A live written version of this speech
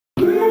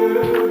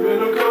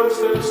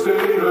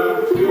state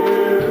of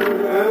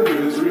fear and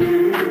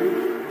misery.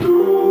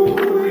 No,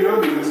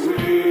 you're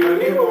me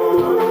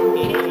anymore.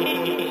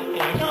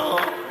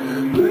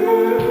 And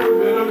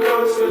live in a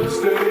constant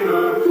state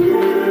of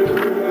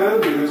fear and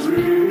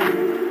misery.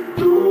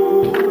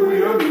 No,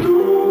 you're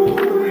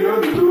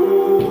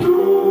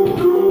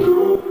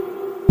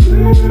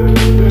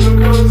live in a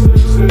constant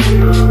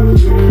state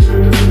of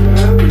fear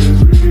and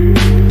misery.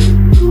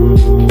 No,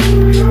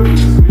 you're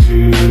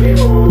me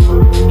anymore.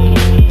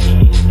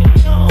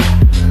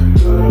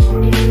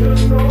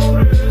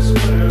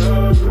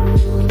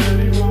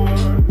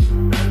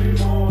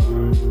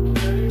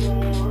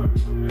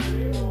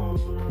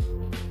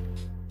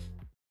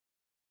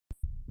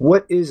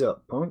 What is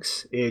up,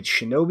 punks? It's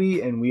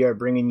Shinobi, and we are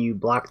bringing you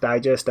Block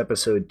Digest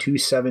episode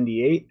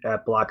 278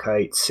 at block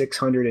height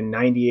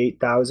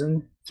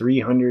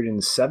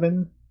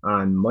 698,307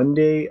 on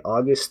Monday,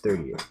 August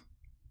 30th.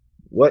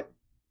 What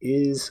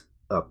is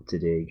up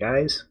today,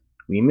 guys?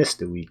 We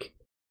missed a week.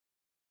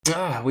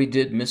 We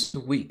did miss a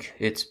week.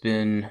 It's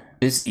been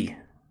busy,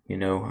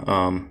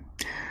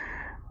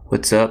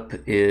 What's up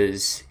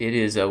is it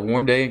is a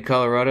warm day in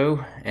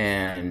Colorado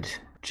and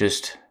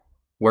just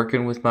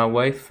working with my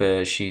wife.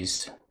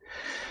 She's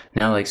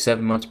now like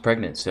 7 months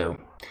pregnant, so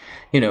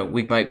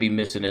we might be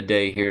missing a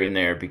day here and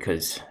there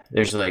because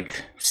there's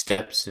like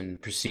steps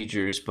and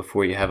procedures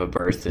before you have a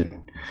birth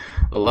and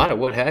a lot of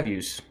what have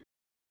yous.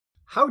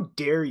 How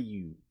dare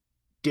you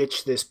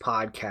ditch this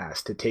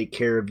podcast to take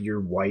care of your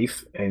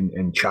wife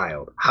and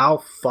child?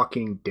 How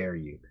fucking dare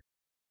you?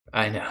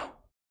 I know.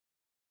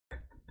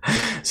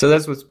 So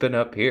that's what's been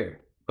up here.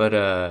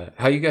 But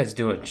how you guys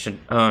doing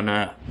on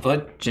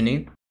Bud,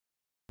 Janine?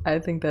 I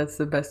think that's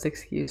the best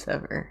excuse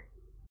ever.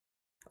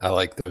 I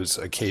like those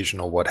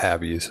occasional what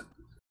have yous.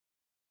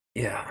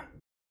 Yeah.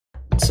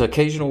 It's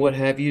occasional what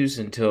have yous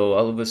until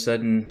all of a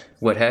sudden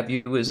what have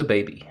you is a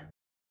baby.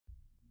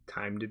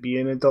 Time to be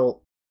an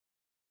adult.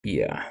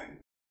 Yeah.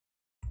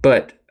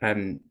 But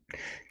I'm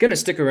going to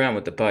stick around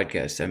with the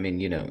podcast. I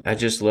mean, I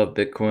just love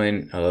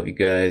Bitcoin. I love you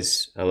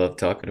guys. I love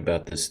talking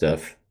about this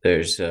stuff.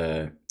 There's,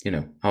 I'll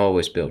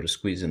always be able to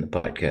squeeze in the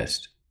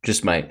podcast.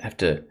 Just might have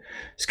to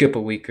skip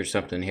a week or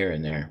something here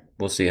and there.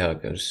 We'll see how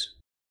it goes.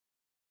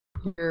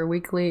 Your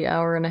weekly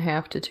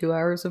 1.5 to 2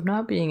 hours of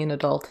not being an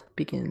adult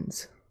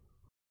begins.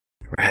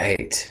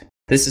 Right.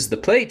 This is the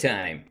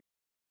playtime.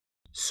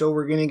 So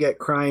we're going to get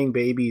crying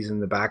babies in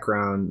the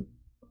background.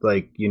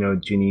 Like,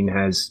 Janine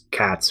has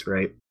cats,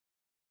 right?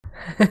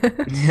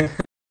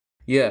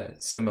 Yeah,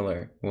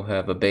 similar. We'll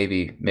have a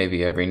baby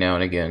maybe every now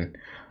and again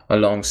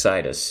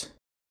alongside us.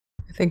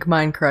 I think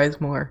mine cries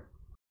more.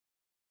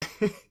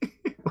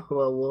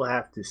 Well, we'll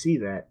have to see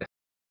that.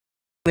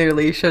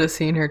 Clearly, you should have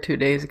seen her 2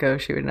 days ago.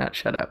 She would not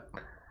shut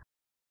up.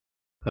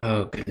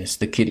 Oh, goodness,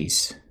 the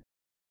kitties.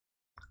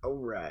 All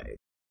right.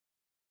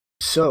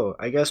 So,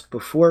 I guess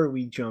before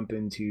we jump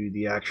into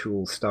the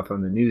actual stuff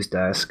on the news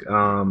desk,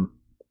 you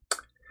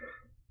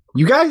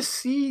guys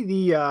see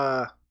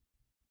the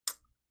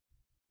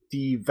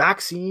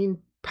vaccine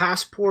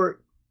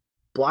passport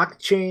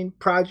blockchain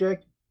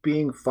project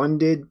being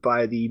funded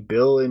by the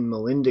Bill and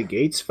Melinda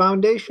Gates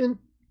Foundation?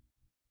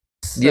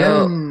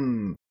 Yeah.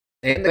 And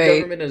the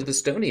government of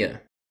Estonia.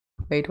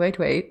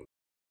 Wait.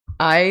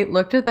 I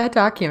looked at that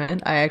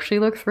document. I actually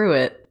looked through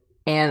it.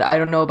 And I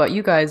don't know about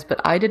you guys,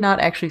 but I did not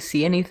actually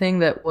see anything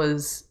that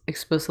was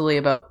explicitly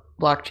about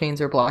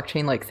blockchains or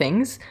blockchain-like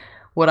things.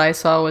 What I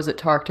saw was it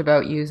talked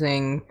about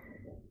using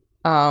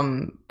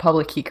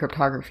public key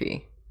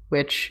cryptography,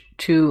 which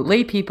to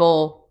lay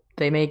people,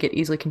 they may get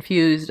easily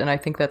confused. And I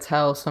think that's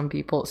how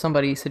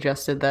somebody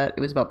suggested that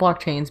it was about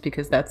blockchains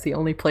because that's the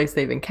only place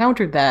they've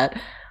encountered that.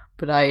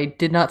 But I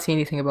did not see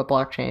anything about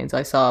blockchains.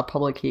 I saw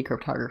public key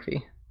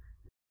cryptography.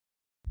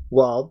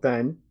 Well,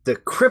 then, the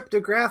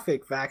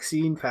cryptographic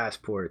vaccine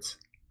passports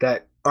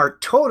that are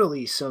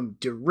totally some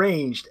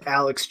deranged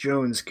Alex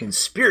Jones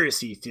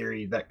conspiracy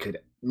theory that could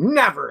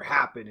never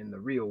happen in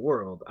the real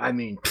world. I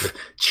mean,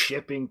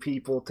 chipping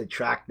people to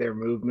track their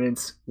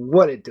movements.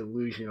 What a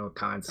delusional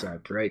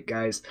concept, right,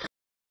 guys?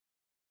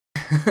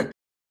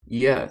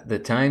 Yeah, the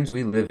times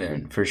we live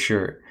in, for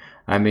sure.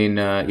 I mean,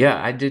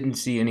 I didn't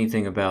see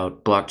anything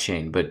about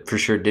blockchain, but for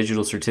sure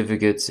digital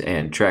certificates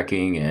and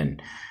tracking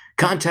and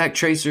contact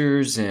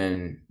tracers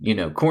and,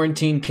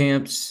 quarantine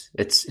camps.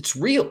 It's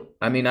real.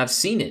 I mean, I've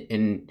seen it.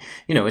 And,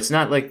 it's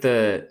not like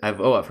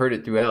I've heard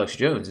it through Alex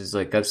Jones. It's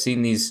like I've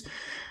seen these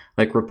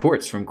like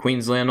reports from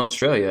Queensland,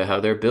 Australia, how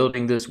they're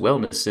building this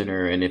wellness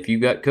center. And if you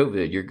got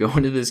COVID, you're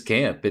going to this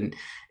camp. And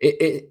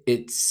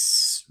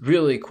it's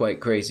really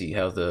quite crazy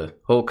how the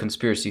whole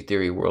conspiracy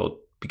theory world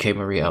became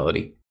a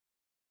reality.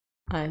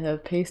 I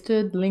have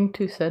pasted link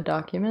to said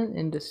document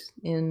in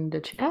the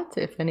chat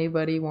if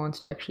anybody wants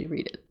to actually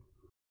read it.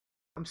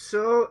 I'm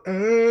so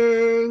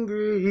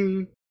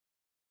angry.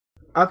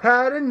 I've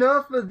had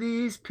enough of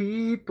these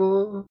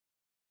people.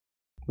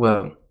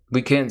 Well,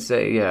 we can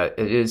say, it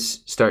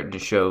is starting to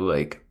show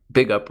like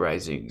big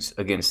uprisings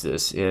against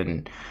this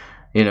in,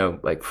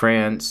 like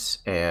France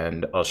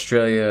and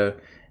Australia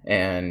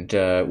And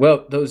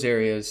well, those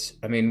areas,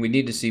 I mean, we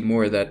need to see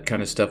more of that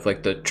kind of stuff,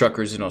 like the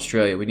truckers in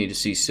Australia. We need to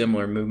see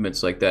similar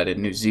movements like that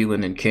in New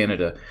Zealand and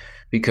Canada,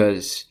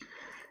 because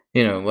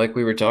like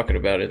we were talking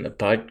about in the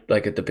pod,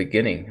 like at the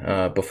beginning,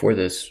 before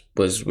this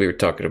was, we were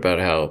talking about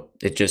how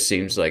it just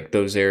seems like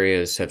those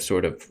areas have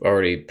sort of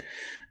already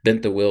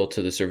bent the will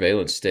to the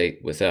surveillance state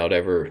without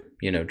ever,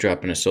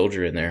 dropping a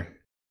soldier in there.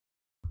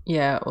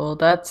 Yeah, well,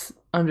 that's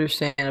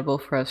understandable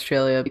for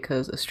Australia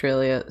because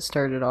Australia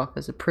started off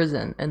as a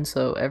prison, and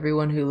so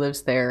everyone who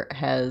lives there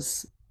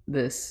has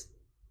this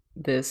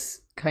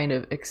this kind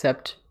of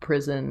accept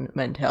prison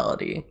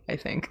mentality, I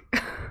think.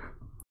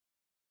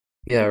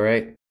 Yeah,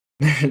 right.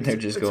 They're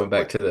just It's going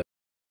back to the.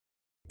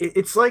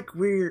 it's like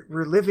we're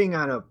living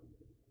on a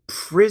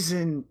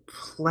prison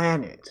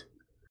planet.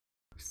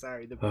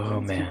 Sorry, the Oh,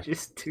 puns are man.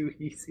 just too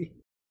easy.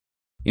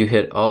 You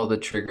hit all the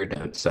trigger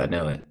notes. I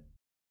know it.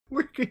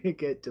 We're gonna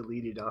get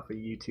deleted off of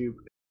YouTube.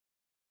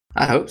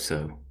 I hope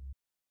so.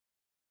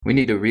 We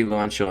need to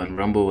relaunch on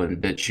Rumble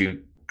and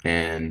BitChute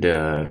and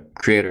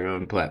create our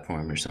own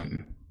platform or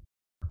something.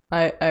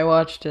 I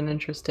watched an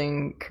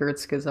interesting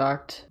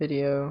Kurzgesagt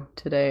video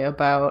today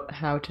about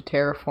how to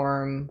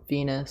terraform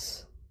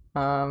Venus.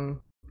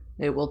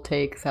 It will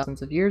take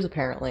thousands of years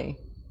apparently,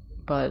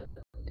 but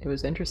it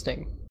was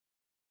interesting.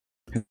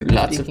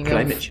 Lots of Speaking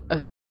climate.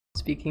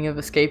 Speaking of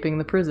escaping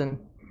the prison.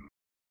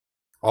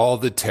 All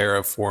the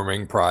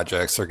terraforming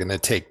projects are going to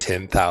take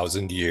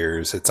 10,000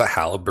 years. It's a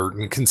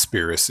Halliburton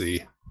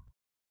conspiracy.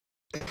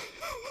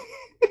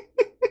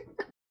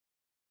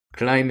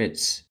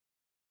 Climates,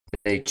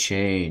 they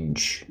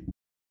change.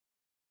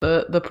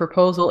 The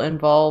proposal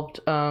involved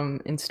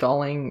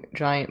installing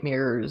giant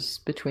mirrors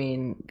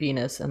between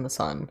Venus and the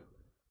sun.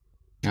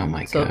 Oh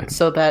my So god.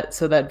 so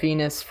that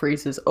Venus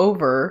freezes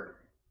over,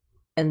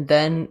 and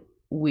then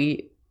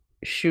we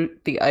shoot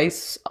the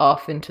ice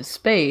off into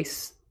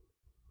space,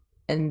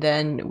 and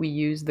then we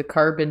use the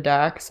carbon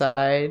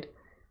dioxide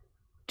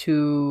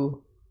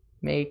to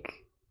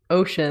make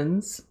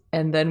oceans,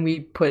 and then we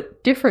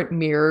put different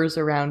mirrors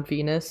around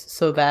Venus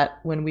so that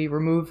when we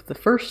remove the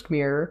first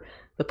mirror,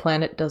 the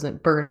planet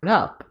doesn't burn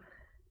up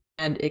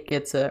and it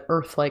gets a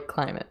Earth-like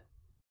climate.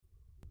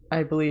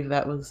 I believe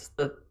that was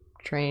the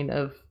train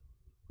of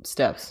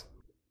steps.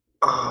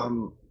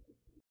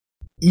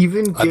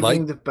 Even I'd giving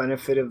like- the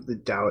benefit of the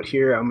doubt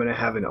here, I'm gonna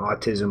have an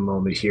autism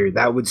moment here.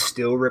 That would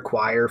still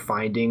require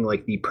finding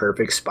like the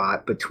perfect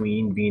spot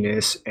between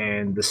Venus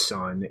and the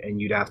sun, and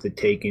you'd have to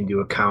take into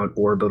account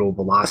orbital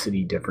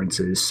velocity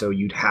differences. So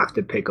you'd have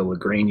to pick a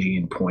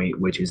Lagrangian point,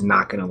 which is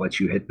not going to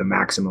let you hit the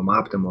maximum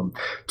optimum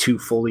to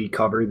fully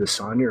cover the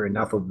sun or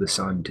enough of the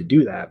sun to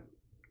do that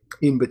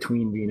in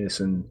between Venus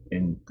and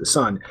the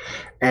sun.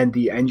 And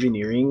the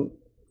engineering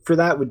for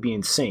that would be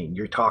insane.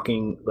 You're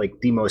talking like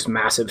the most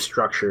massive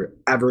structure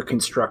ever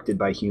constructed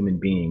by human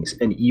beings.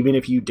 And even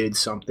if you did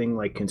something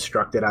like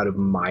constructed out of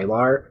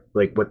mylar,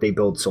 like what they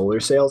build solar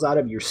sails out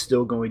of, you're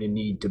still going to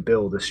need to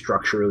build a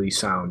structurally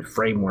sound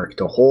framework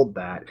to hold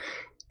that.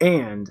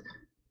 And,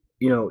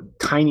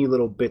 tiny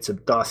little bits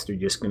of dust are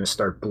just going to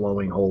start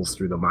blowing holes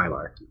through the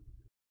mylar.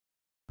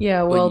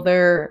 Yeah, Well,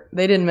 well,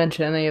 they didn't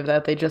mention any of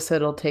that. They just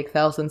said it'll take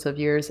thousands of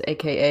years,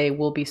 aka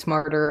we'll be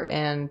smarter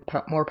and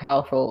more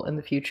powerful in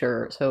the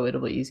future, so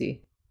it'll be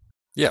easy.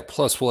 Yeah,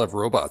 plus we'll have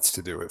robots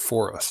to do it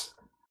for us.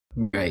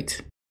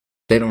 Right.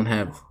 They don't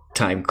have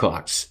time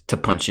clocks to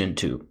punch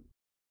into.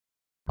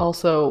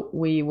 Also,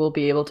 we will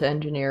be able to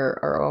engineer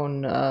our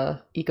own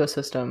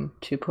ecosystem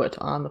to put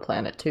on the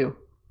planet too,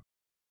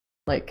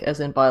 like as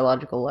in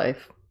biological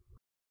life.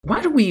 Why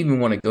do we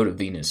even want to go to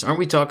Venus? Aren't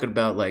we talking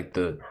about like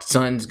the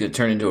sun's gonna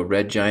turn into a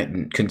red giant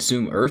and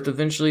consume Earth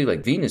eventually?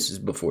 Like Venus is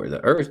before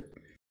the Earth.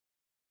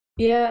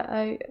 Yeah,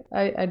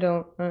 I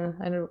don't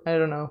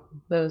know.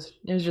 It was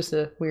just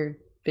a weird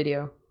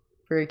video,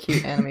 very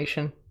cute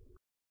animation.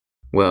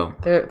 Well,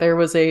 There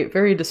was a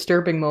very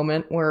disturbing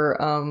moment where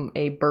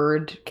a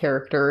bird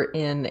character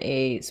in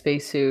a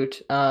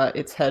spacesuit,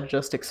 its head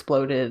just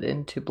exploded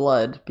into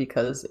blood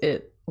because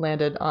it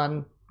landed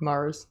on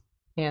Mars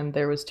and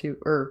there was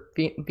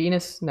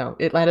Venus. No,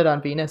 it landed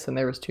on Venus and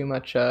there was too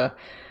much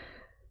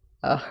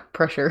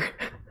pressure.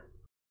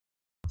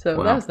 So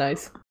Wow. that was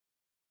nice.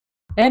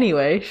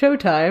 Anyway,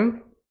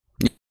 showtime.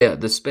 yeah,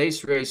 the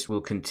space race will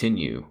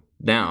continue.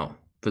 Now,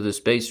 for the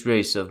space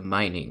race of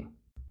mining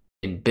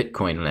in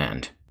Bitcoin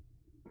land.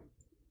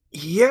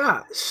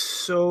 Yeah,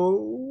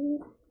 so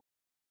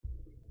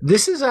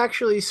this is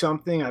actually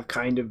something I've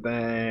kind of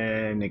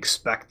been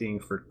expecting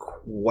for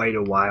quite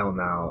a while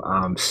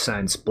now,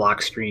 since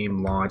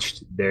Blockstream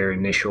launched their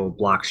initial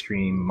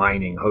Blockstream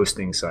mining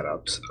hosting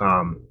setups.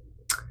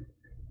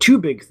 Two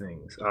big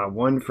things,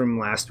 one from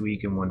last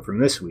week and one from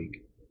this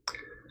week.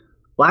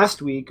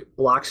 Last week,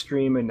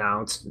 Blockstream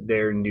announced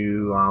their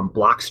new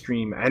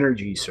Blockstream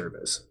Energy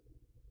service,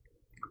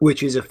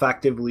 which is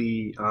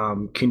effectively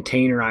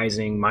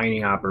containerizing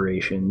mining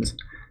operations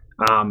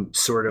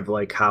sort of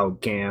like how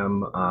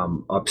GAM,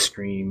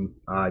 upstream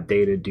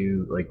data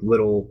do, like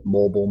little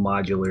mobile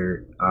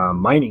modular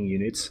mining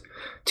units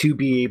to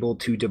be able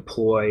to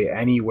deploy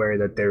anywhere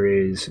that there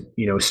is,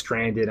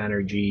 stranded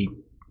energy,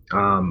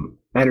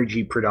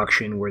 energy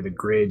production where the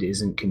grid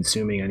isn't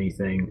consuming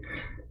anything,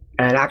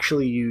 and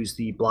actually use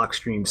the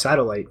Blockstream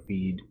satellite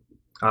feed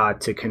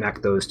to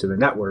connect those to the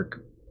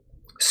network,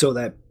 so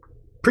that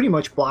pretty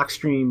much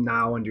Blockstream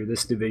now under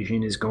this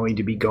division is going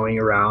to be going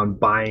around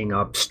buying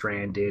up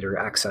stranded or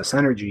excess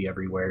energy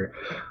everywhere,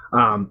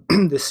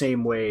 the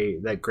same way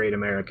that Great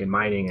American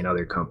Mining and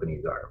other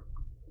companies are,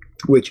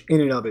 which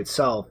in and of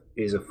itself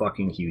is a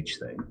fucking huge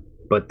thing.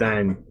 But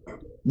then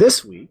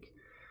this week,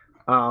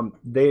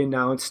 they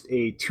announced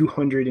a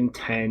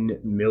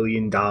 $210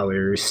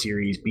 million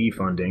Series B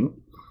funding,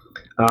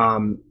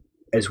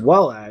 as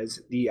well as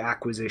the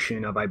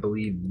acquisition of, I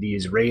believe, the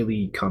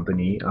Israeli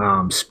company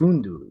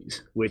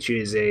Spoondoolies, which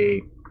is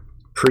a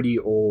pretty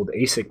old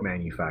ASIC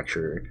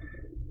manufacturer,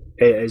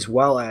 as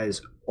well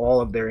as all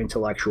of their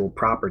intellectual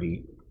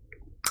property.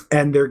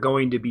 And they're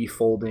going to be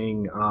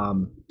folding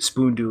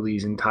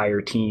Spoondoolies'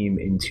 entire team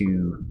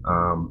into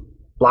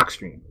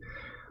Blockstream,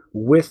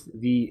 with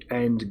the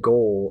end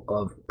goal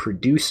of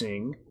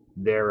producing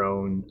their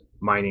own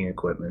mining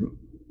equipment.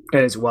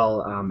 As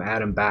well,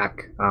 Adam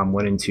Back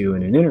went into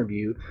in an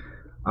interview,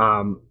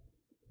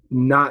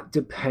 not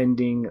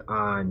depending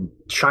on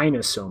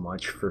China so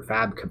much for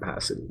fab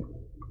capacity,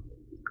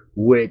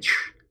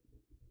 which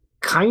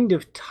kind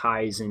of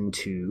ties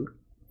into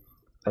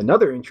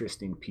another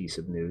interesting piece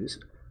of news.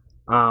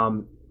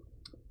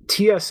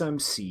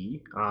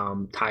 TSMC,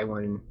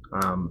 Taiwan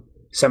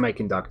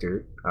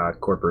Semiconductor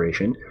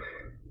Corporation,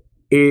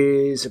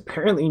 is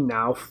apparently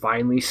now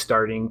finally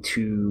starting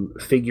to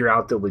figure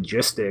out the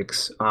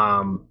logistics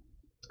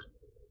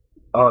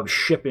of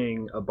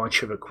shipping a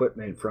bunch of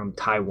equipment from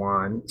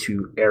Taiwan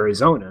to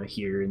Arizona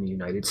here in the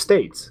United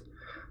States,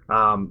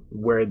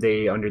 where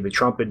they, under the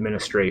Trump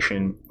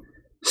administration,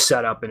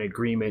 set up an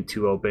agreement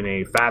to open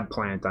a fab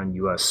plant on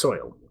U.S.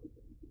 soil.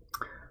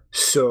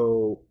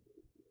 So,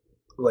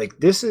 like,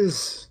 this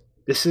is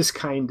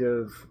kind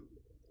of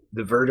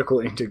the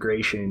vertical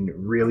integration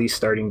really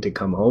starting to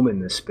come home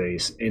in this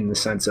space, in the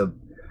sense of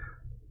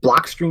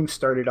Blockstream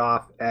started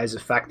off as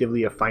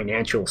effectively a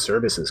financial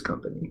services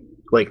company.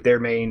 Like, their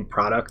main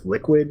product,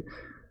 Liquid,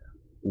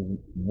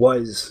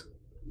 was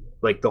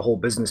like the whole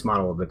business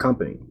model of the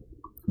company.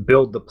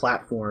 Build the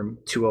platform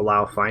to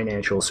allow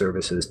financial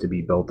services to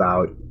be built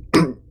out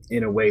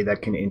in a way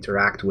that can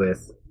interact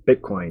with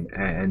Bitcoin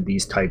and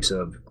these types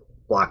of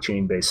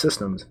blockchain-based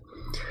systems,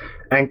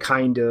 and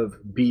kind of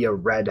be a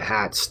Red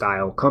Hat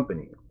style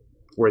company,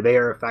 where they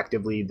are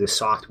effectively the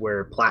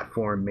software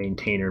platform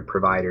maintainer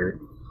provider,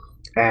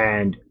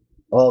 and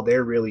all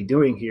they're really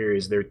doing here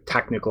is their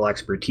technical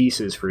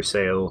expertise is for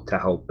sale to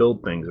help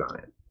build things on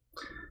it.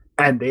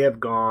 And they have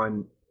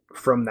gone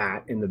from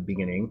that in the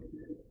beginning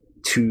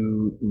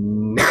to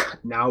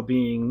now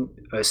being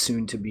a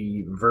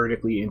soon-to-be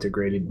vertically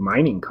integrated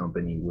mining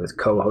company with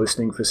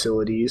co-hosting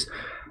facilities,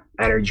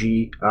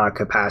 energy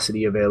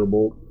capacity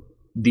available,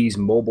 these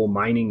mobile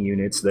mining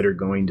units that are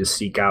going to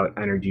seek out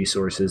energy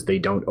sources they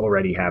don't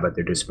already have at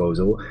their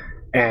disposal,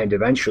 and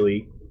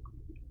eventually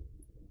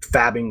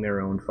fabbing their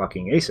own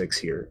fucking ASICs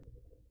here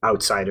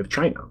outside of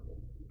China.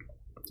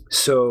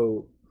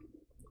 So,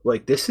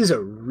 like, this is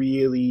a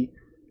really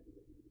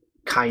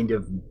kind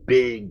of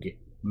big,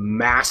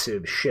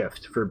 massive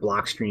shift for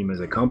Blockstream as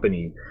a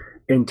company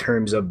in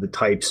terms of the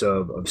types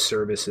of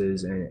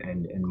services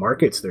and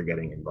markets they're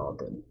getting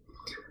involved in.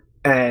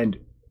 And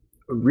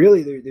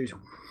really, there's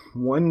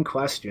one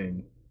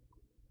question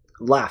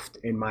left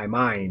in my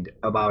mind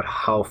about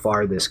how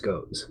far this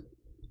goes.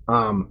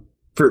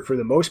 For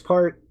the most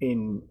part,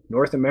 in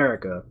North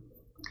America,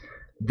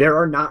 there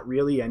are not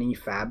really any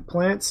fab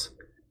plants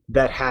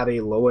that have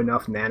a low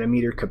enough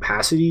nanometer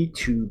capacity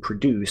to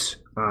produce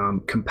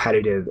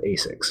competitive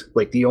ASICs.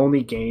 Like, the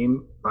only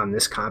game on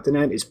this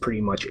continent is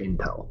pretty much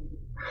Intel.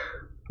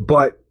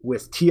 But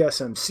with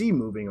TSMC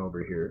moving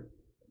over here,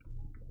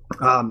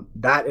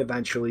 that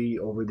eventually,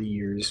 over the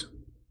years,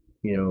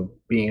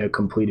 being a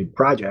completed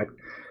project,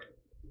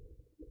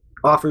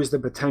 offers the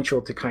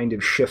potential to kind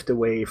of shift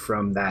away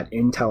from that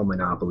Intel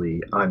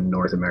monopoly on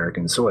North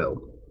American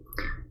soil.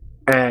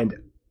 And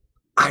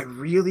I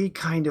really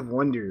kind of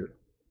wonder,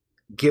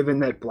 given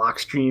that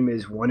Blockstream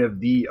is one of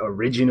the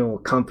original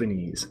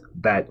companies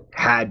that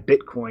had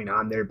Bitcoin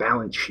on their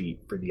balance sheet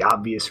for the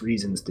obvious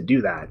reasons to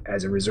do that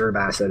as a reserve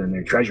asset in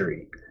their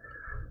treasury,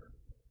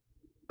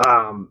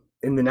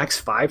 in the next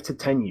 5 to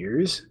 10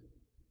 years,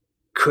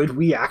 could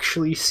we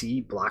actually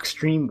see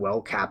Blockstream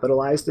well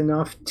capitalized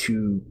enough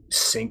to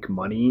sink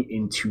money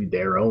into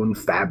their own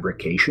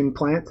fabrication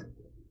plant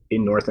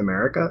in North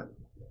America?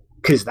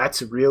 Because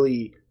that's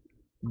really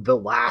the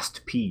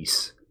last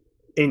piece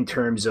in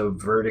terms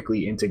of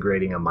vertically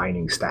integrating a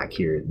mining stack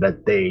here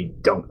that they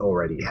don't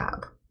already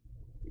have.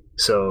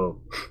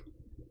 So,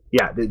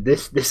 yeah,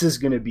 this is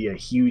going to be a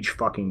huge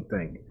fucking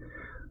thing.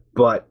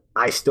 But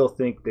I still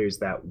think there's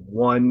that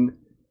one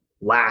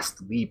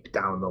last leap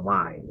down the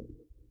line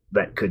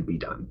that could be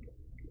done.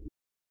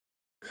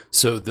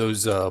 So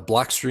those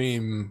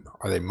Blockstream,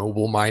 are they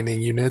mobile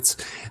mining units?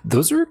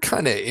 Those are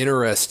kind of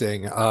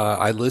interesting.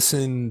 I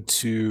listened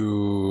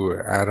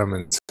to Adam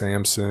and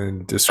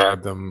Samson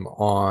describe them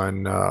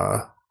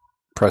on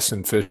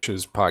Preston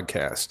Fish's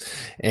podcast,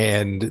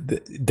 and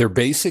they're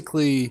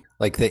basically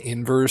like the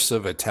inverse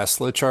of a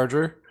Tesla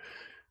charger.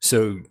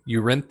 So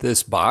you rent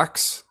this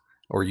box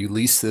or you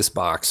lease this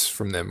box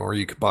from them, or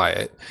you could buy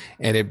it,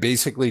 and it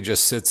basically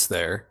just sits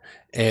there.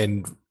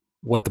 And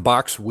what the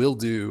box will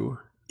do,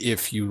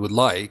 if you would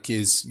like,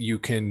 is you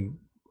can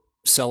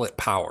sell it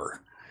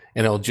power,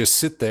 and it'll just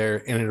sit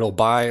there and it'll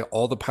buy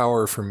all the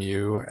power from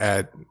you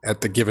at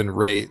the given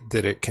rate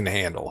that it can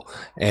handle.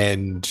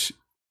 And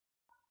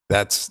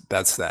that's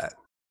that.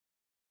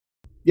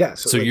 Yeah.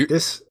 So like you're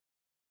this.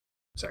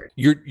 Sorry.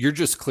 You're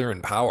just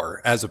clearing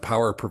power as a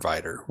power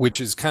provider, which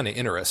is kind of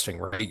interesting,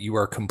 right? You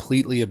are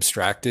completely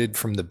abstracted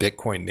from the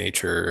Bitcoin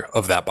nature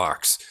of that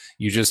box.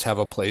 You just have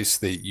a place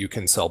that you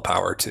can sell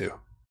power to.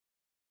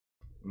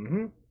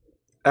 Mm-hmm.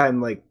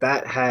 And like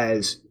that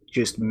has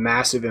just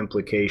massive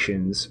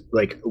implications.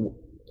 Like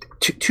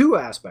two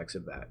aspects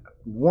of that.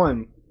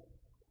 One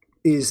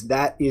is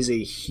that is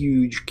a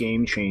huge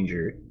game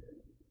changer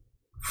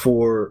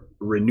for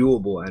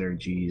renewable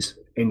energies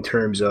in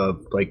terms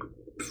of like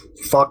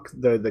fuck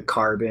the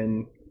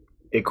carbon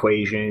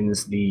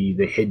equations, the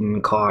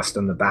hidden cost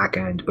on the back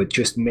end, but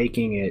just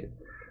making it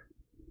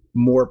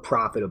more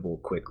profitable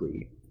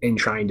quickly in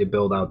trying to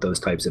build out those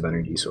types of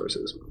energy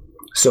sources.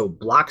 So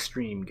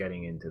Blockstream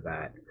getting into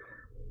that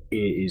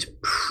is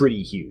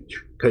pretty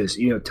huge because,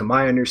 you know, to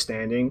my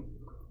understanding,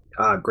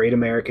 Great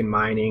American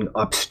Mining,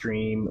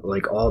 Upstream,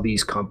 like all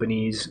these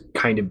companies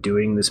kind of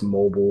doing this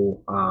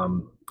mobile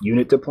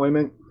unit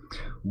deployment.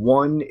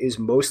 One is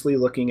mostly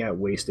looking at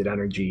wasted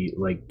energy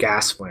like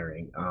gas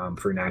flaring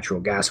for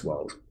natural gas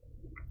wells.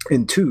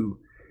 And two,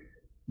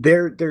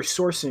 they're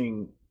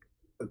sourcing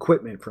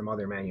equipment from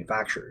other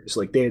manufacturers.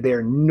 Like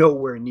they're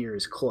nowhere near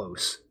as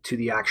close to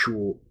the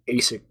actual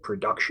ASIC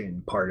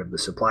production part of the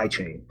supply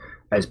chain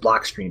as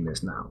Blockstream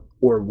is now,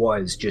 or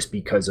was, just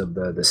because of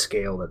the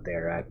scale that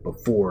they're at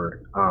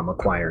before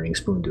acquiring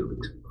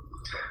Spoondoolies.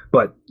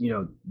 But you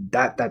know,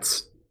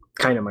 that's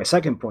kind of my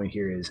second point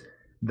here is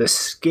the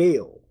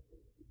scale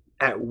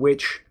at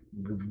which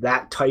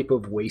that type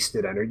of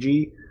wasted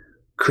energy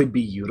could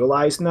be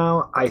utilized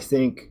now. I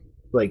think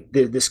like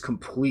this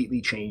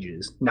completely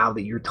changes now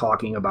that you're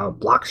talking about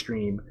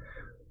Blockstream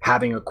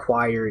having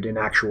acquired an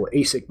actual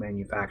ASIC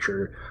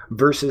manufacturer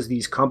versus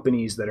these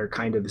companies that are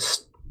kind of,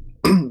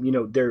 you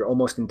know, they're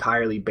almost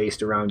entirely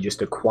based around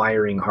just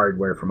acquiring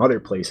hardware from other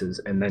places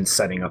and then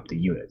setting up the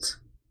units.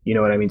 You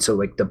know what I mean? So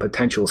like the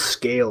potential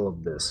scale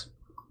of this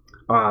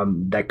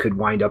that could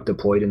wind up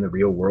deployed in the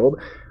real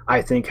world,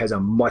 I think has a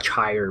much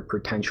higher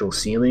potential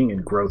ceiling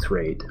and growth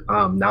rate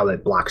now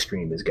that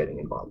Blockstream is getting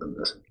involved in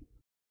this.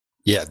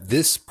 Yeah,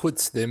 this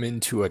puts them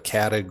into a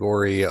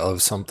category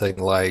of something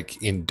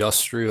like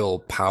industrial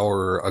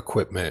power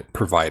equipment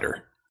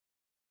provider.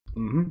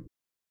 Mm-hmm.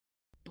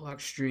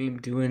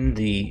 Blockstream doing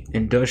the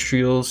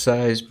industrial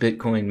size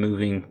Bitcoin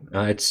moving.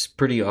 It's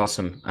pretty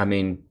awesome. I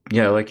mean,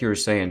 yeah, like you were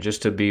saying,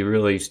 just to be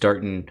really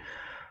starting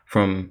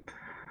from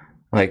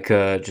like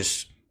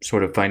just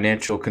sort of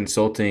financial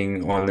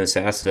consulting on this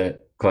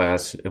asset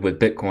class with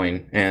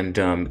Bitcoin and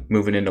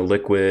moving into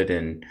liquid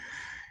and,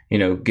 you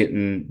know,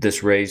 getting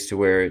this raised to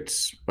where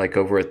it's like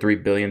over a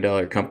 $3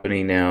 billion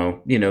company now,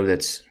 you know,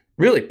 that's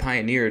really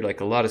pioneered like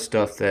a lot of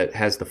stuff that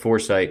has the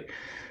foresight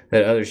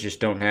that others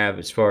just don't have,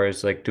 as far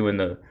as like doing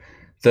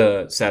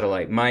the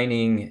satellite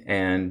mining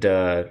and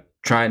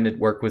trying to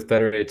work with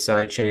federated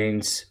side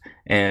chains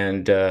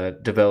and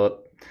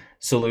develop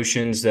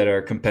solutions that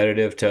are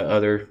competitive to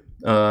other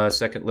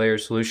second layer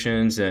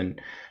solutions,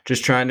 and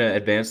just trying to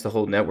advance the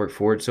whole network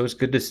forward. So it's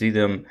good to see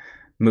them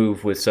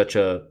move with such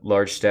a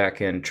large stack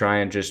and try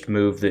and just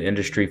move the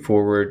industry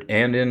forward,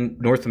 and in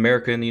North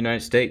America and the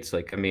United States.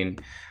 Like, I mean,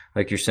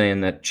 like you're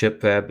saying, that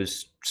chip fab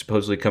is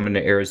supposedly coming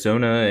to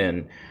Arizona,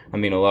 and I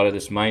mean, a lot of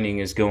this mining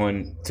is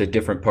going to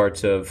different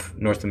parts of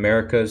North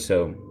America.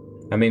 So,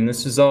 I mean,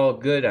 this is all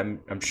good.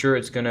 I'm sure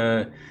it's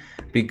gonna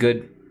be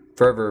good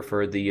fervor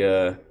for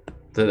the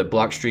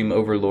Blockstream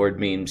Overlord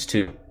memes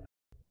too.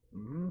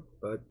 Mm-hmm.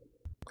 But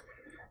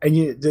and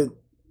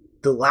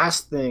the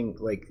last thing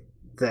like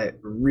that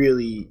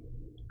really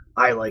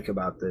I like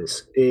about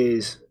this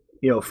is,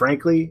 you know,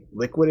 frankly,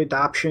 liquid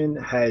adoption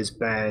has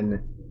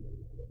been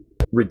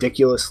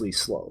ridiculously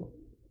slow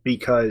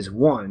because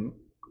one,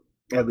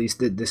 at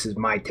least this is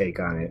my take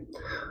on it,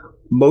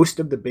 most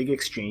of the big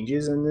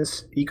exchanges in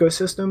this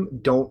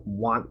ecosystem don't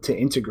want to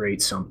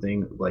integrate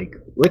something like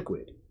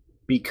liquid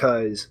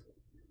because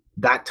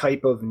that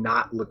type of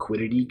not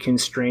liquidity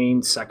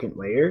constrained second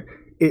layer,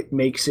 it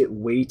makes it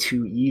way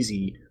too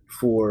easy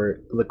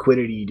for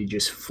liquidity to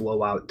just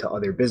flow out to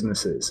other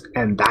businesses,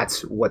 and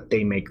that's what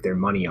they make their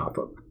money off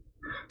of.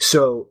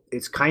 So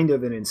it's kind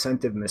of an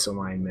incentive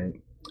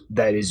misalignment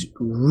that is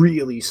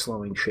really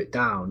slowing shit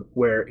down,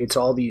 where it's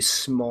all these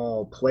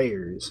small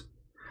players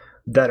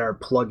that are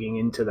plugging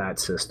into that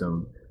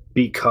system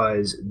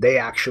because they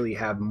actually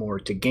have more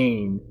to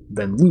gain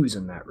than lose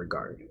in that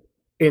regard.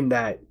 In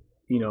that,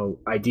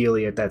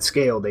 ideally at that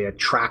scale, they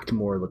attract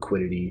more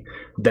liquidity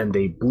than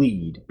they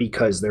bleed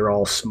because they're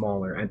all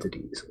smaller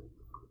entities.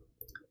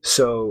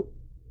 So,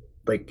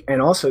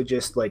 and also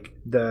just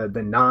the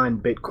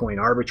non-Bitcoin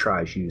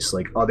arbitrage use,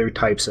 like other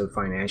types of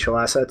financial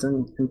assets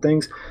and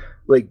things,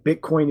 like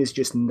Bitcoin is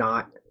just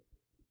not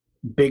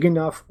big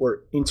enough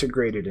or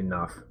integrated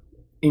enough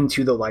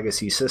into the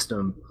legacy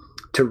system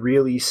to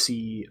really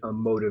see a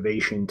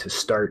motivation to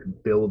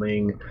start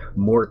building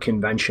more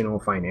conventional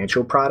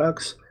financial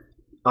products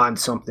on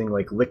something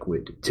like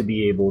Liquid to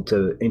be able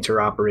to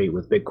interoperate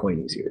with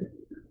Bitcoin easier.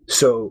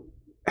 So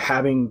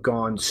having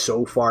gone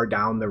so far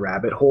down the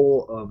rabbit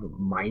hole of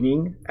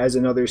mining as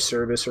another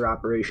service or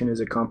operation as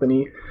a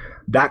company,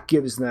 that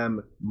gives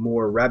them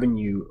more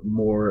revenue,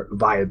 more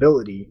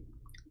viability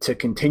to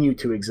continue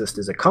to exist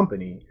as a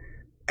company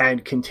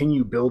and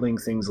continue building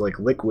things like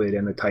Liquid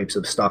and the types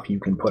of stuff you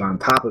can put on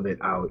top of it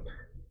out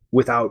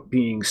without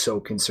being so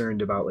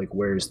concerned about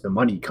where's the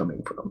money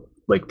coming from.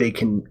 They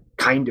can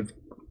kind of,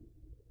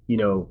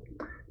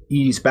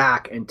 ease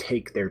back and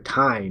take their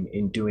time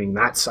in doing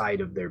that side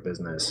of their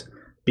business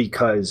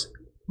because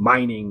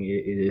mining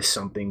is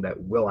something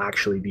that will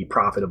actually be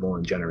profitable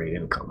and generate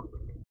income.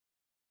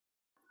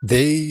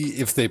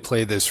 If they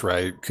play this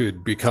right,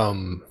 could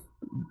become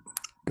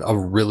a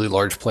really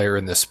large player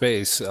in this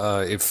space,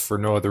 if for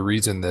no other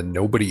reason than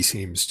nobody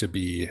seems to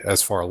be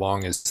as far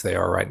along as they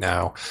are right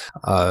now.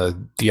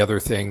 The other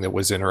thing that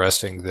was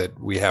interesting that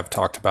we have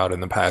talked about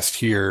in the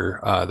past year,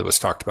 that was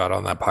talked about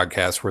on that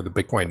podcast, were the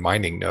Bitcoin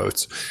mining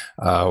notes,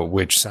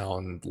 which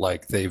sound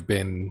like they've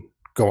been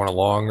going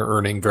along,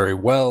 earning very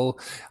well,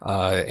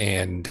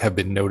 and have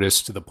been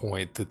noticed to the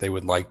point that they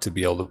would like to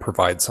be able to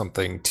provide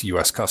something to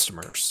U.S.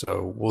 customers.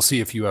 So we'll see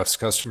if U.S.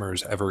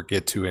 customers ever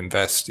get to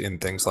invest in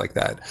things like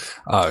that.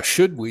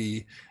 Should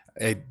we?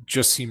 It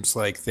just seems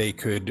like they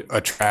could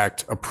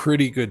attract a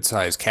pretty good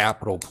sized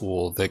capital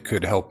pool that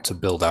could help to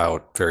build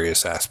out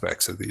various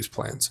aspects of these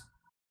plans.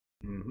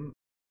 Mm-hmm.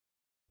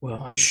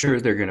 Well, I'm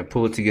sure they're going to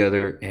pull it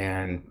together,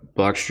 and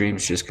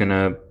Blockstream's just going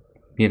to,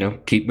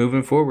 keep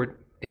moving forward.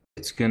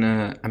 It's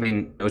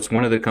it's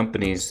one of the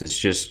companies that's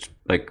just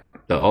like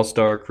the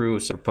all-star crew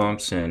of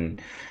cypherpunks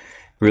and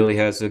really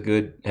has a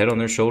good head on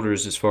their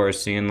shoulders as far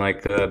as seeing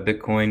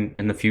Bitcoin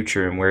in the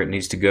future and where it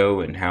needs to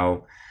go and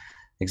how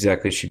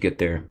exactly it should get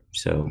there.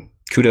 So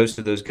kudos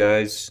to those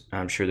guys.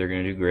 I'm sure they're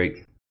going to do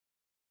great.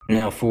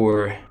 Now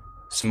for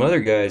some other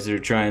guys that are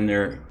trying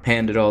their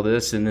hand at all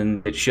this and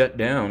then it shut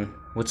down,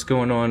 what's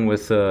going on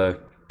with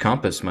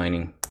Compass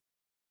mining?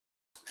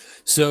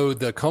 So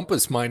the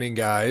Compass mining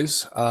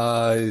guys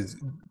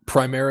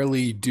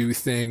primarily do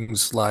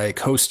things like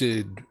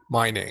hosted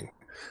mining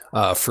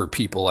for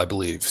people, I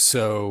believe.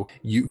 So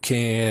you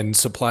can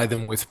supply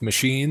them with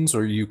machines,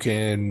 or you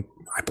can,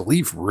 I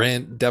believe,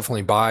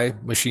 definitely buy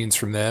machines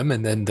from them,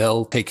 and then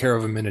they'll take care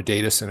of them in a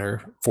data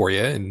center for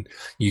you, and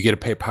you get to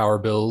pay power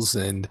bills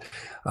and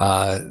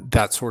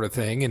that sort of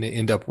thing, and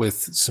end up with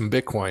some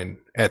Bitcoin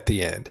at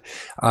the end.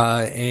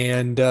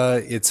 And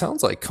it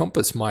sounds like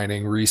Compass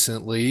Mining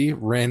recently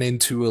ran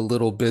into a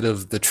little bit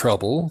of the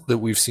trouble that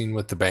we've seen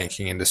with the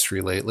banking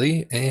industry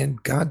lately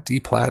and got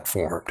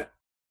deplatformed.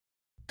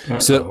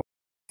 So,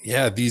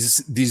 yeah,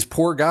 these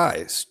poor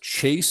guys,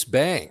 Chase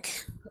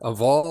Bank,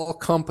 of all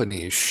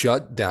companies,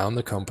 shut down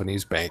the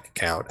company's bank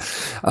account.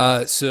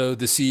 So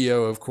the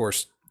CEO, of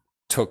course,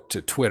 took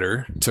to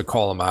Twitter to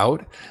call him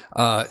out,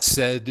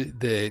 said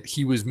that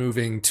he was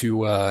moving to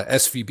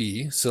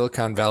SVB,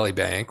 Silicon Valley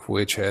Bank,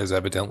 which has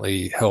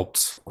evidently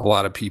helped a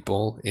lot of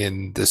people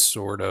in this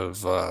sort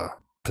of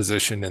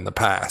position in the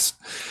past.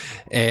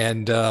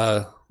 And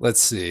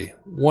let's see.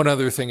 One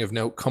other thing of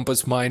note,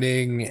 Compass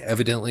Mining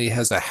evidently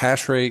has a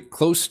hash rate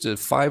close to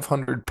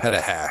 500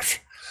 petahash.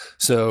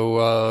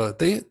 So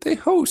they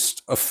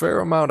host a fair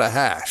amount of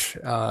hash,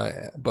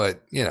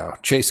 but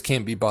Chase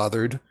can't be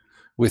bothered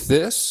with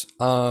this.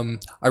 I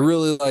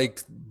really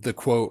like the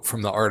quote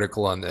from the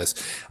article on this.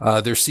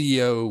 Their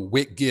CEO,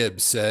 Whit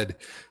Gibbs, said,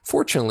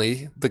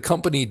 "Fortunately, the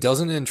company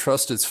doesn't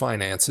entrust its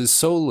finances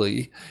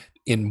solely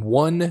in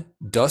one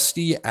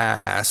dusty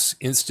ass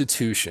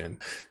institution,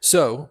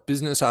 so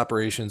business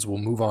operations will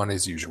move on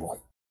as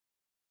usual."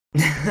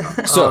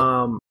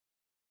 So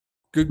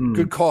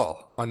good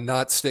call on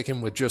not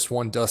sticking with just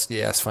one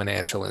dusty ass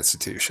financial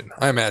institution.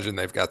 I imagine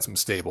they've got some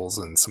stables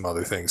and some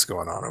other things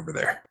going on over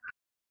there.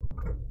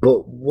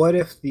 But what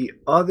if the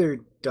other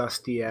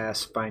dusty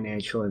ass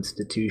financial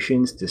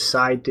institutions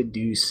decide to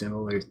do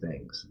similar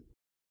things?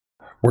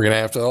 We're gonna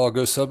have to all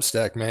go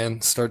Substack,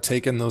 man. Start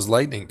taking those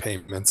lightning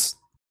payments.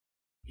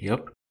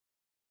 Yep.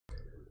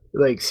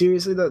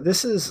 Seriously though,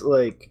 this is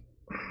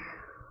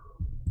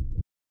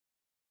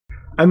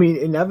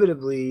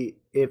inevitably,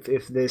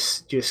 if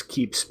this just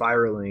keeps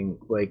spiraling,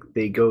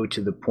 they go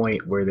to the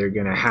point where they're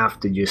gonna have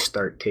to just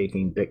start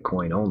taking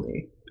Bitcoin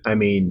only.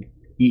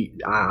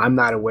 I'm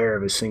not aware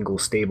of a single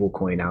stable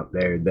coin out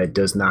there that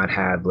does not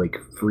have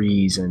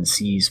freeze and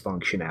seize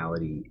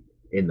functionality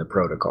in the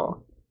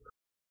protocol.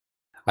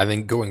 I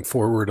think going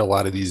forward, a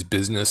lot of these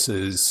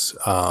businesses,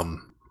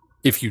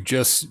 if you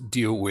just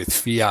deal with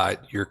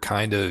fiat, you're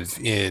kind of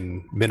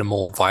in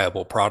minimal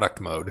viable product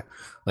mode.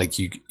 Like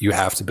you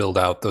have to build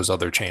out those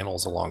other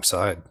channels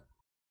alongside.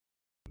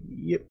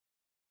 Yep.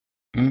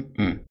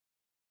 Mm-mm.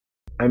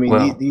 I mean,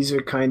 Well- these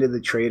are kind of the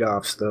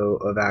trade-offs, though,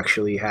 of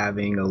actually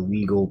having a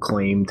legal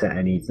claim to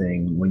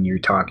anything when you're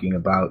talking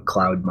about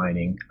cloud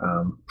mining.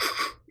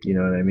 You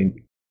know what I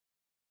mean?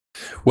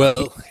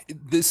 Well,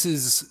 this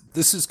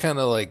is kind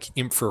of like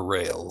infra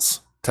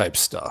rails type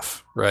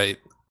stuff, right?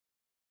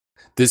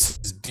 This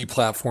is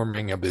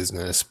deplatforming a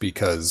business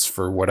because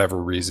for whatever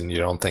reason you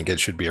don't think it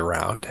should be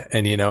around.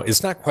 And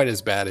it's not quite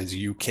as bad as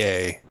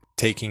UK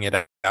taking it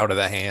out of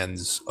the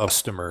hands of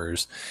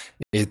customers.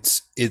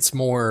 It's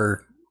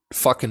more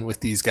fucking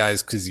with these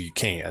guys because you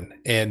can.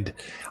 And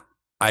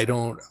I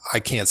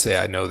can't say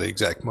I know the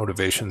exact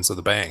motivations of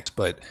the banks,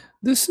 but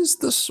this is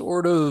the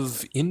sort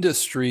of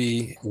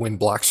industry when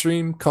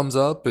Blockstream comes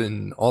up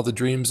and all the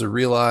dreams are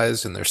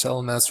realized and they're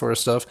selling that sort of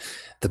stuff,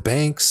 the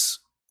banks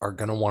are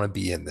going to want to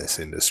be in this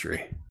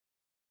industry.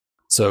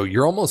 So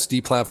you're almost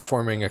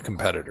deplatforming a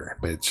competitor,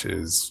 which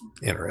is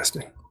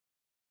interesting.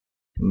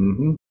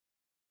 Mm-hmm.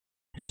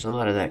 There's a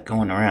lot of that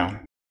going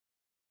around.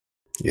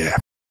 Yeah.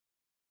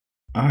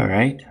 All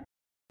right.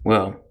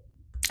 Well,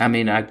 I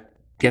mean, I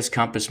guess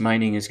Compass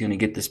Mining is going to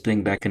get this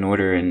thing back in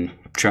order and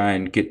try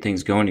and get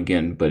things going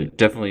again, but it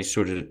definitely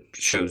sort of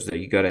shows that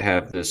you got to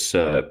have this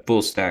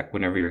full stack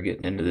whenever you're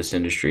getting into this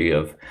industry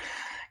of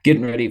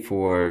getting ready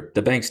for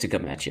the banks to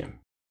come at you.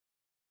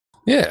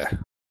 Yeah.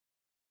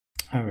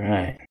 All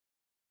right.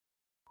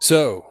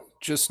 So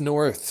just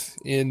north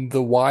in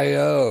the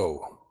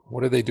YO,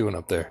 what are they doing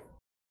up there?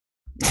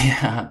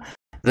 Yeah,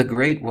 the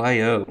great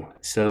YO.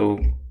 So,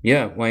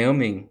 yeah,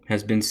 Wyoming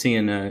has been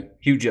seeing a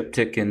huge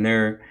uptick in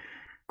their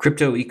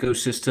crypto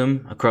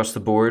ecosystem across the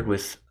board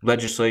with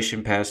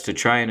legislation passed to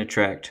try and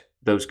attract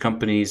those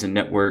companies and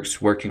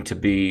networks working to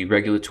be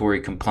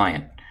regulatory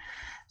compliant.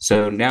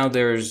 So now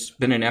there's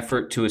been an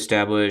effort to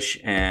establish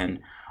an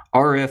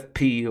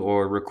RFP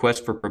or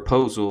request for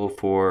proposal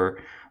for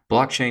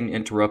blockchain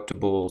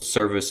interruptible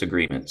service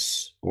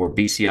agreements or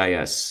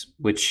BCIS,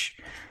 which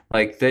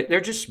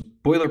they're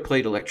just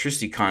boilerplate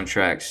electricity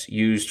contracts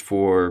used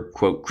for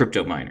quote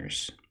crypto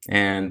miners.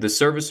 And the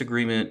service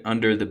agreement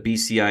under the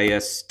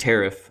BCIS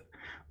tariff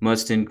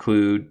must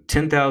include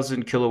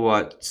 10,000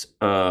 kilowatts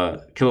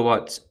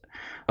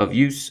of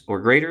use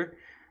or greater,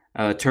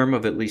 a term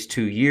of at least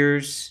 2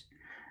 years.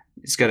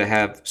 It's got to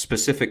have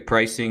specific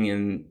pricing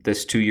in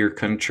this 2-year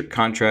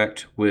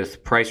contract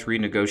with price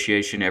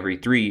renegotiation every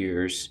 3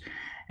 years,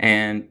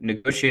 and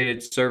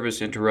negotiated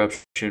service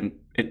interruption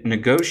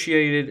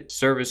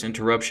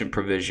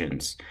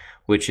provisions,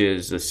 which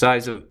is the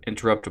size of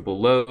interruptible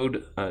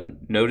load,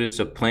 notice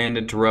of planned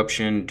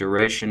interruption,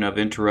 duration of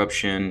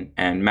interruption,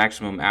 and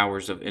maximum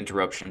hours of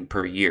interruption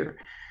per year.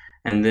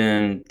 And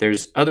then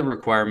there's other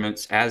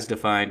requirements as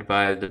defined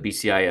by the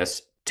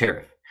BCIS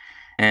tariff.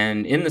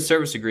 And in the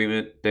service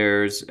agreement,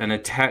 there's an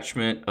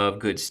attachment of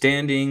good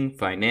standing,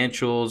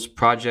 financials,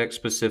 project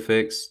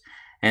specifics,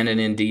 and an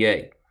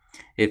NDA.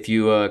 If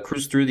you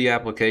cruise through the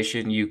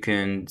application, you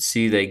can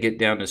see they get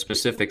down to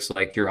specifics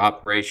like your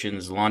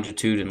operations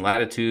longitude and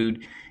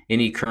latitude,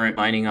 any current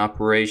mining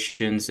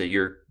operations that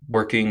you're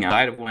working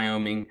outside of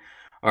Wyoming.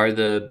 Are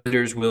the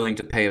bidders willing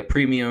to pay a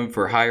premium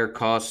for higher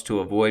costs to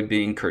avoid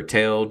being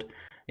curtailed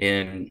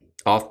in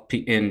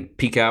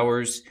peak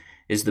hours?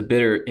 Is the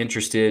bidder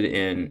interested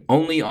in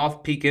only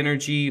off-peak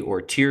energy or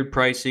tiered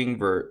pricing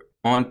for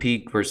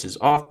on-peak versus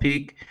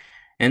off-peak?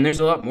 And there's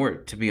a lot more,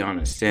 to be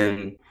honest.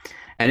 And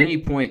at any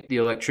point, the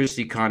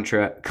electricity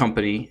contract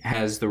company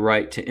has the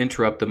right to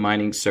interrupt the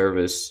mining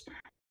service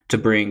to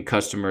bring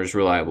customers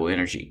reliable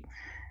energy.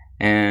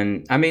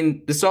 And I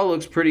mean, this all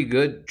looks pretty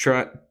good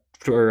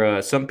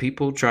for some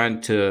people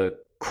trying to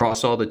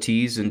cross all the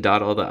T's and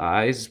dot all the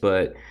I's,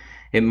 but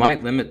it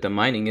might limit the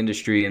mining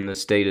industry in the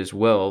state as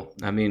well.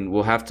 I mean,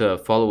 we'll have to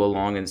follow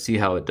along and see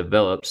how it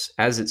develops.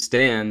 As it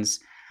stands,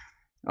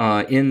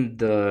 in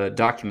the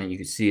document, you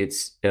can see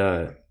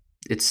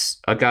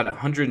I got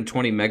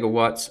 120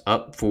 megawatts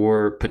up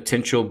for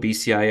potential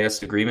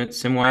BCIS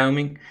agreements in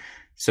Wyoming.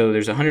 So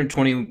there's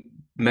 120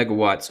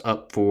 megawatts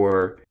up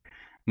for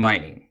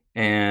mining,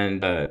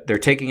 and they're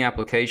taking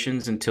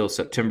applications until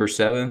September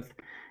 7th.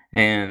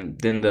 And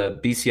then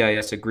the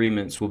BCIS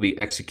agreements will be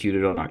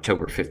executed on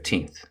October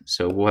 15th.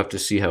 So we'll have to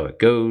see how it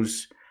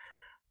goes.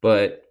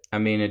 But I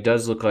mean, it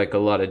does look like a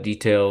lot of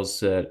details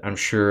that I'm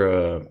sure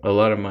a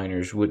lot of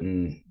miners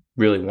wouldn't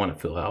really want to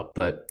fill out,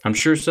 but I'm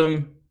sure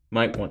some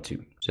might want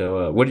to.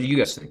 So what do you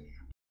guys think?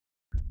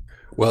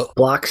 Well,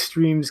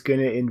 Blockstream's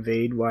gonna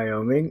invade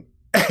Wyoming.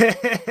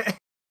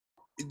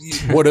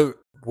 what a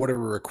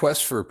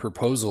request for a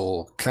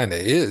proposal kind of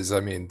is. I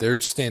mean, they're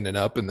standing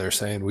up and they're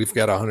saying we've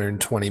got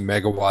 120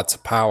 megawatts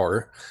of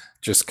power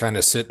just kind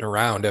of sitting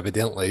around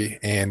evidently,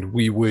 and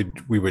we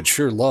would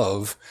sure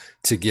love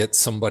to get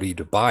somebody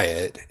to buy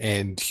it.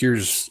 And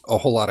here's a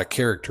whole lot of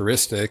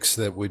characteristics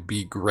that would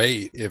be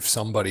great if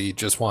somebody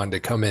just wanted to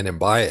come in and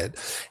buy it.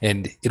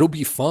 And it'll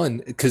be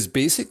fun because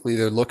basically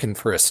they're looking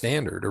for a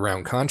standard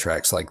around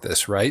contracts like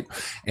this, right?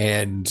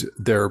 And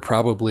there are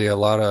probably a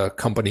lot of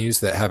companies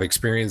that have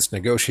experience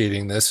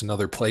negotiating this in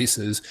other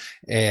places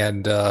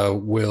and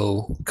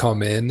will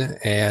come in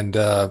and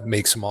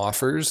make some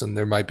offers. And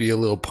there might be a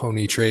little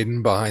pony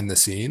trading behind the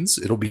scenes.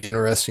 It'll be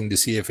interesting to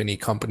see if any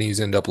companies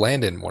end up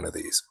landing one of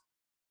these.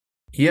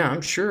 Yeah,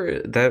 I'm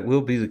sure that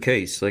will be the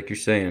case, like you're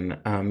saying.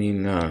 I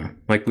mean,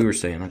 like we were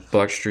saying, like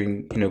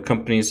Blockstream,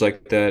 companies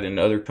like that and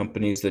other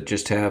companies that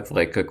just have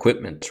like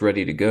equipment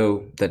ready to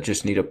go that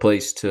just need a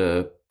place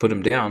to put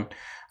them down.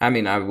 I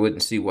mean, I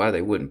wouldn't see why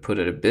they wouldn't put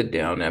it a bid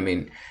down. I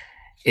mean,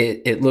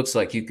 it looks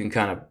like you can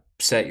kind of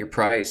set your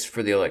price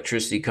for the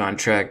electricity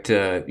contract.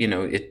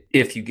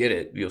 If you get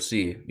it, you'll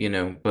see.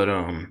 But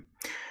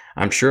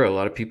I'm sure a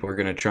lot of people are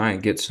going to try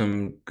and get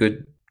some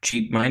good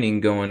cheap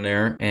mining going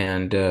there,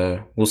 and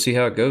we'll see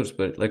how it goes.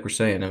 But like we're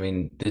saying, I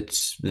mean,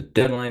 it's the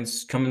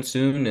deadline's coming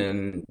soon,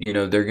 and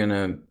they're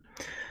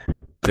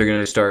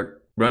gonna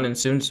start running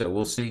soon. So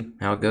we'll see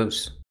how it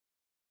goes.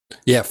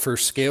 Yeah, for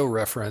scale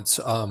reference,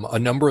 a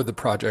number of the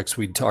projects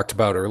we talked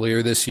about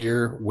earlier this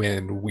year,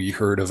 when we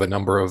heard of a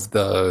number of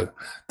the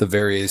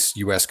various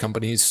U.S.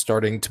 companies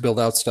starting to build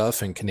out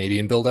stuff and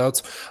Canadian build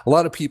outs, a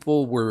lot of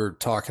people were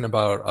talking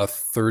about a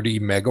 30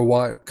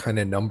 megawatt kind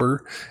of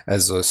number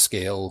as a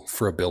scale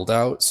for a build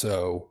out.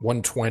 So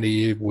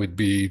 120 would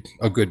be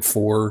a good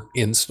 4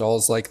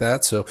 installs like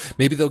that. So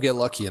maybe they'll get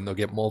lucky and they'll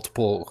get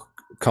multiple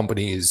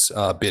companies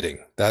bidding.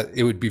 That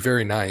it would be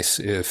very nice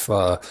if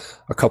a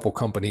couple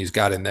companies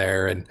got in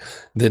there and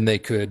then they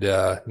could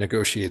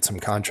negotiate some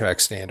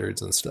contract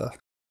standards and stuff.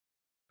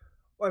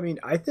 Well, I mean,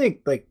 I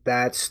think like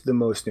that's the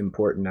most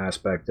important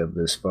aspect of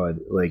this FUD.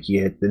 Like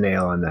you hit the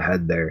nail on the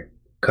head there,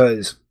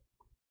 because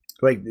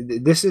like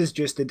this is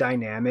just the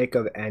dynamic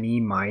of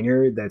any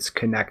miner that's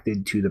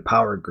connected to the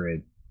power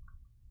grid.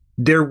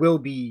 There will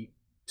be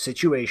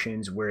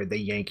situations where they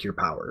yank your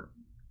power.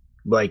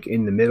 Like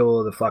in the middle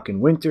of the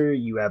fucking winter,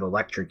 you have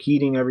electric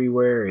heating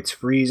everywhere, it's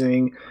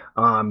freezing,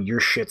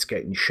 your shit's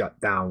getting shut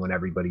down when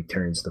everybody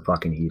turns the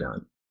fucking heat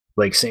on.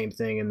 Like same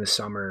thing in the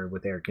summer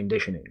with air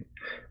conditioning.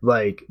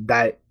 Like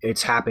that,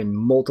 it's happened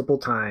multiple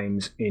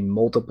times in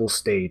multiple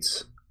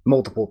states,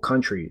 multiple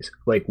countries.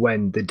 Like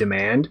when the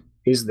demand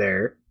is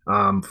there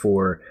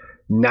for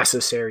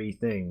necessary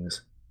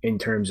things in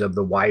terms of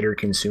the wider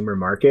consumer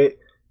market,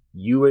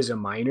 you as a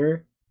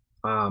miner,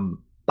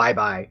 bye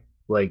bye.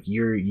 Like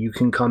you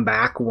can come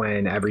back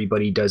when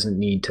everybody doesn't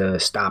need to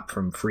stop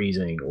from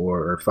freezing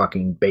or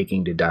fucking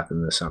baking to death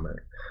in the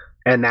summer.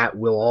 And that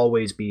will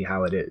always be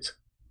how it is.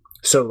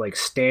 So like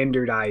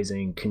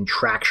standardizing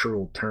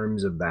contractual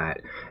terms of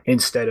that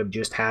instead of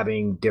just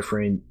having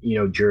different,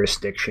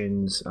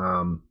 jurisdictions,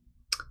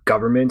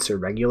 governments or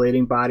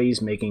regulating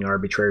bodies making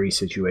arbitrary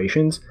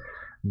situations,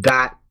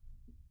 that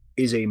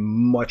is a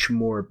much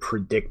more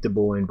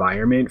predictable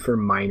environment for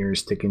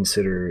miners to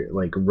consider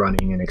like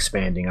running and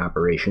expanding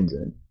operations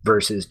in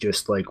versus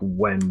just like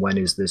when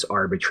is this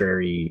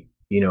arbitrary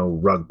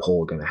rug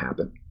pull going to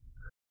happen.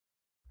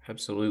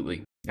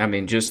 Absolutely. I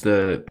mean, just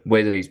the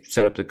way that he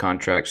set up the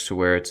contracts to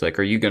where it's like,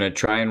 are you going to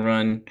try and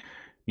run,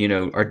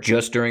 or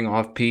just during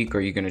off peak? Or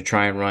are you going to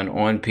try and run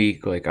on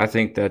peak? Like, I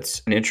think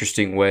that's an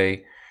interesting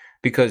way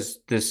because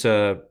this,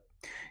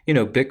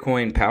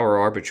 Bitcoin power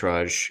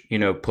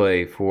arbitrage,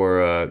 play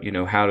for,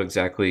 how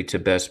exactly to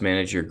best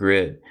manage your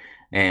grid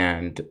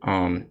and,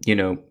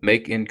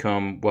 make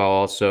income while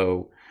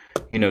also,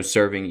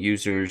 serving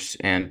users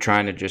and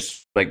trying to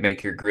just like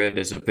make your grid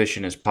as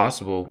efficient as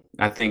possible.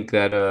 I think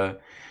that,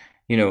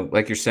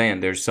 like you're saying,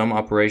 there's some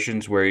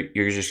operations where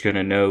you're just going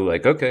to know,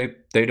 like, okay,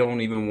 they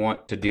don't even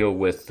want to deal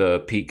with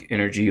peak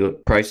energy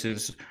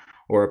prices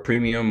or a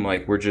premium.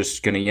 Like, we're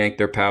just going to yank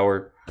their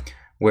power.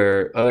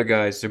 Where other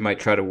guys, they might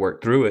try to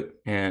work through it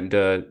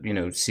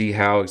and, see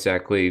how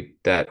exactly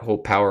that whole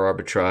power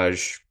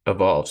arbitrage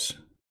evolves.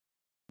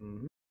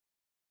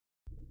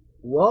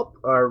 Well,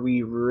 are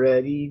we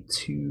ready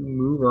to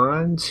move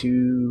on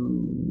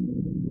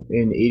to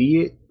an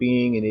idiot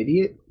being an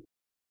idiot?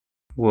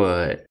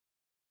 What?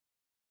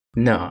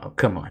 No,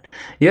 come on.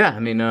 Yeah, I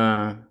mean,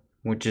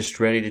 we're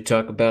just ready to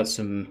talk about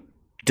some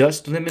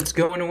dust limits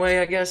going away,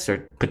 I guess,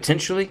 or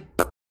potentially.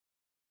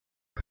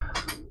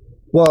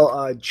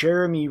 Well,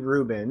 Jeremy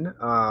Rubin,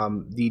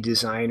 the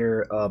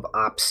designer of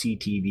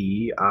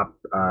OpCTV,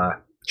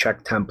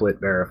 Check Template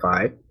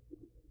Verify,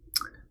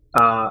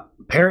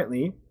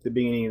 apparently, at the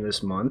beginning of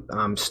this month,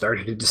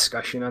 started a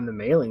discussion on the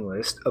mailing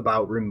list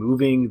about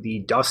removing the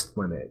dust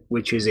limit,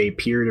 which is a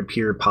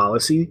peer-to-peer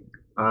policy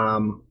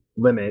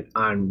limit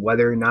on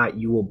whether or not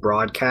you will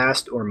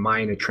broadcast or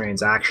mine a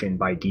transaction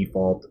by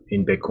default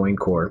in Bitcoin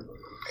Core,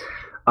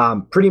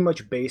 pretty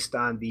much based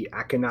on the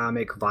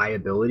economic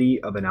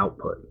viability of an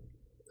output.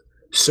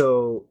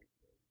 So,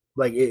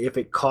 like, if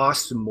it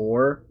costs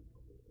more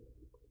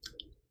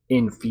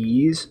in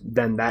fees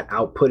than that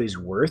output is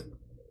worth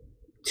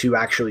to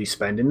actually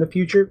spend in the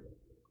future,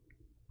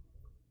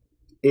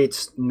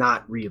 it's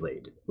not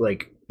relayed.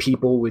 Like,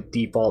 people with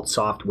default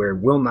software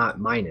will not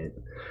mine it,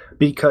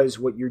 because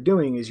what you're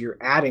doing is you're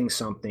adding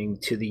something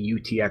to the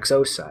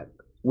UTXO set,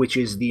 which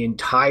is the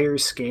entire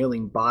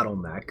scaling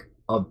bottleneck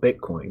of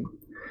Bitcoin,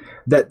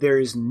 that there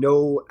is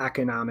no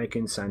economic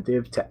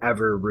incentive to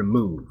ever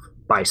remove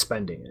by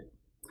spending it.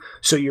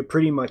 So you're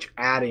pretty much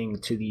adding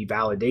to the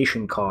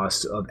validation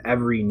costs of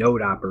every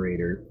node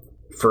operator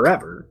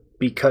forever,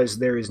 because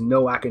there is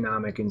no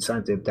economic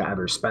incentive to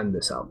ever spend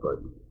this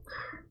output.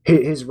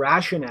 His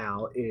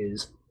rationale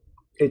is,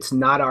 it's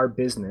not our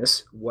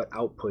business what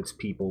outputs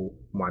people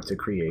want to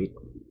create.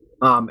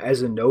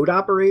 As a node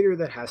operator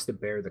that has to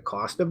bear the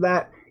cost of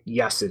that,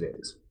 yes, it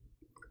is.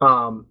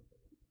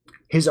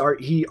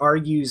 He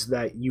argues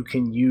that you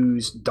can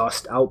use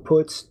dust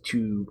outputs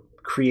to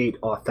create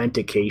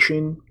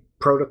authentication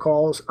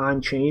protocols on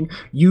chain.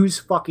 Use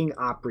fucking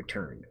op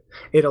return.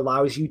 It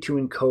allows you to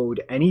encode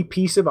any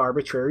piece of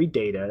arbitrary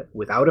data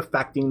without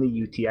affecting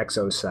the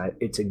UTXO set.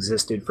 It's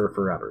existed for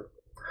forever.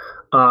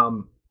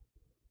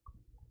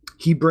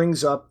 He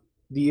brings up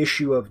the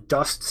issue of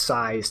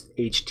dust-sized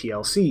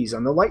HTLCs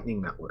on the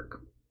Lightning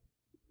Network.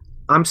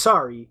 I'm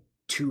sorry,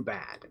 too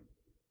bad.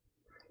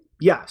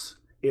 Yes,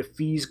 if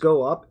fees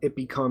go up, it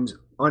becomes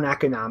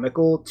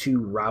uneconomical to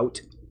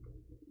route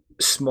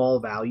small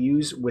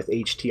values with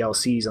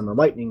HTLCs on the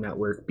Lightning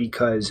Network,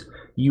 because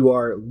you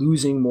are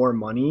losing more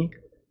money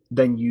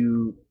than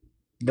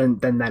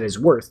that is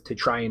worth to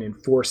try and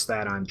enforce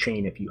that on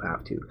chain if you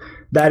have to.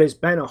 That has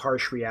been a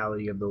harsh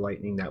reality of the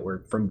Lightning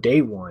Network from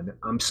day one.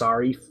 I'm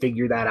sorry,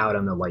 figure that out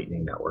on the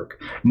Lightning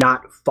Network.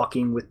 Not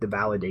fucking with the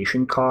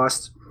validation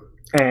costs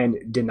and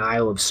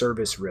denial of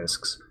service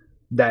risks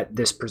that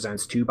this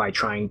presents to by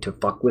trying to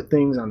fuck with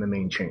things on the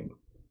main chain.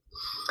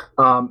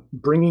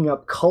 Bringing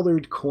up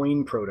colored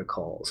coin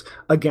protocols.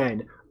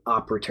 Again,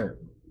 op return.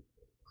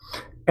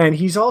 And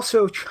he's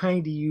also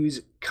trying to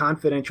use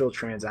confidential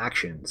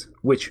transactions,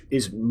 which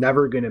is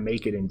never going to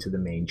make it into the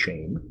main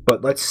chain,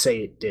 but let's say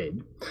it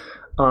did.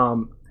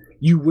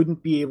 You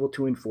wouldn't be able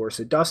to enforce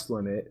a dust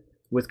limit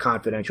with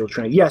confidential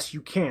transactions. Yes,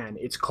 you can.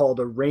 It's called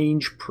a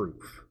range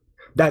proof.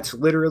 That's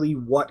literally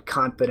what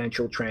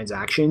confidential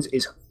transactions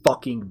is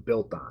fucking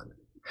built on.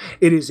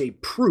 It is a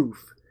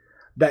proof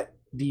that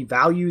the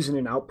values in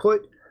an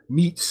output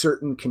meet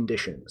certain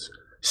conditions.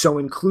 So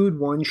include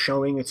one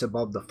showing it's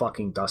above the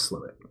fucking dust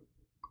limit.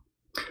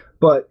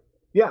 But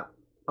yeah,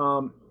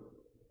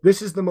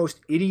 this is the most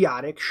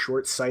idiotic,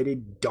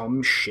 short-sighted,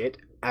 dumb shit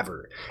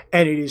ever.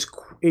 And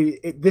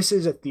this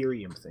is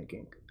Ethereum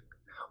thinking.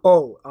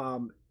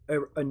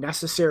 A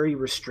necessary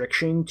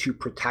restriction to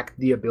protect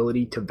the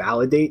ability to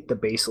validate the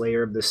base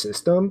layer of the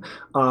system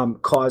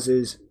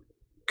causes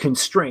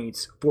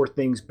constraints for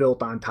things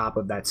built on top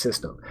of that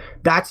system.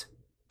 That's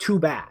too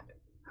bad.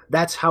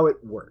 That's how it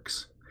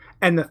works.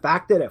 And the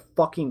fact that a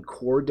fucking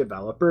core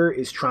developer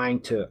is trying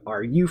to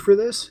argue for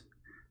this,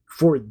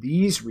 for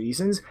these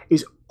reasons,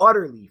 is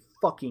utterly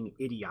fucking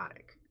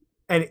idiotic.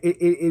 And it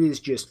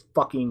is just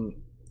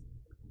fucking...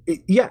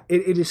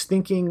 it is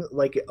thinking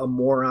like a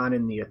moron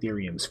in the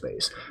Ethereum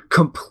space,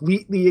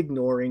 completely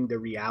ignoring the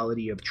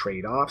reality of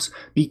trade-offs,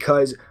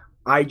 because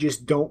I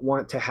just don't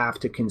want to have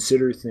to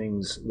consider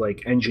things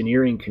like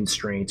engineering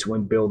constraints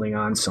when building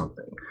on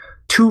something.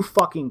 Too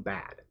fucking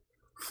bad.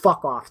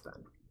 Fuck off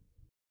then.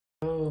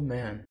 Oh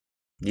man.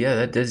 Yeah,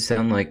 that does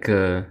sound like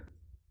a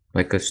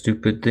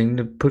stupid thing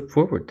to put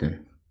forward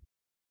then.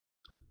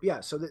 Yeah,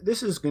 so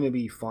this is going to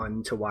be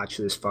fun to watch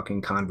this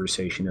fucking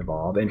conversation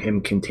evolve and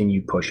him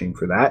continue pushing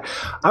for that.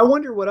 I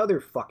wonder what other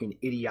fucking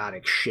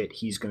idiotic shit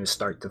he's going to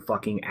start to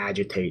fucking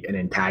agitate and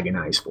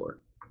antagonize for.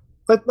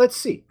 Let's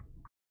see.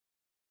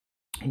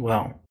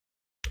 Well,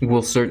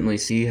 we'll certainly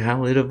see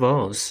how it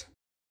evolves.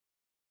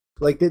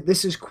 Like,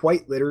 this is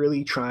quite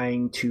literally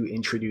trying to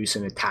introduce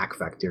an attack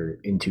vector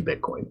into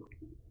Bitcoin.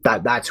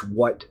 That's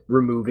what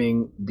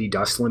removing the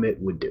dust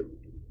limit would do.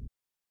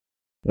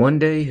 One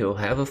day he'll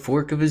have a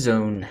fork of his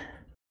own.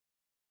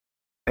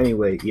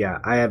 Anyway, yeah,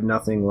 I have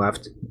nothing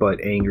left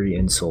but angry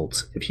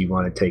insults if you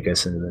want to take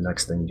us into the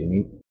next thing,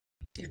 Jimmy.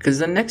 Because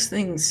the next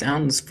thing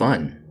sounds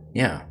fun.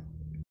 Yeah.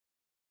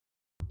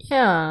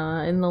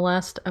 Yeah, in the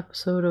last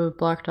episode of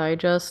Block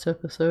Digest,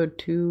 episode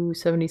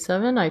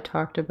 277, I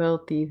talked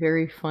about the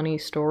very funny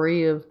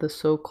story of the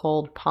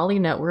so-called Poly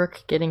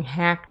Network getting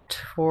hacked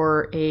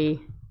for a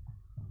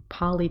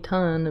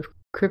polyton of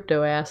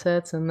crypto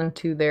assets, and then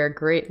to their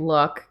great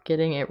luck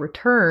getting it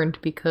returned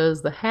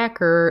because the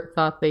hacker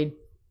thought they'd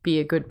be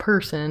a good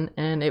person,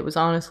 and it was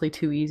honestly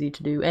too easy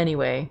to do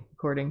anyway,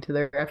 according to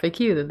their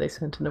FAQ that they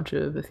sent a bunch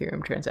of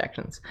Ethereum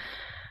transactions.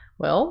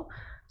 Well,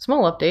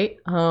 small update.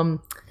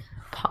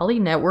 Poly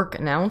Network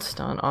announced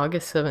on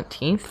August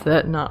 17th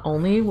that not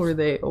only were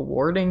they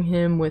awarding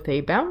him with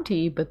a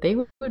bounty, but they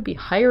would be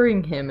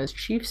hiring him as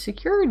chief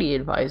security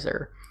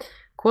advisor.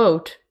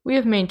 Quote, "We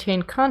have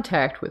maintained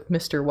contact with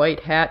Mr. White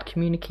Hat,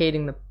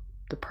 communicating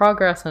the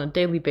progress on a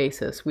daily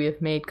basis. We have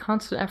made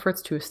constant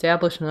efforts to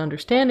establish an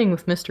understanding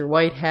with Mr.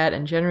 White Hat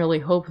and generally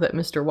hope that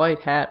Mr. White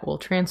Hat will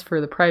transfer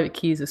the private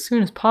keys as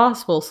soon as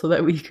possible so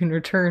that we can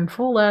return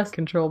full last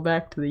control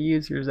back to the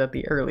users at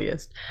the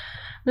earliest.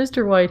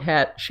 Mr. White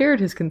Hat shared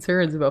his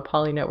concerns about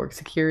Poly network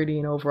security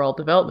and overall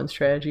development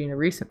strategy in a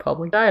recent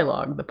public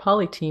dialogue. The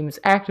Poly team is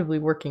actively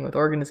working with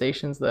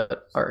organizations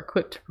that are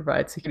equipped to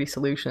provide security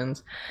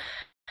solutions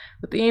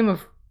with the aim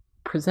of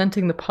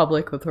presenting the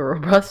public with a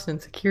robust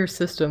and secure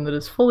system that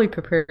is fully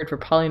prepared for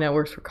Poly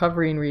network's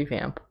recovery and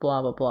revamp.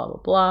 Blah, blah, blah, blah,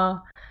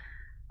 blah.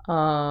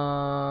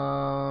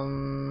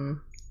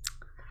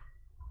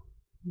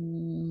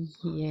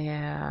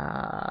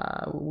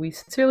 Yeah, we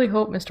sincerely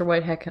hope Mr.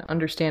 Whitehead can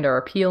understand our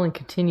appeal and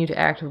continue to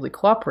actively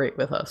cooperate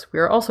with us. We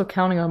are also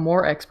counting on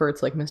more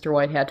experts like Mr.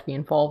 Whitehead to be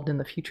involved in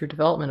the future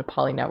development of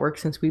Poly Network,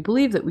 since we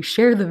believe that we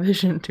share the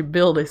vision to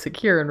build a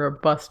secure and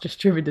robust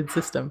distributed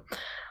system.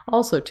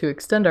 Also, to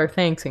extend our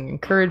thanks and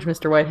encourage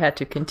Mr. Whitehead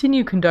to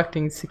continue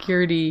conducting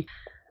security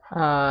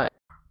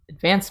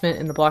advancement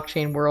in the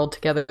blockchain world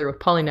together with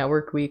Poly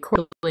Network, we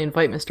cordially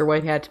invite Mr.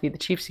 Whitehead to be the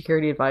Chief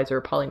Security Advisor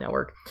of Poly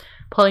Network.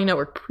 Poly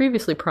Network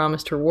previously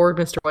promised to reward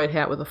Mr.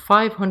 Whitehat with a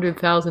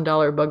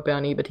 $500,000 bug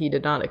bounty, but he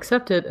did not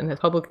accept it and has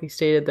publicly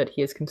stated that he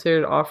has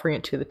considered offering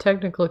it to the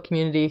technical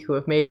community who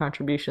have made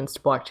contributions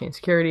to blockchain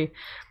security.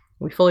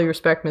 We fully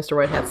respect Mr.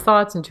 Whitehat's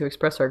thoughts, and to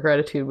express our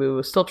gratitude, we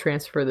will still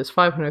transfer this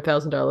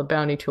 $500,000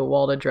 bounty to a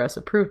wallet address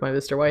approved by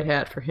Mr.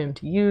 Whitehat for him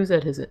to use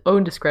at his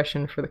own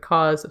discretion for the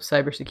cause of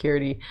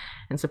cybersecurity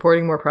and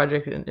supporting more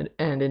projects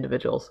and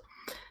individuals.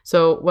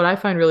 So what I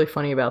find really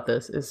funny about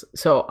this is,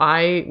 so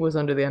I was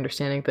under the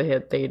understanding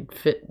that they'd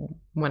fit,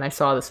 when I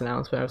saw this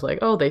announcement, I was like,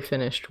 oh, they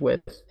finished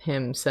with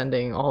him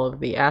sending all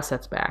of the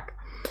assets back.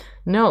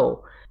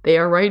 No, they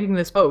are writing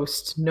this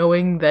post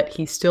knowing that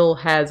he still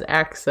has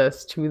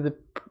access to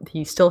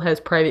he still has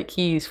private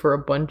keys for a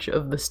bunch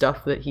of the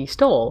stuff that he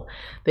stole.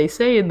 They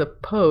say in the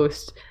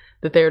post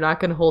that they're not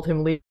going to hold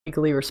him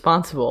legally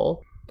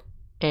responsible,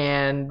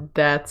 and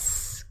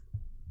that's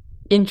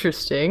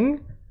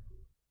interesting.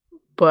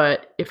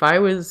 But if I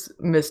was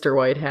Mr.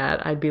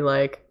 Whitehat, I'd be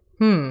like,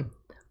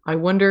 I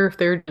wonder if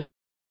they're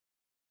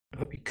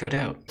cut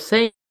out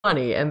saving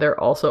money and they're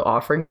also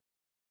offering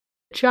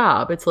a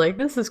job. It's like,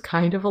 this is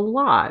kind of a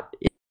lot.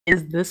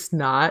 Is this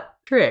not a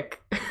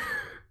trick?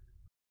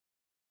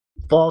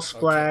 False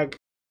flag.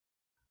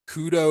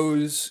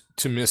 Kudos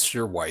to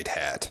Mr.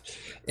 Whitehat.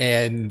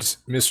 And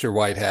Mr.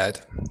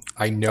 Whitehat,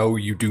 I know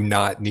you do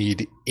not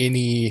need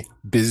any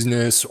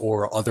business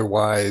or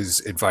otherwise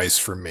advice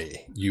from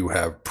me. You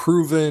have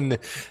proven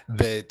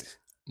that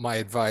my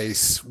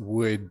advice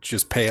would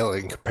just pale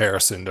in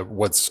comparison to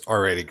what's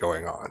already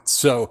going on.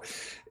 So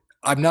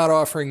I'm not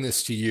offering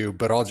this to you,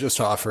 but I'll just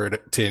offer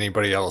it to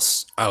anybody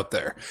else out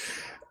there.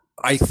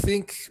 I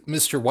think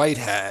Mr.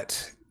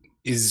 Whitehat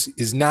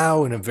is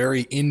now in a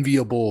very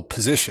enviable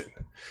position.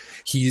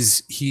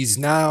 He's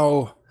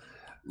now,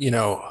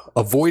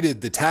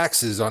 avoided the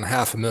taxes on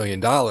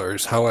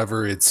 $500,000.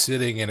 However, it's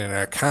sitting in an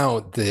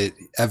account that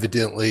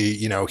evidently,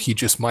 he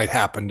just might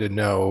happen to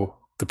know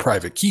the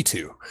private key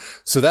to.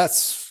 So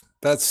that's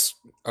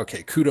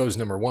okay. Kudos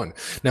number one.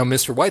 Now,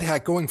 Mr.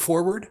 Whitehat, going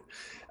forward,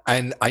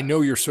 and I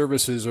know your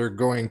services are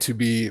going to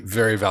be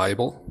very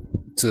valuable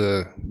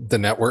to the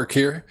network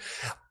here.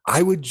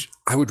 I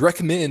would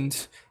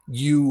recommend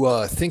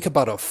you think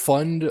about a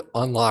fund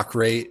unlock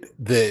rate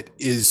that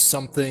is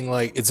something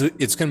like, it's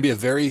going to be a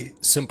very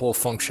simple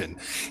function.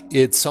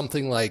 It's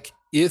something like,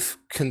 if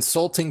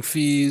consulting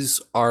fees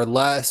are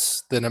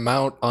less than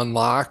amount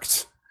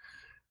unlocked,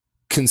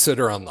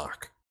 consider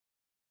unlock.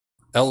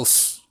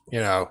 Else,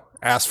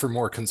 ask for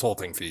more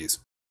consulting fees.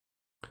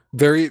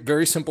 Very,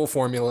 very simple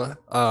formula.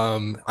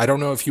 I don't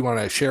know if you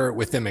want to share it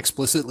with them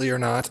explicitly or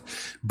not,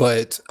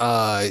 but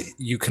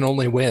you can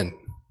only win,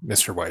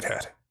 Mr.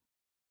 Whitehat.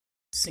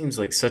 Seems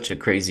like such a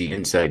crazy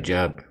inside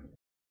job.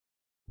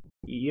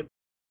 Yep.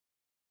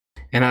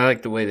 And I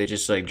like the way they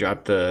just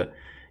dropped the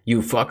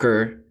 "you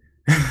fucker."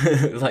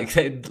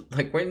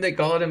 like when they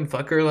called him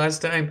fucker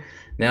last time.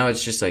 Now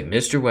it's just like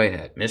Mr.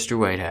 Whitehat, Mr.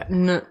 Whitehat.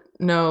 No.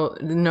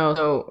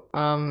 So,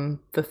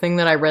 the thing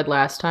that I read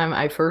last time,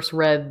 I first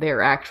read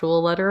their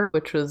actual letter,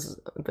 which was,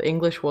 the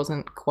English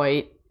wasn't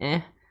quite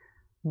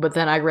but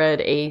then I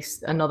read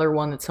another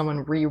one that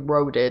someone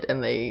rewrote it,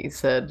 and they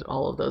said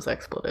all of those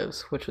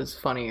expletives, which was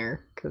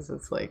funnier because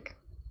it's like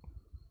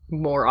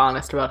more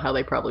honest about how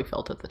they probably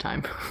felt at the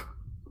time.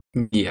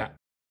 Yeah.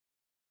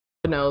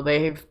 No,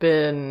 they've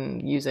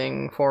been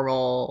using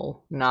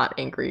formal, not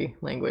angry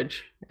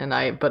language,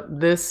 but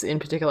this in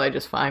particular,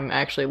 I'm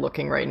actually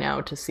looking right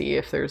now to see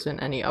if there's been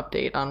any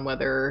update on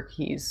whether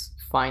he's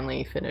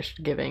finally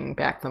finished giving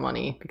back the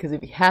money, because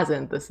if he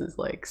hasn't, this is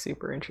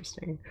super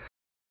interesting.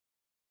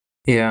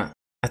 Yeah,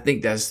 I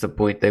think that's the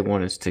point they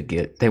want us to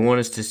get. They want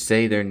us to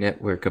say their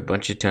network a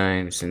bunch of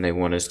times, and they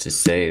want us to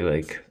say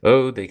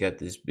oh, they got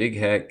this big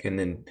hack, and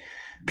then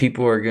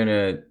people are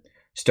gonna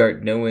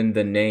start knowing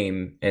the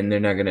name, and they're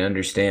not gonna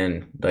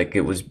understand they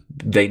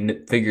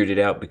figured it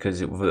out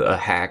because it was a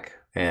hack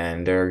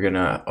and they're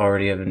gonna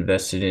already have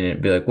invested in it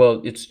and be like,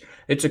 well,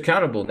 it's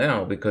accountable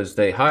now because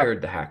they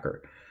hired the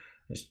hacker.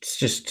 It's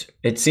just,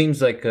 it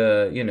seems like,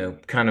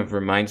 kind of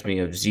reminds me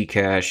of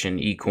Zcash and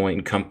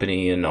eCoin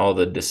Company and all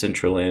the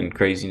Decentraland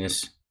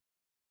craziness.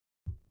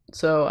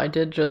 So I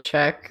did just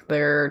check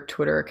their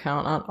Twitter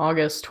account on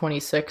August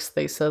 26th.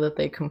 They said that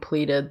they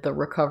completed the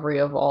recovery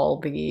of all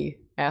the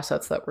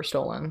assets that were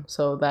stolen.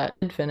 So that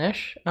did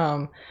finish.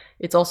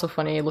 It's also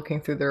funny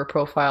looking through their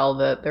profile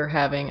that they're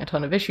having a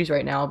ton of issues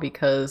right now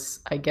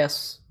because I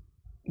guess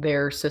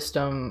their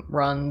system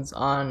runs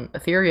on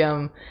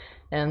Ethereum,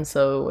 and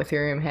so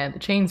Ethereum had the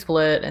chain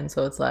split, and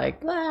so it's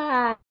like,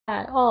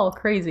 all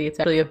crazy. It's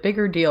actually a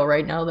bigger deal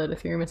right now that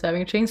Ethereum is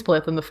having a chain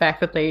split than the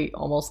fact that they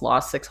almost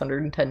lost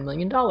 $610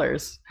 million.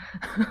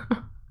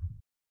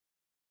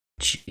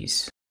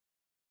 Jeez.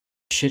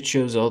 Shit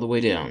shows all the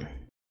way down.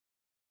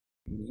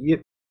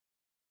 Yep.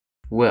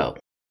 Well,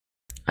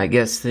 I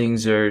guess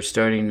things are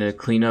starting to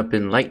clean up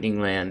in Lightning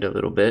Land a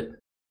little bit.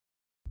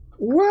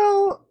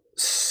 Well,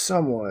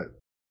 somewhat.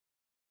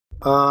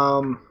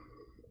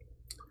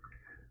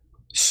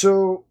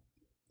 So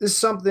this is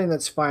something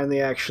that's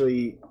finally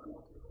actually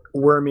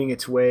worming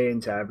its way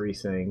into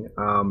everything.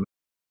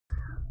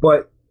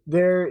 But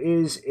there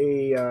is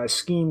a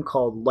scheme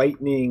called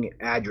Lightning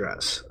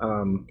Address,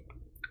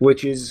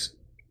 which is,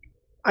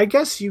 I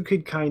guess you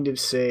could kind of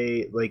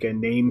say, like a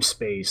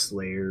namespace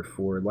layer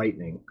for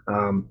Lightning.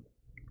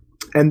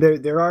 And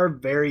there are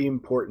very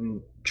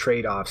important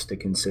trade-offs to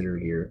consider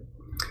here.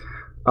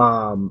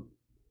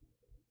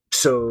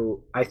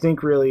 So I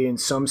think really in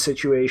some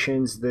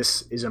situations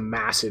this is a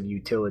massive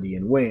utility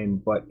and win,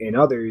 but in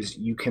others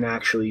you can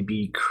actually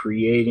be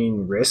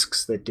creating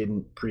risks that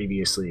didn't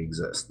previously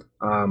exist.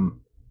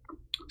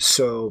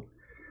 So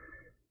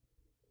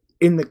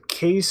in the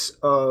case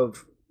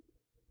of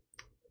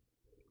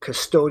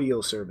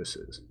custodial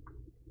services,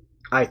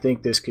 I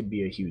think this could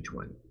be a huge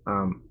win.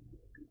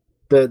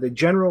 The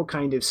general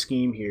kind of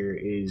scheme here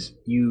is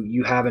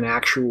you have an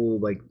actual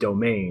like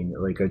domain,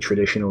 like a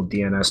traditional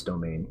DNS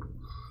domain,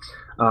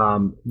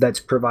 that's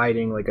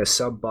providing like a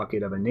sub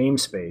bucket of a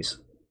namespace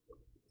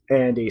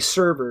and a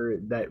server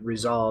that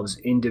resolves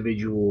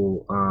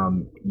individual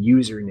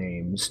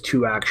usernames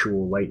to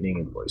actual Lightning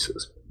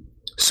invoices.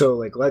 So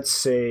like let's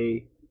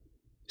say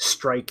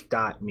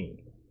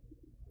strike.me.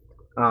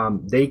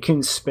 They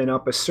can spin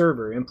up a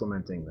server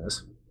implementing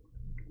this,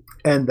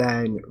 and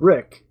then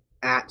Rick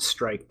at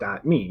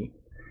strike.me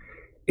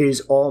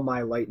is all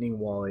my Lightning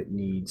wallet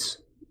needs,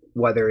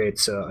 whether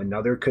it's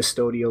another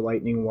custodial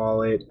Lightning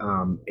wallet,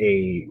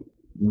 a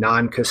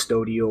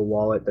non-custodial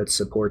wallet that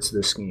supports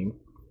this scheme,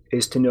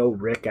 is to know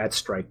Rick at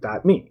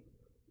strike.me.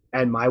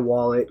 And my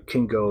wallet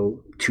can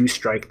go to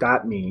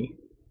strike.me,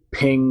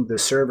 ping the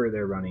server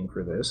they're running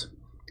for this,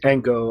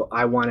 and go,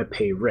 I want to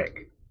pay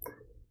Rick.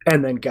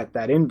 And then get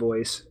that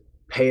invoice,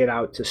 pay it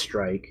out to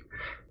Strike,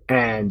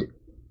 and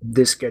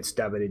this gets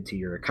debited to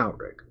your account,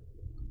 Rick.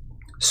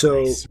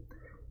 So nice.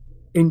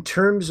 In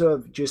terms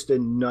of just a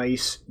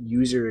nice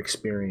user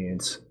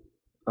experience,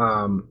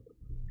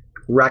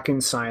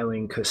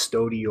 reconciling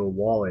custodial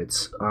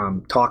wallets,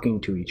 talking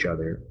to each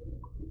other,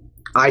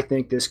 I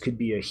think this could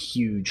be a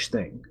huge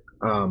thing.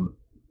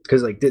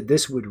 Because like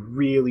this would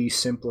really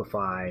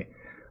simplify,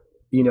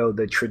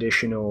 the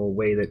traditional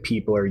way that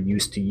people are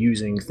used to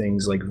using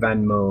things like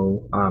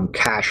Venmo,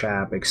 Cash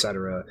App,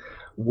 etc.,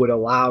 would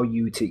allow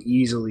you to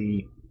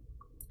easily,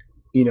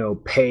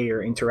 pay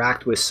or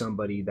interact with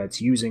somebody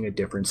that's using a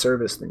different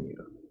service than you.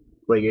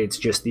 Like it's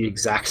just the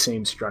exact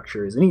same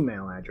structure as an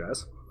email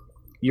address.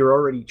 You're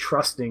already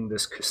trusting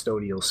this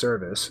custodial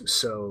service,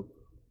 so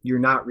you're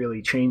not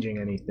really changing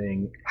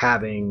anything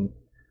having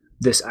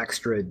this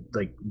extra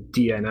like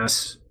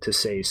DNS to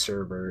say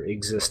server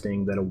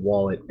existing that a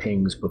wallet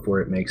pings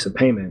before it makes a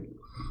payment.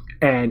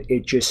 And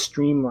it just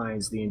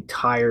streamlines the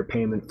entire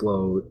payment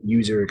flow,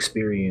 user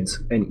experience,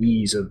 and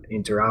ease of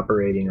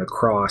interoperating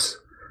across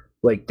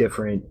like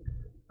different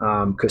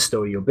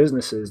custodial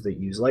businesses that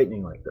use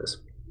Lightning like this.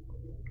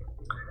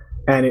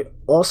 And it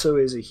also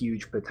is a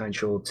huge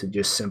potential to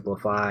just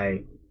simplify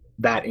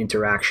that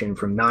interaction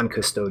from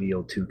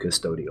non-custodial to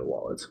custodial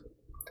wallets.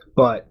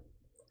 But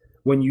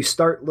when you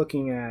start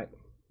looking at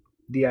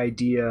the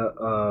idea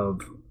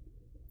of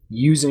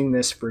using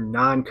this for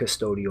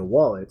non-custodial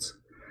wallets,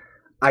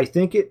 I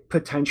think it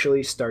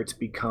potentially starts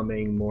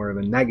becoming more of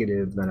a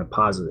negative than a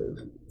positive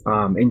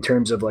in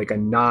terms of like a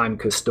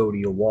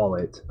non-custodial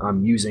wallet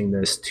using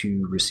this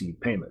to receive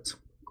payments.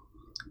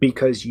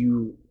 Because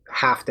you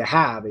have to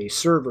have a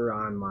server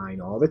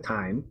online all the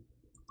time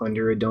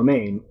under a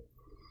domain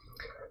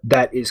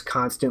that is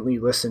constantly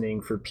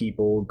listening for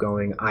people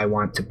going, I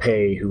want to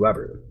pay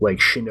whoever, like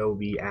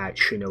Shinobi at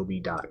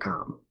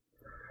shinobi.com.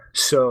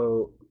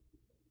 So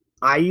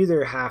I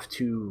either have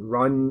to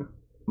run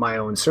my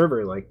own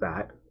server like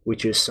that,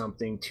 which is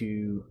something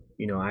to,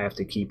 I have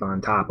to keep on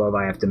top of.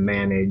 I have to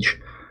manage,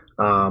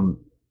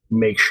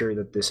 make sure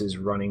that this is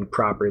running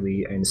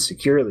properly and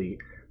securely,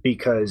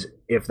 because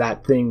if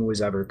that thing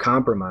was ever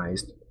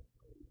compromised,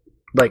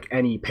 like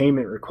any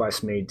payment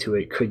request made to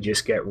it could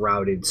just get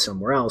routed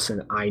somewhere else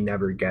and I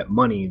never get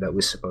money that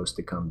was supposed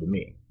to come to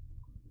me.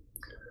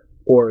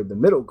 Or the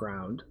middle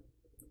ground,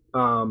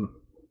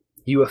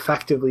 you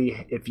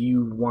effectively, if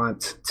you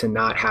want to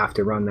not have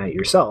to run that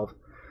yourself,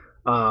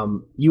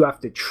 you have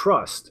to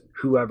trust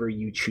whoever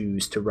you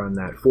choose to run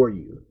that for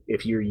you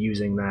if you're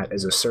using that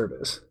as a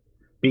service.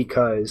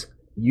 Because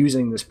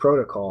using this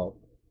protocol,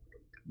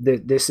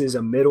 this is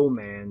a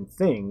middleman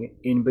thing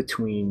in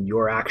between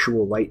your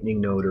actual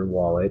Lightning node or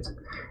wallet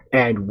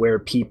and where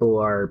people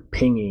are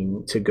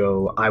pinging to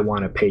go, I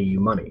want to pay you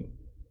money.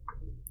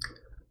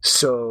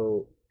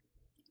 So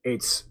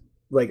it's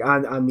like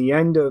on the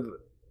end of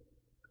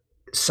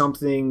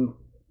something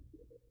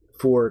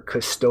for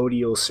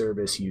custodial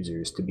service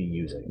users to be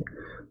using,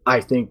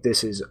 I think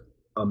this is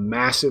a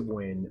massive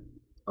win,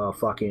 a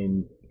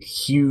fucking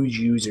huge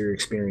user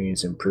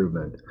experience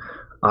improvement.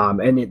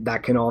 And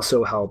that can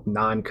also help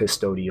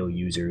non-custodial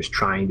users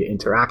trying to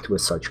interact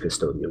with such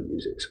custodial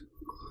users.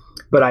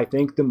 But I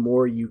think the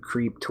more you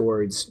creep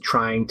towards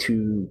trying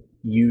to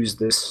use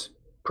this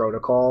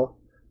protocol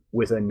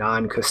with a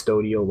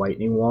non-custodial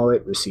Lightning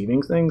wallet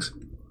receiving things,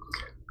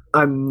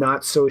 I'm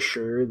not so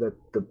sure that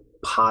the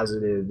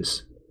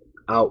positives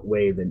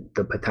outweigh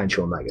the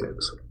potential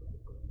negatives.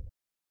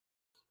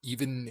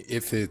 Even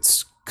if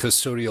it's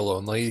custodial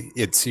only,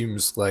 it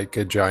seems like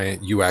a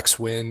giant UX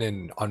win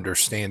and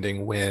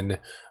understanding win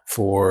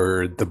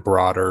for the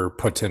broader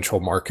potential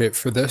market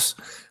for this.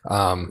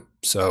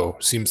 So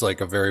seems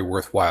like a very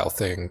worthwhile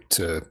thing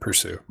to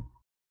pursue.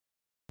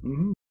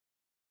 Mm-hmm.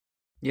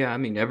 Yeah, I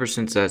mean, ever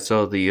since I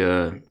saw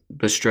the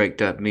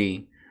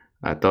strike.me,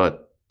 I thought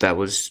that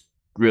was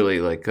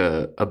really like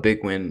a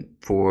big win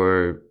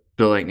for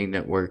the Lightning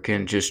Network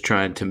and just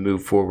trying to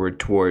move forward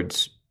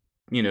towards,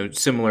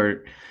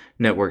 similar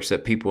networks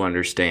that people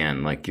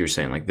understand, like you're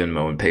saying, like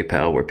Venmo and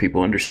PayPal, where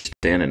people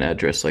understand an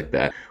address like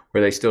that,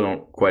 where they still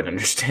don't quite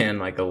understand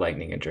like a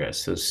Lightning address.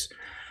 So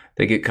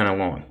they get kind of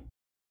long.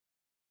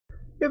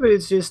 Yeah, but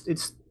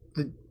it's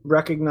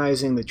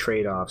recognizing the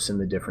trade-offs in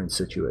the different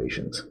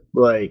situations.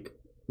 Like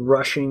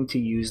rushing to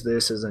use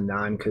this as a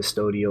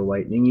non-custodial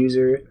Lightning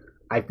user,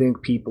 I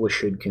think people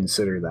should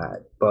consider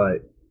that.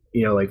 But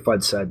like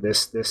Fudd said,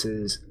 this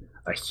is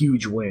a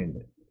huge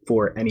win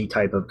for any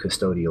type of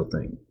custodial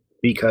thing,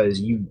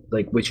 because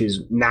which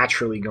is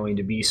naturally going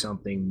to be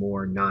something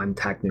more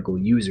non-technical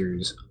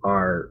users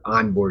are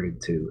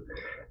onboarded to,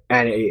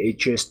 and it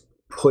just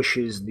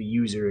pushes the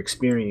user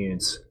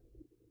experience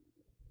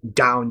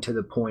down to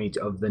the point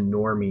of the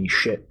normie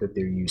shit that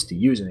they're used to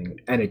using,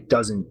 and it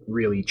doesn't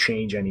really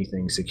change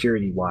anything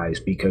security wise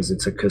because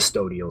it's a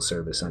custodial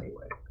service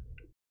anyway.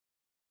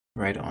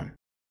 Right on.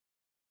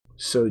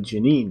 So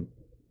Janine,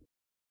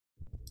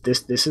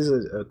 this is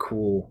a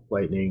cool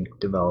Lightning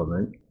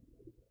development.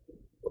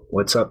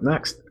 What's up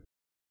next?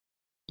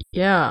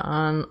 Yeah,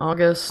 on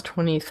August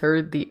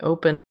 23rd, the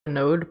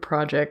OpenNode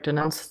project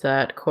announced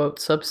that, quote,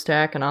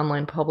 Substack, an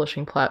online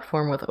publishing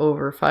platform with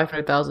over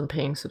 500,000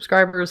 paying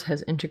subscribers,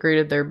 has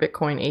integrated their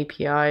Bitcoin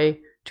API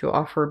to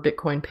offer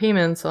Bitcoin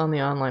payments on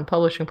the online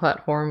publishing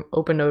platform.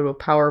 OpenNode will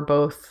power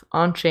both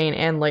on-chain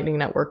and Lightning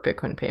Network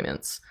Bitcoin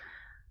payments.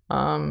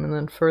 And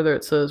then further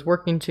it says,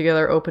 working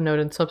together, OpenNode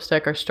and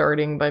Substack are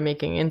starting by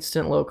making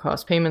instant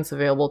low-cost payments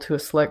available to a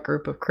select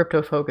group of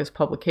crypto-focused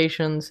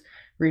publications.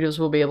 Readers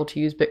will be able to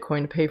use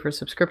Bitcoin to pay for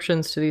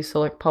subscriptions to these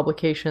select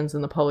publications,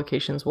 and the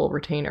publications will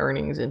retain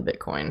earnings in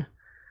Bitcoin.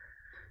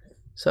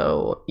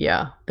 So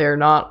yeah, they're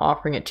not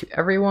offering it to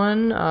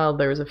everyone.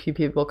 There was a few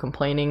people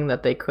complaining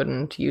that they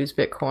couldn't use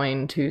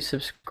Bitcoin to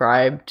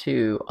subscribe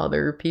to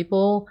other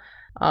people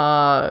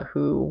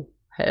who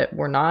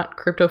were not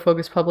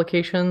crypto-focused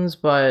publications,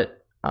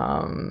 but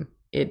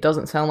it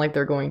doesn't sound like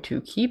they're going to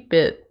keep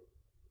it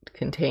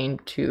contained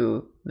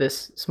to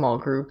this small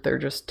group. They're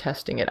just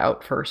testing it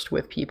out first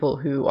with people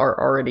who are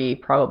already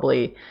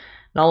probably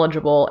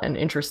knowledgeable and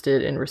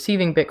interested in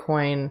receiving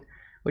Bitcoin,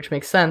 which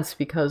makes sense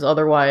because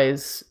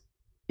otherwise,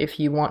 if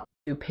you want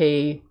to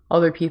pay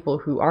other people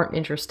who aren't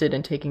interested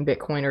in taking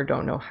Bitcoin or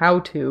don't know how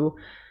to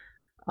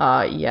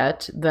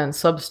yet, then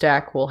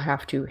Substack will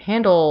have to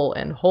handle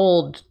and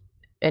hold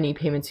any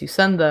payments you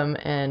send them,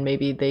 and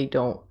maybe they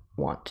don't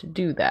want to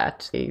do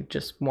that. They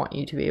just want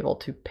you to be able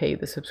to pay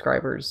the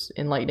subscribers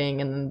in Lightning,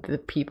 and the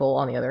people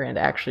on the other end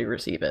actually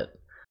receive it.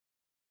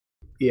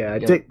 Yeah, I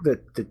think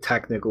that the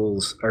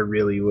technicals are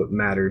really what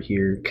matter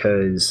here,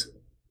 because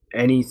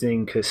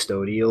anything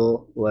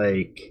custodial,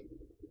 like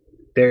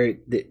the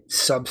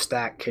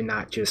Substack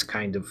cannot just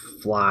kind of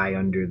fly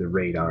under the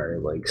radar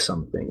like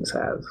some things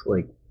have.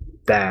 Like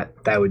that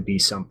would be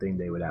something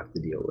they would have to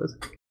deal with.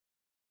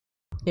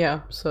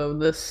 Yeah, so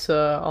this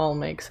all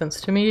makes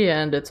sense to me,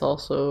 and it's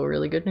also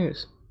really good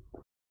news.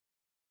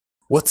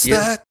 What's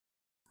that?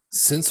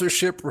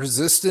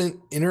 Censorship-resistant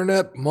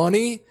internet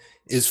money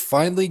is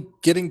finally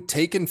getting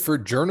taken for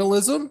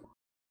journalism?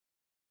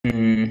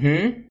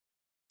 Mm-hmm.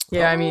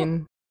 Yeah, I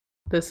mean,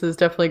 this is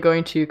definitely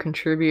going to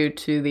contribute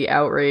to the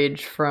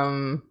outrage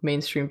from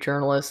mainstream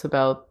journalists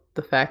about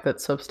the fact that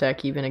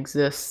Substack even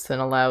exists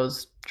and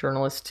allows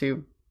journalists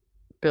to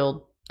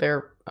build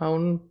their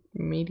own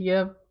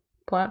media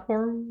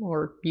platform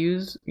or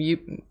I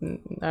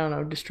don't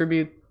know,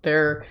 distribute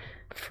their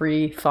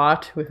free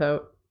thought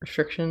without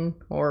restriction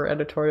or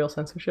editorial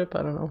censorship.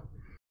 I don't know.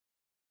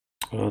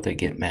 Oh, they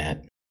get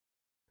mad.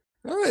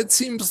 It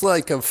seems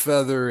like a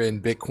feather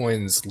in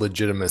Bitcoin's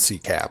legitimacy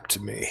cap to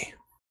me.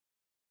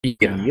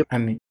 Yeah,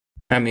 Yep.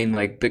 I mean,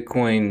 like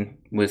Bitcoin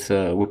with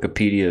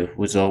Wikipedia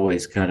was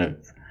always kind of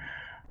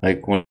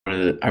like one of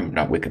the. I'm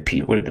not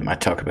Wikipedia. What am I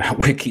talking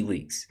about?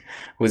 WikiLeaks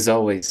was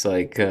always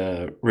like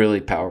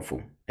really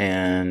powerful,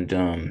 and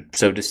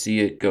so to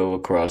see it go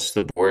across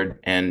the board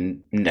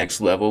and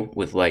next level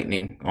with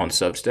Lightning on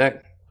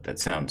Substack, that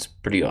sounds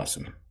pretty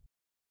awesome.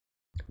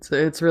 So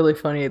it's really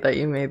funny that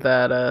you made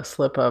that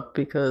slip up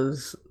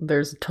because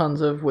there's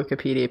tons of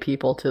Wikipedia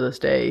people to this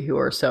day who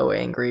are so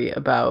angry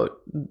about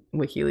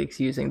WikiLeaks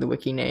using the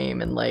wiki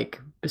name and like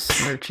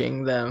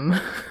besmirching them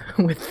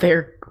with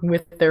their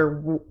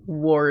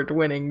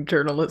award-winning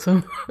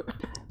journalism.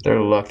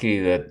 They're lucky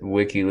that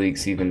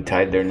WikiLeaks even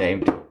tied their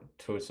name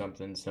to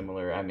something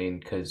similar. I mean,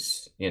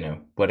 because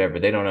whatever,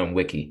 they don't own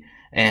Wiki,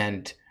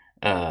 and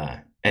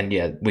yeah,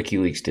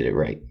 WikiLeaks did it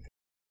right.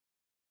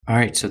 All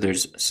right, so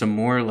there's some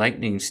more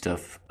Lightning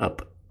stuff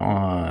up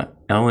on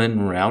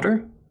Ellen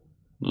Router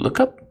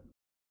lookup.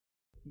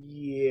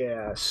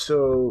 Yeah,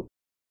 so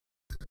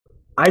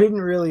I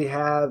didn't really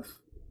have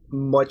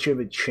much of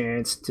a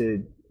chance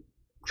to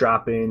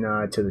drop in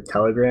to the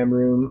Telegram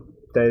room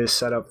that is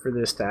set up for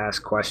this to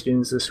ask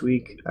questions this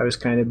week. I was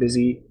kind of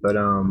busy, but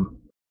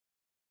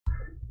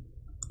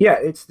yeah,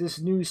 it's this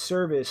new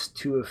service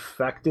to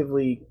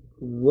effectively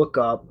look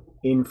up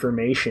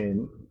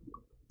information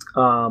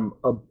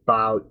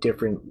about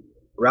different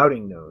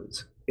routing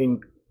nodes,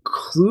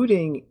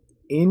 including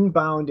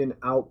inbound and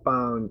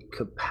outbound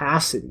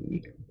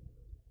capacity,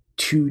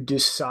 to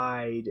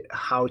decide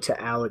how to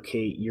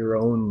allocate your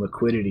own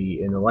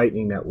liquidity in the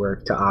Lightning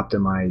Network to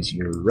optimize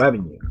your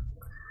revenue.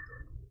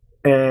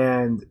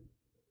 And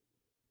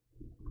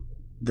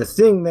the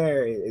thing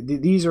there,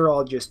 these are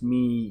all just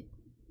me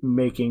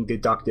making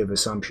deductive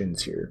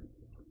assumptions here,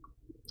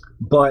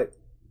 but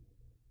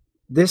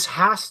this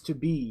has to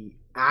be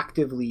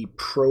actively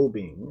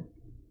probing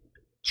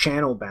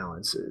channel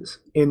balances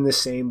in the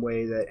same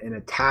way that an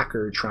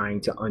attacker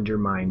trying to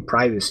undermine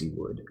privacy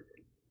would,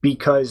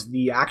 because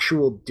the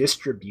actual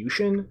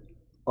distribution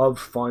of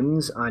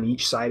funds on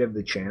each side of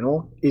the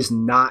channel is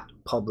not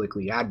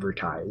publicly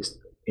advertised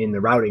in the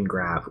routing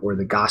graph or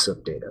the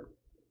gossip data.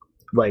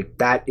 Like,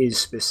 that is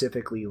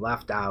specifically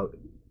left out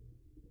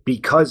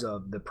because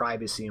of the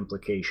privacy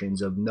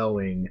implications of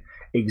knowing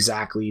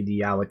exactly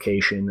the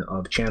allocation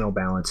of channel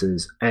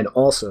balances, and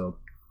also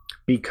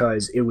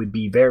because it would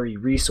be very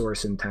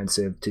resource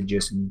intensive to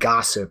just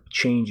gossip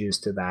changes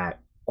to that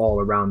all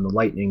around the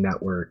Lightning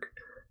Network.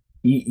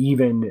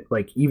 Even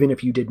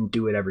if you didn't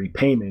do it every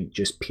payment,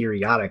 just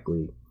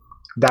periodically,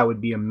 that would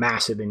be a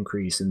massive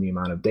increase in the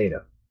amount of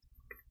data.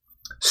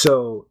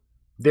 So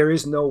there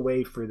is no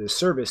way for the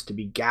service to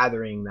be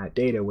gathering that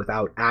data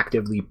without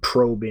actively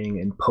probing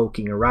and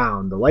poking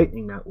around the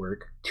Lightning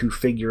Network to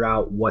figure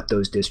out what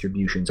those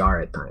distributions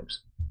are at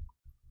times.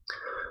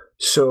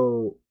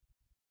 So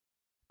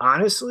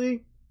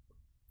honestly,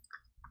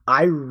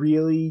 I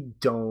really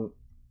don't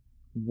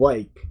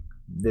like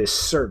this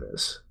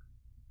service.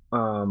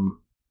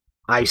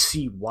 I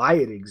see why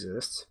it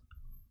exists.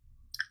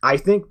 I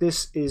think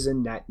this is a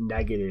net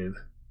negative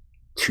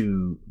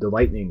to the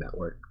Lightning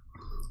Network.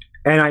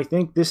 And I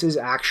think this is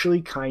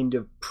actually kind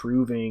of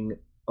proving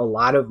a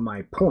lot of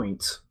my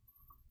points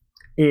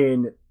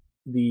in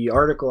the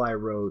article I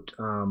wrote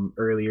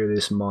earlier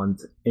this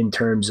month in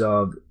terms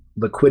of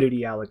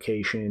liquidity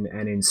allocation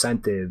and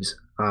incentives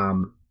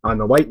on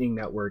the Lightning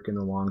Network in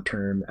the long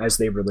term as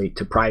they relate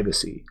to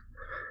privacy.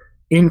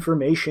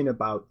 Information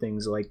about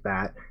things like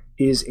that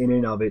is in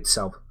and of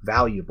itself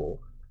valuable,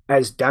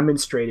 as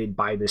demonstrated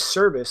by this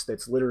service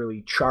that's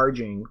literally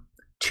charging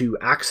to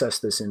access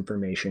this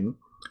information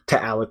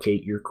to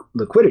allocate your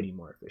liquidity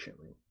more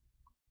efficiently.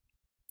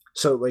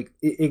 So like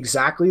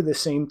exactly the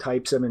same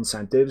types of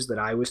incentives that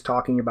I was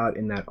talking about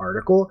in that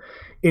article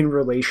in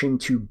relation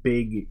to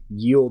big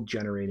yield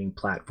generating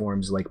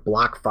platforms like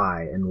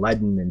BlockFi and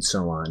Ledn and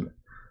so on.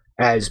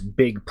 As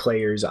big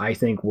players, I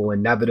think, will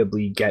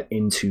inevitably get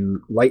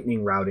into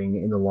Lightning routing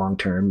in the long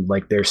term,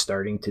 like they're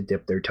starting to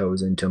dip their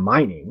toes into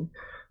mining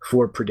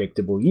for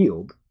predictable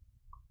yield.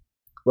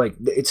 Like,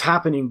 it's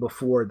happening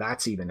before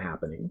that's even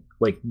happening.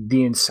 Like,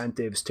 the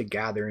incentives to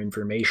gather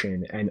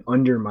information and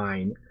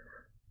undermine,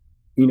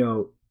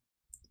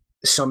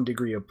 some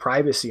degree of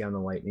privacy on the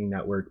Lightning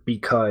Network,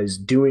 because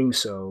doing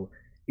so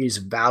is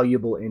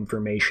valuable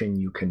information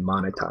you can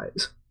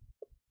monetize.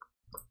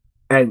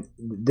 And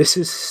this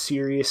is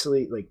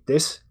seriously,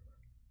 this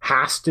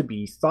has to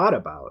be thought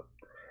about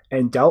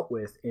and dealt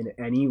with in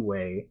any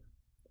way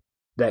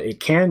that it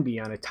can be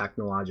on a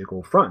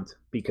technological front,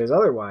 because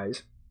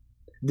otherwise,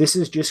 this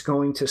is just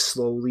going to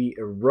slowly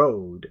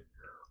erode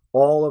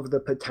all of the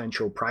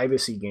potential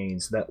privacy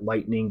gains that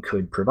Lightning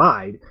could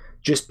provide,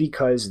 just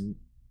because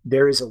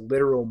there is a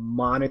literal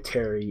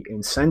monetary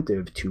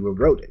incentive to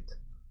erode it.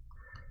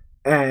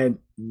 And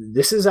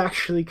this is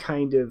actually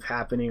kind of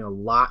happening a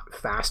lot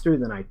faster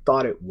than I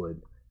thought it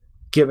would,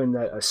 given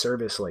that a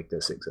service like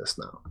this exists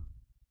now.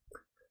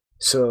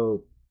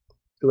 So,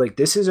 like,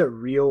 this is a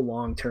real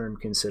long-term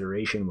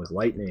consideration with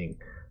Lightning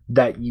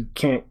that you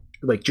can't,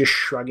 like, just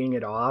shrugging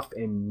it off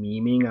and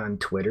memeing on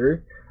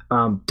Twitter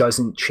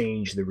doesn't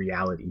change the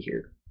reality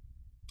here.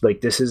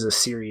 Like, this is a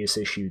serious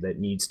issue that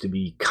needs to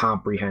be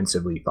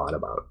comprehensively thought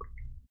about.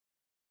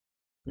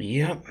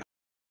 Yep.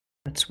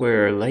 That's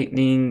where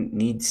Lightning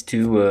needs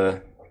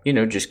to,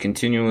 just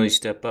continually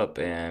step up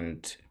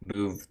and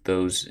move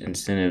those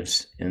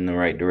incentives in the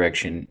right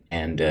direction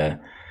and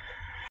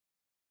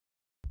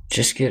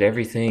just get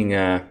everything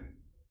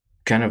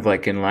kind of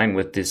like in line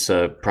with this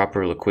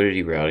proper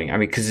liquidity routing. I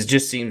mean, because it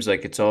just seems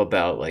like it's all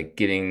about like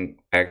getting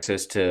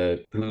access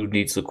to who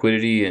needs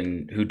liquidity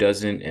and who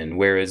doesn't and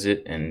where is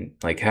it, and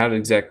like how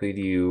exactly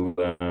do you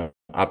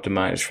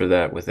optimize for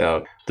that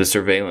without the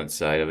surveillance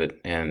side of it.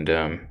 And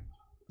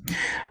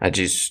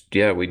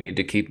we need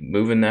to keep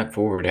moving that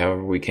forward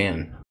however we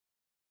can.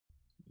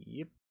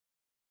 Yep.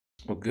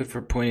 Well, good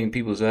for pointing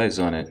people's eyes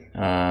on it.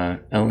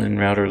 Ellen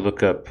Router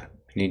lookup.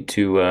 Need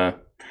to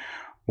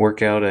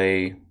work out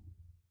a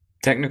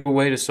technical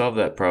way to solve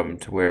that problem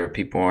to where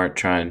people aren't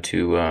trying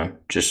to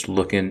just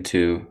look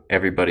into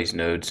everybody's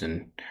nodes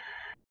and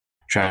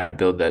try to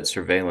build that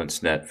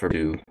surveillance net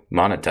to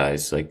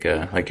monetize,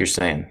 like you're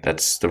saying.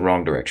 That's the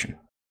wrong direction.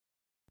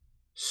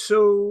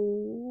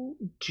 So,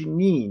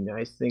 Janine,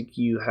 I think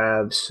you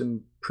have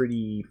some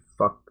pretty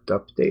fucked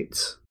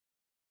updates.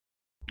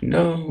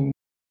 No.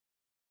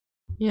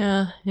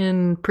 Yeah,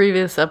 in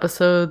previous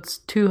episodes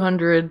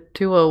 200,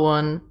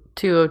 201,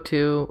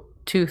 202,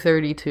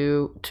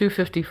 232,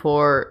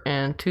 254,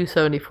 and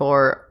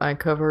 274, I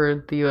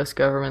covered the U.S.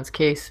 government's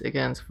case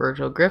against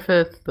Virgil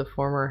Griffith, the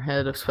former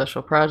head of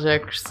special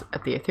projects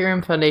at the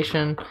Ethereum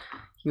Foundation.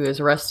 He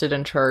was arrested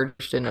and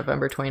charged in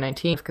November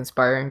 2019 with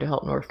conspiring to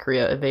help North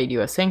Korea evade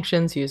U.S.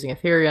 sanctions using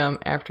Ethereum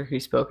after he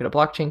spoke at a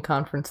blockchain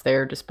conference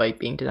there despite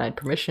being denied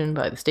permission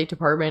by the State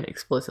Department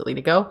explicitly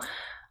to go.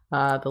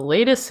 The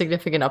latest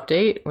significant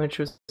update, which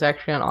was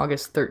actually on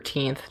August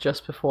 13th,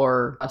 just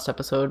before last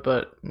episode,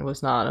 but it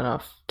was not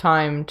enough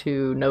time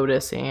to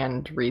notice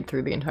and read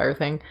through the entire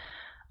thing.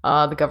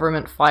 The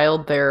government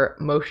filed their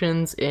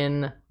motions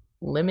in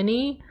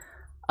limine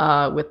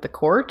with the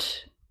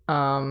court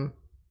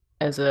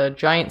as a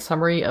giant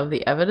summary of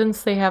the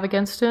evidence they have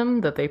against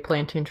him that they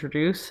plan to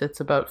introduce. It's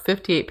about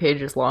 58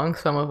 pages long,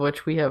 some of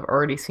which we have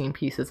already seen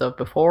pieces of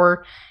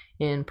before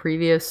in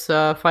previous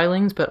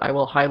filings, but I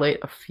will highlight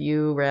a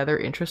few rather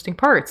interesting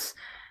parts.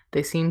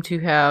 They seem to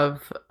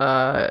have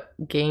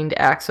gained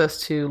access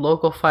to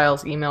local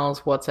files,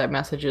 emails, WhatsApp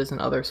messages,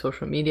 and other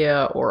social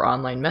media or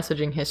online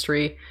messaging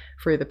history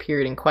for the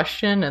period in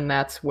question, and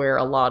that's where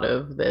a lot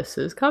of this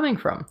is coming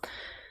from.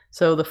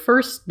 So the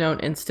first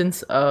known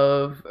instance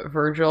of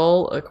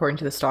Virgil, according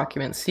to this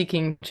document,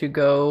 seeking to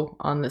go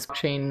on this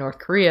blockchain North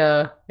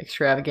Korea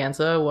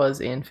extravaganza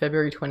was in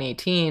February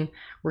 2018,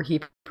 where he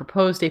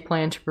proposed a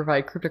plan to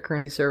provide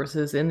cryptocurrency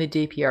services in the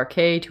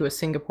DPRK to a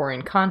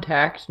Singaporean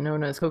contact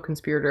known as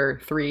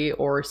Co-Conspirator 3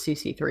 or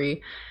CC3,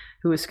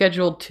 who was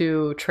scheduled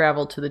to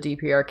travel to the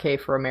DPRK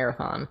for a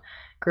marathon.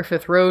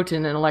 Griffith wrote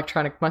in an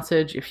electronic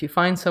message, "If you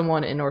find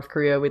someone in North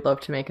Korea, we'd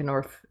love to make an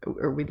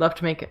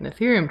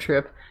Ethereum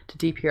trip to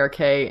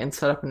DPRK and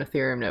set up an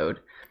Ethereum node."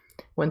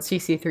 When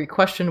CC3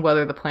 questioned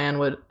whether the plan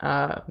would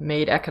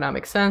made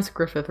economic sense,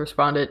 Griffith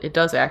responded, "It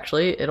does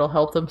actually. It'll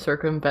help them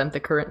circumvent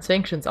the current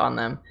sanctions on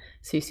them."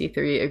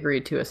 CC3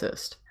 agreed to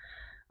assist.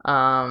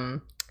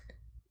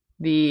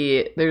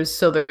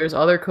 There's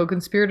other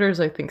co-conspirators,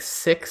 I think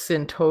 6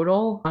 in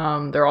total.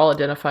 They're all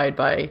identified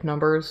by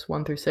numbers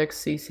 1 through 6,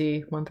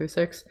 CC 1 through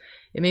 6.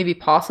 It may be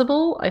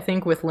possible, I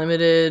think,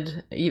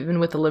 even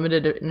with the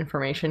limited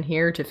information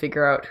here, to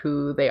figure out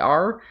who they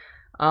are.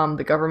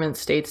 The government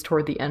states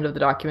toward the end of the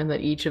document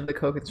that each of the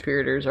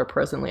co-conspirators are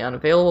presently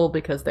unavailable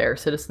because they are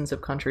citizens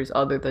of countries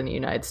other than the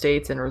United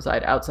States and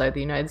reside outside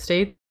the United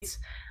States.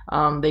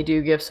 They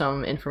do give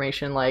some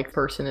information like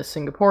person is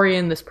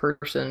Singaporean, this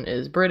person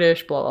is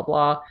British, blah, blah,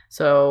 blah.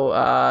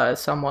 So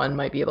someone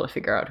might be able to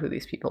figure out who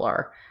these people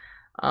are.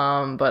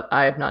 But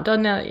I have not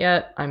done that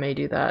yet. I may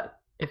do that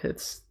if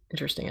it's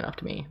interesting enough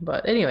to me.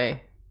 But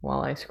anyway,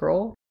 while I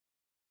scroll.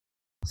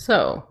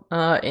 So,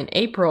 in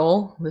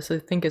April, this I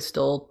think is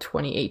still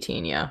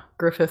 2018, yeah,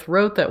 Griffith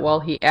wrote that while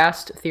he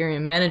asked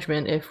Ethereum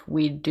management if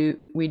we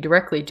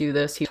directly do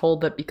this, he told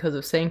that because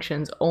of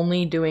sanctions,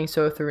 only doing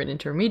so through an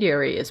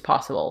intermediary is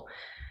possible,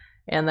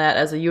 and that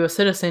as a US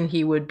citizen,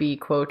 he would be,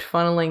 quote,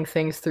 funneling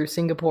things through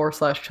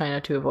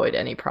Singapore/China to avoid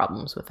any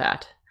problems with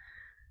that.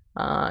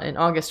 In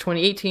August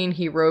 2018,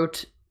 he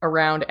wrote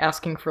around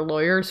asking for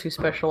lawyers who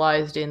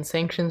specialized in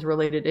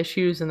sanctions-related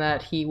issues, and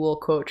that he will,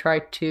 quote,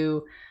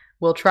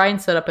 We'll try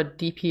and set up a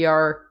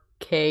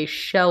DPRK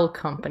shell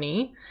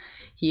company.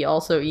 He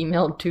also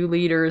emailed 2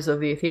 leaders of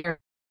the Ethereum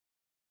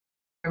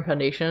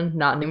Foundation,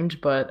 not named,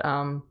 but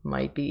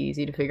might be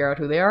easy to figure out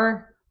who they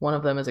are. One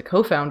of them is a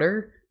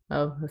co-founder,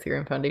 of the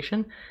Ethereum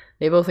Foundation.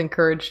 They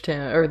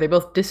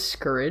both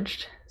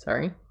discouraged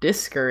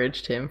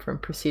him from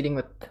proceeding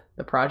with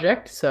the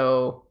project.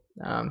 So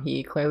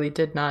he clearly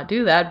did not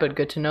do that, but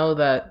good to know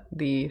that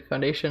the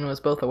foundation was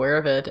both aware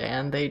of it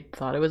and they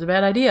thought it was a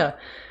bad idea.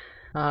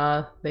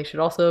 They should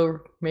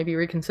also maybe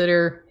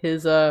reconsider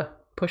his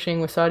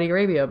pushing with Saudi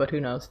Arabia, but who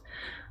knows.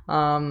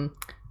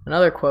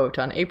 Another quote,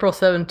 on April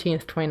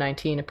 17th,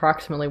 2019,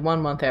 approximately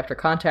 1 month after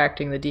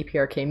contacting the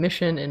DPRK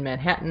mission in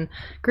Manhattan,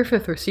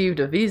 Griffith received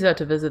a visa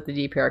to visit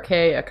the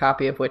DPRK, a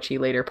copy of which he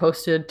later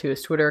posted to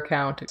his Twitter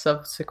account,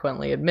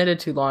 subsequently admitted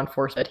to law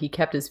enforcement that he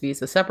kept his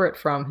visa separate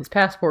from his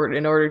passport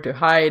in order to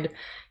hide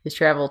his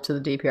travel to the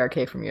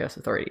DPRK from U.S.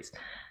 authorities.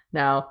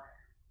 Now,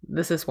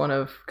 this is one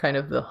of kind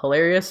of the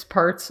hilarious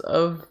parts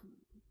of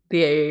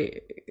the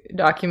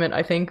document,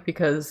 I think,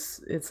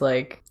 because it's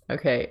like,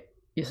 okay,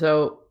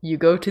 so you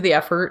go to the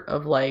effort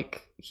of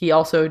like, he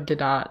also did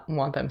not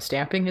want them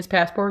stamping his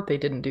passport. They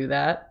didn't do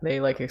that. They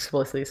like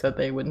explicitly said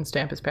they wouldn't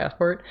stamp his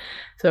passport.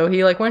 So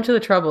he like went to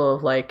the trouble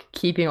of like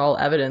keeping all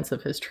evidence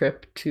of his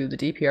trip to the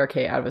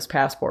DPRK out of his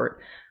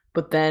passport.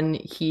 But then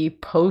he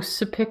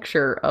posts a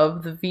picture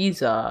of the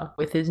visa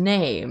with his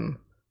name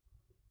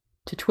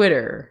to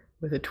Twitter,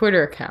 with a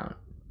Twitter account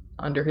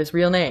under his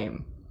real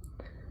name.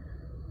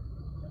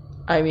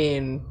 I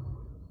mean,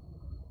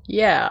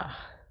 yeah.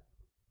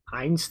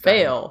 Einstein.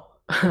 Fail.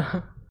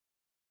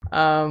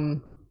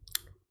 Oh,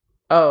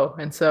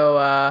 and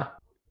so,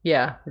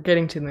 yeah, we're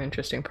getting to the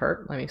interesting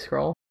part. Let me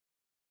scroll.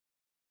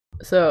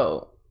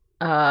 So,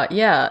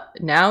 yeah,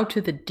 now to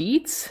the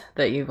deets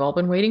that you've all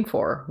been waiting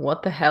for.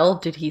 What the hell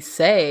did he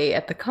say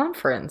at the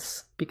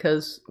conference?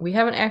 Because we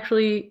haven't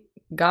actually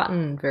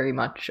gotten very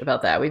much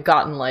about that. We've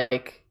gotten,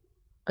 like,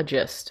 a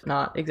gist,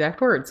 not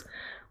exact words.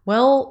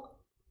 Well,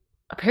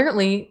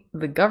 apparently,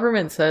 the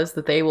government says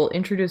that they will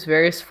introduce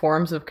various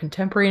forms of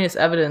contemporaneous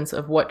evidence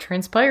of what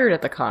transpired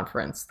at the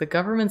conference. The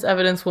government's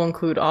evidence will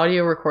include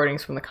audio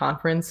recordings from the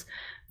conference,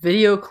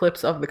 video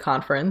clips of the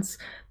conference,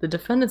 the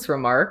defendant's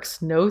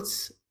remarks,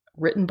 notes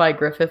written by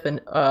Griffith and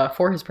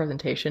for his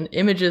presentation,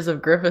 images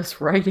of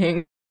Griffith's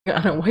writing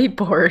on a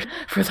whiteboard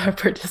for the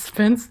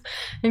participants,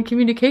 and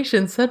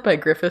communications sent by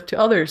Griffith to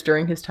others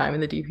during his time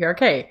in the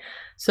DPRK.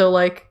 So,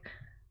 like,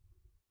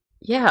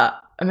 yeah,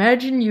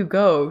 imagine you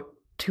go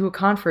to a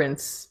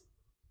conference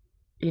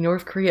in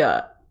North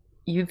Korea.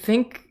 You'd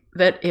think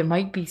that it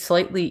might be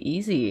slightly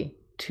easy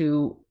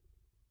to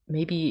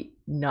maybe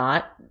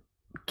not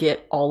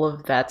get all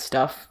of that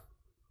stuff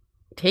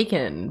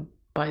taken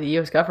by the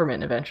US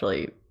government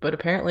eventually. But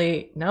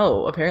apparently,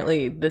 no.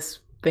 Apparently, this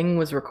thing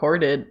was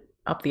recorded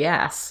up the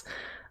ass.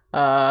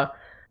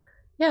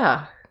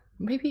 Yeah,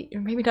 maybe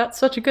not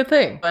such a good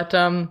thing. But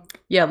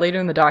yeah, later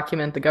in the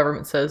document, the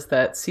government says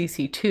that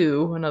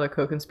CC2, another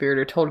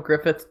co-conspirator, told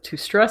Griffith to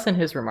stress in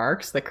his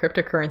remarks that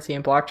cryptocurrency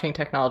and blockchain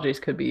technologies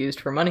could be used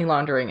for money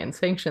laundering and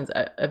sanctions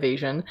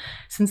evasion,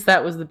 since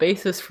that was the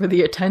basis for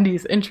the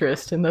attendees'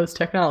 interest in those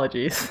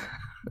technologies.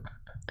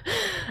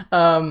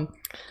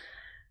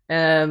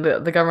 And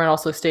the government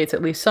also states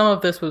at least some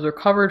of this was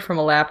recovered from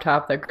a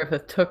laptop that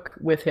Griffith took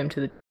with him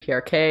to the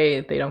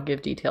PRK. They don't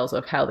give details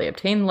of how they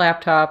obtained the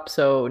laptop,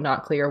 so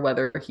not clear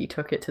whether he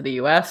took it to the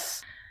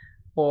US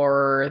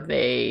or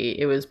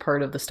it was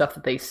part of the stuff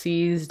that they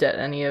seized at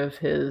any of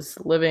his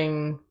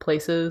living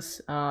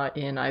places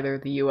in either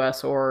the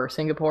US or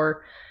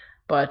Singapore.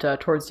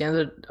 But towards the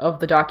end of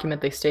the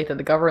document, they state that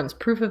the government's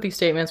proof of these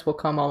statements will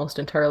come almost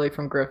entirely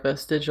from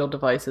Griffith's digital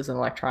devices and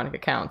electronic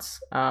accounts.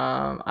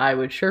 I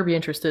would sure be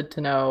interested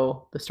to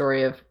know the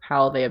story of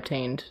how they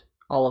obtained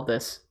all of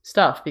this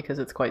stuff, because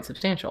it's quite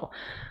substantial.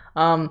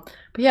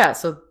 But yeah,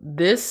 so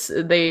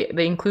they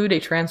include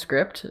a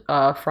transcript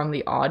from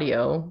the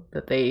audio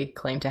that they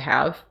claim to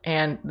have,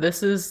 and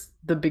this is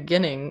the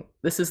beginning.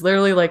 This is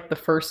literally like the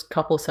first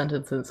couple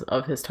sentences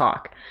of his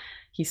talk.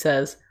 He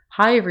says,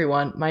 "Hi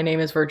everyone, my name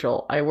is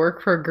Virgil. I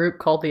work for a group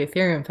called the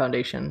Ethereum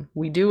Foundation.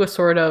 We do a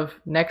sort of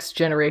next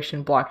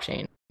generation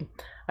blockchain.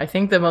 I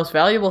think the most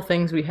valuable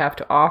things we have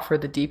to offer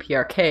the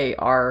DPRK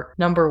are,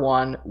 number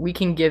one, we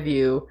can give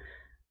you,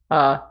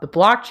 the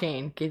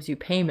blockchain gives you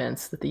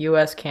payments that the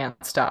US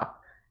can't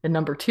stop. And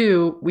number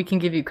two, we can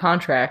give you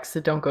contracts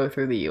that don't go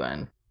through the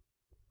UN."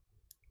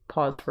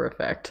 Pause for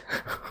effect.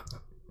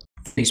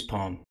 Face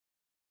palm.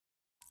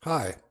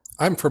 Hi,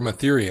 I'm from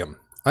Ethereum.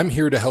 I'm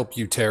here to help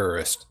you,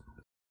 terrorist.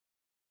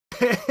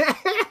 You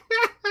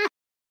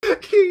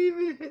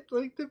even hit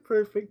like the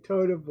perfect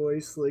tone of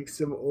voice, like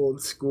some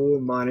old school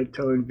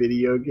monotone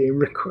video game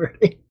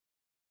recording.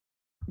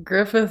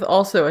 Griffith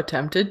also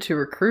attempted to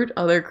recruit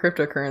other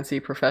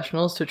cryptocurrency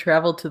professionals to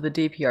travel to the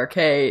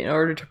DPRK in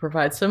order to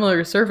provide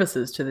similar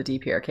services to the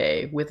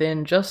DPRK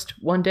within just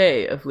 1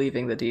 day of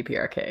leaving the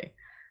DPRK.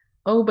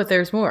 Oh, but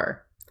there's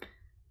more.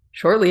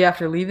 Shortly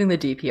after leaving the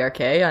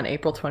DPRK on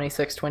April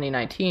 26,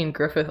 2019,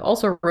 Griffith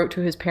also wrote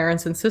to his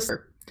parents and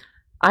sister,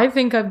 "I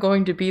think I'm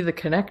going to be the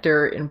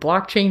connector in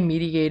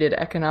blockchain-mediated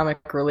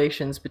economic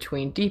relations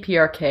between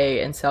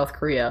DPRK and South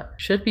Korea.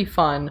 Should be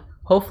fun.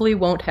 Hopefully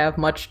won't have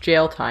much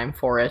jail time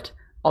for it.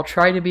 I'll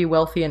try to be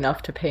wealthy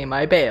enough to pay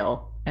my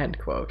bail." End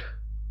quote.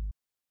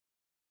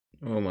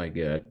 Oh my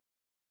god.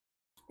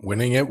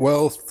 Winning at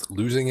wealth,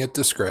 losing at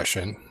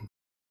discretion.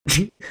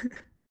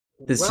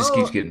 This just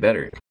keeps getting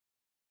better.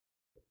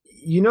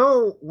 You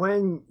know,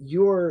 when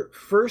your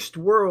first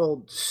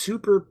world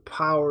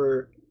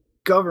superpower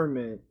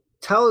government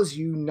tells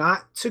you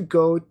not to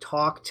go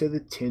talk to the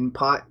tin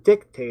pot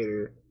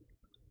dictator,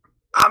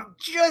 I'm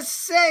just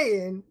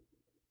saying,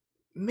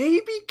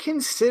 maybe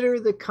consider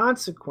the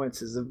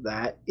consequences of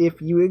that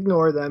if you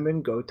ignore them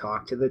and go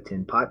talk to the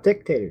tin pot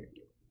dictator.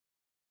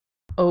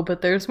 Oh,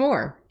 but there's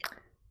more.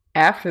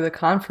 After the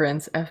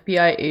conference,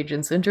 FBI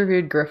agents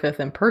interviewed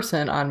Griffith in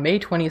person on May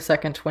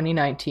 22nd,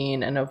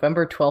 2019 and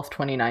November 12th,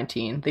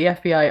 2019. The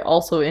FBI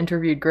also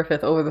interviewed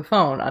Griffith over the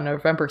phone on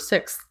November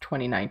 6th,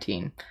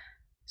 2019.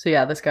 So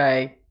yeah, this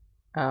guy,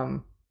 he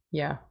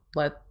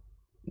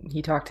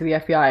talked to the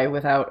FBI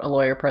without a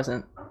lawyer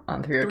present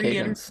on 3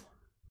 occasions.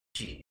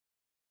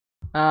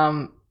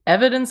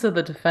 Evidence of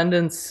the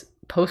defendant's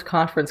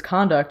post-conference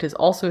conduct is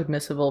also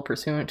admissible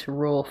pursuant to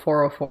Rule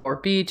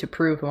 404B to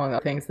prove, among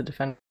other things, the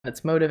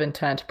defendant's motive,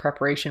 intent,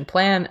 preparation,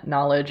 plan,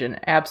 knowledge, and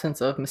absence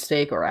of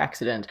mistake or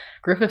accident.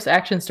 Griffith's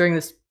actions during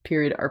this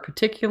period are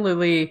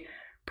particularly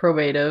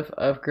probative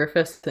of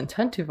Griffith's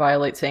intent to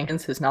violate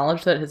sanctions, his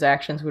knowledge that his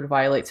actions would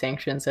violate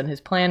sanctions, and his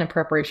plan and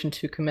preparation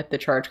to commit the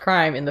charged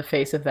crime in the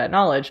face of that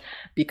knowledge,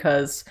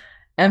 because,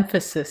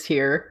 emphasis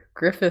here,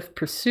 Griffith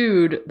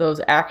pursued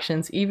those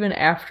actions even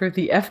after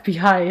the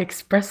FBI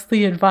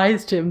expressly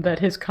advised him that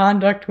his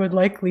conduct would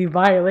likely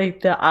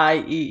violate the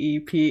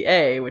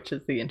IEEPA, which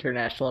is the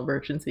International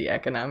Emergency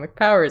Economic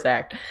Powers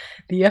Act.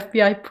 The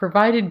FBI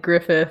provided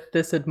Griffith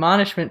this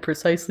admonishment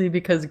precisely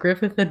because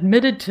Griffith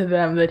admitted to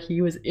them that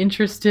he was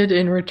interested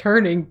in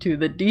returning to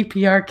the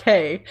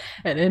DPRK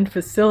and in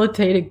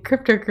facilitating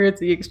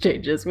cryptocurrency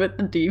exchanges with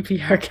the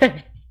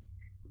DPRK.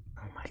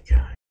 Oh my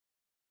god.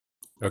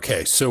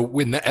 Okay, so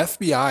when the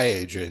FBI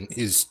agent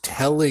is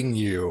telling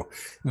you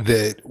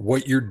that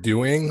what you're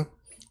doing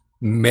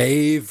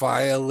may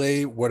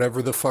violate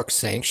whatever the fuck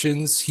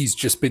sanctions he's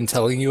just been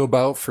telling you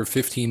about for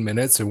 15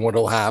 minutes and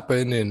what'll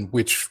happen and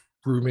which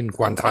room in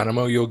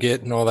Guantanamo you'll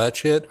get and all that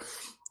shit,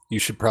 you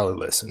should probably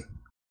listen.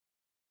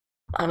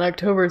 On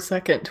October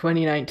 2nd,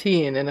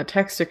 2019, in a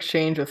text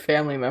exchange with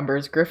family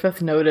members,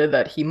 Griffith noted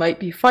that he might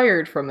be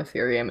fired from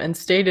Ethereum and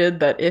stated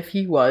that if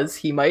he was,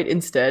 he might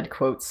instead,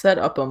 quote, set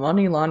up a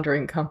money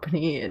laundering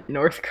company in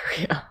North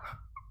Korea.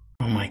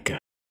 Oh my god.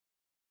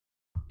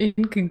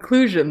 In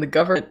conclusion, the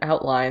government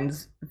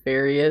outlines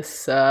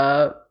various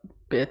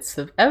bits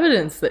of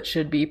evidence that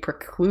should be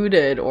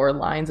precluded or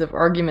lines of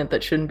argument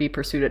that shouldn't be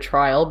pursued at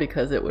trial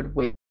because it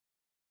would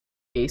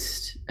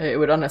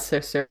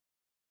unnecessarily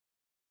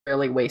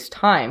waste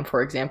time.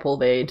 For example,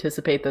 they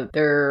anticipate that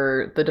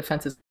the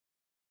defense is...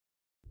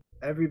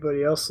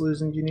 Everybody else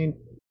losing, Janine?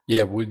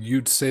 Yeah, would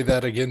you say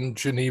that again,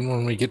 Janine,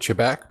 when we get you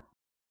back?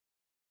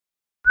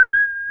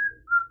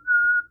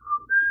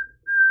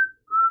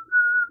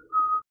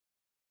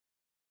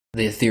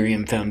 The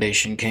Ethereum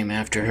Foundation came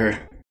after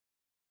her.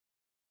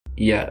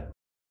 Yeah.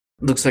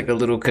 Looks like a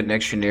little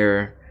connection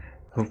error.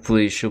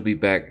 Hopefully she'll be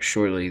back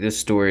shortly. This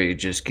story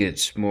just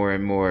gets more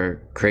and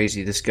more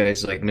crazy. This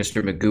guy's like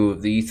Mr. Magoo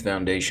of the ETH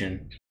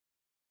Foundation.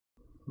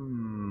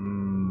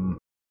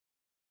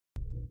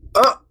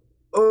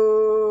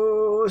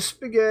 Uh-oh,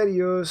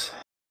 SpaghettiOs.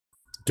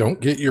 Don't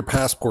get your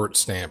passport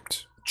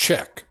stamped.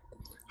 Check.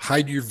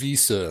 Hide your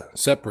visa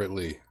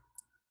separately.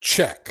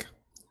 Check.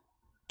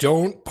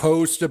 Don't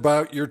post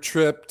about your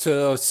trip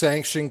to a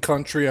sanctioned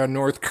country on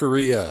North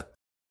Korea.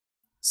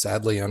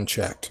 Sadly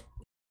unchecked.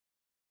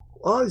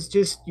 Well, it's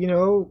just,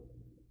 Ethereum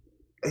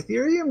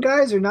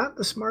guys are not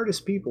the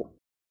smartest people.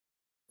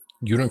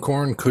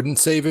 Unicorn couldn't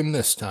save him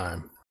this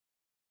time.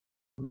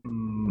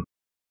 I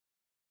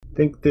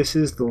think this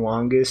is the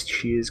longest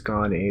she has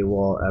gone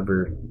AWOL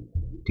ever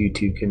due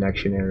to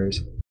connection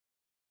errors.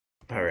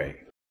 Alright.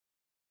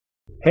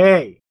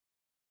 Hey,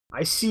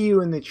 I see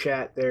you in the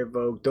chat there,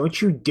 Vogue.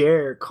 Don't you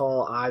dare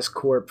call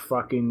Oscorp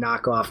fucking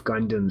knockoff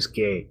Gundams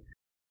gay.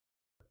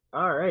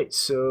 Alright,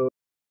 so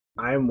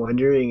I'm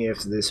wondering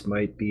if this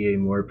might be a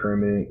more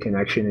permanent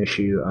connection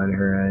issue on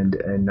her end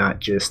and not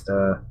just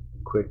a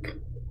quick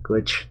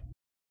glitch.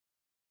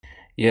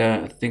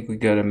 Yeah, I think we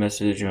got a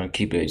message on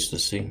Keybase.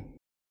 Let's see.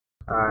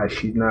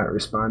 She's not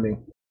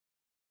responding.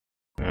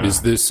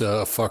 Is this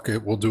a fuck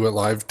it, we'll do it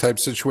live type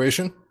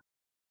situation?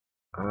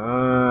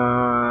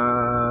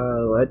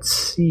 Let's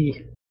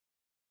see.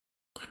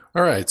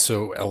 All right,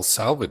 so El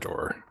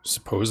Salvador,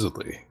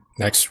 supposedly,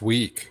 next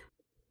week,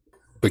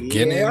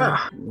 beginning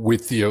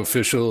with the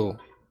official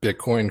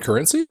Bitcoin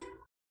currency?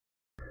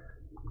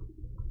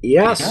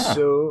 Yes, yeah.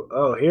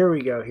 So, here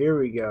we go.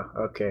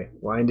 Okay,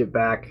 wind it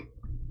back.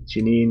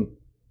 Janine.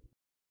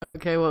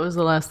 Okay, what was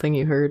the last thing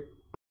you heard?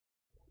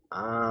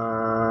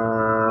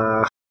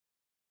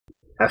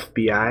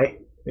 FBI,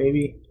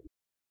 maybe?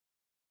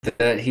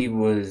 That he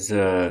was,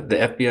 the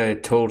FBI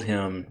had told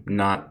him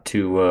not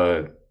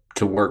to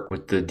work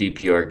with the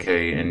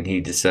DPRK, and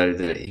he decided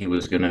that he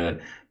was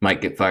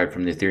might get fired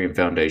from the Ethereum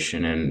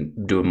Foundation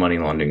and do a money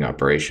laundering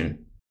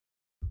operation.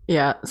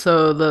 Yeah,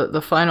 so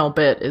the final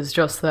bit is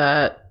just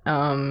that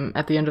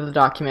at the end of the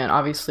document,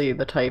 obviously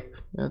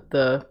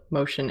the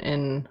motion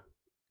in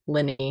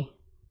Linny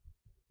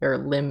or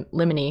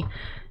Limine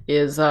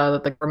is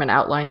that the government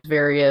outlines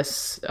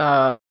various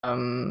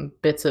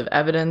bits of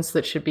evidence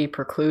that should be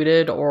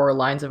precluded or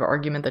lines of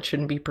argument that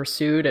shouldn't be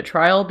pursued at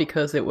trial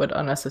because it would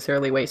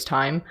unnecessarily waste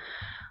time.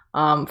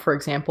 For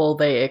example,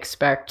 they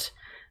expect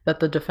that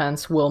the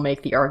defense will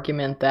make the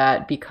argument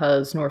that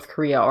because North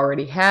Korea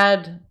already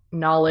had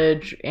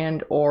knowledge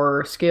and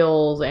or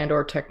skills and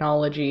or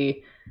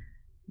technology,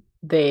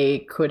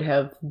 they could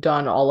have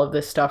done all of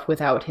this stuff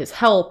without his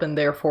help, and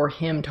therefore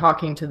him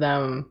talking to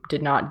them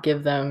did not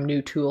give them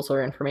new tools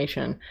or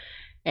information.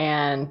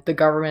 And the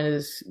government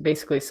is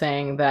basically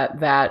saying that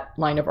that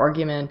line of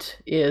argument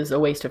is a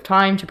waste of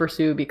time to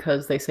pursue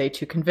because they say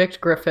to convict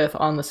Griffith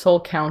on the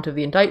sole count of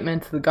the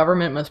indictment, the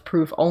government must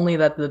prove only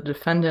that the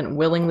defendant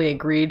willingly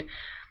agreed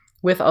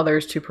with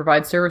others to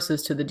provide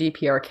services to the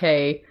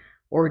DPRK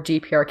or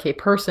DPRK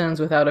persons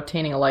without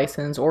obtaining a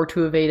license, or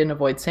to evade and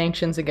avoid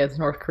sanctions against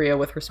North Korea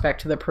with respect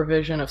to the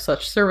provision of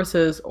such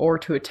services, or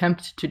to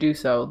attempt to do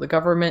so. The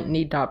government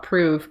need not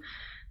prove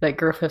that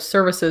Griffith's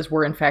services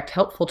were in fact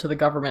helpful to the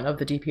government of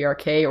the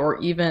DPRK or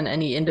even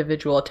any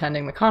individual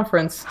attending the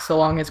conference, so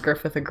long as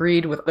Griffith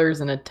agreed with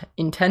others and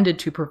intended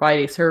to provide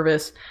a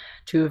service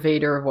to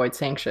evade or avoid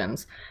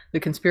sanctions. The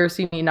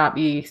conspiracy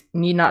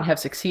need not have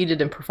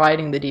succeeded in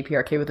providing the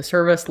DPRK with a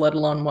service, let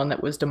alone one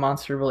that was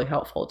demonstrably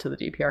helpful to the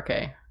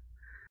DPRK.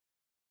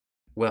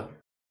 Well,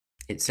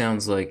 it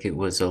sounds like it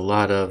was a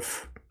lot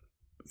of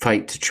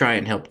fight to try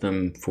and help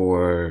them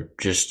for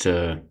just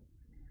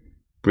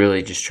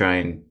really just try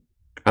and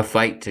a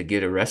fight to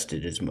get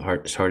arrested as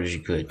hard as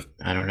you could.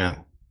 I don't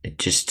know.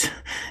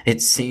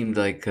 It seemed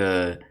like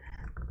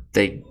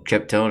they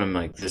kept telling him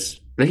like this.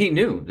 He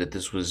knew that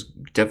this was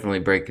definitely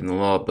breaking the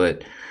law,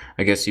 but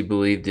I guess he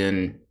believed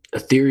in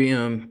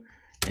Ethereum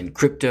and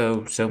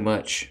crypto so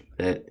much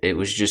that it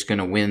was just going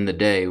to win the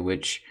day,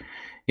 which,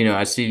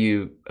 I see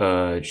you,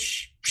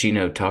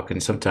 Shino, talking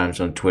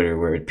sometimes on Twitter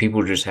where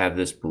people just have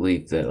this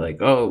belief that like,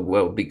 oh,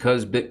 well,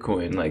 because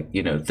Bitcoin, like,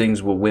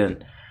 things will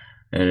win.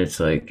 And it's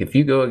like, if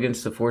you go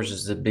against the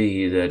forces that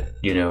be that,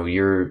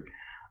 you're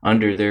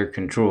under their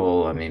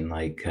control, I mean,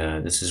 like,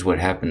 this is what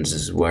happens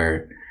is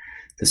where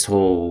this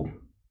whole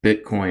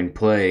Bitcoin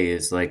play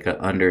is like an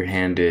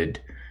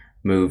underhanded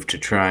move to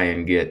try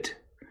and get,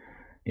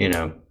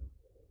 get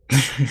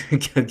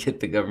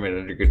the government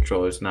under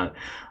control. It's not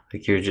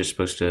like you're just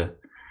supposed to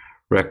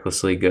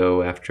recklessly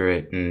go after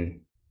it. And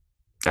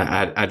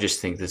I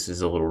just think this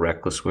is a little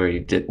reckless where he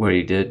did,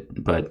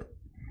 but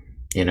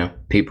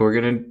people are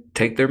going to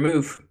take their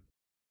move.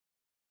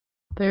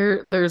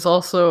 There's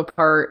also a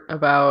part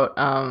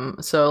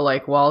about so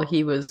like while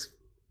he was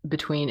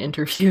between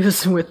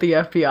interviews with the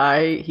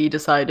FBI, he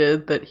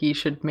decided that he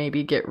should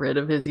maybe get rid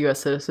of his US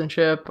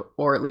citizenship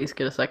or at least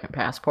get a second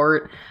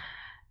passport.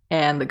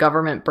 And the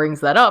government brings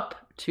that up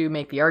to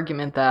make the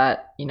argument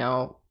that,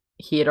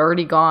 he had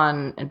already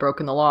gone and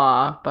broken the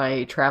law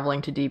by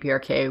traveling to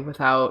DPRK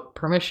without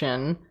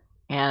permission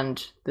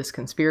and this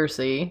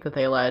conspiracy that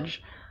they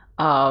allege.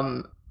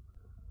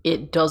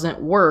 It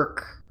doesn't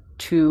work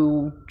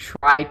to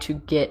try to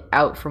get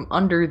out from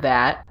under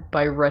that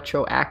by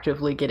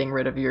retroactively getting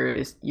rid of your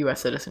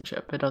US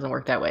citizenship. It doesn't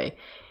work that way.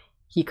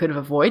 He could have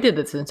avoided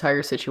this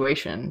entire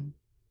situation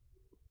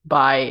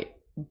by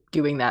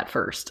doing that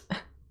first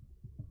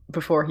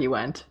before he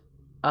went,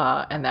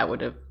 and that would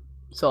have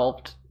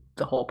solved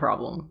the whole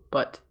problem.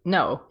 But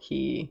no,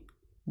 he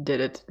did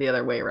it the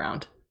other way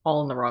around,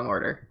 all in the wrong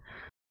order.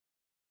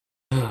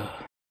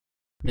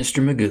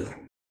 Mr. Magoo.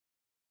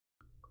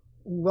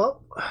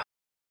 Well,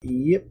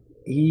 yep,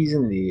 he's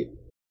indeed.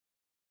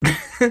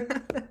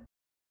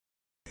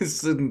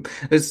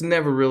 It's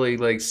never really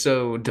like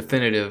so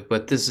definitive,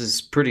 but this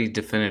is pretty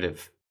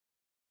definitive.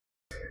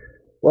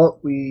 Well,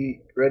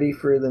 we ready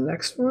for the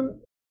next one?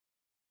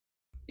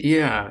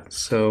 Yeah,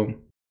 so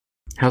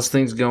how's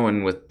things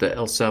going with the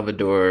El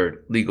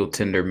Salvador legal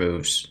tender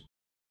moves?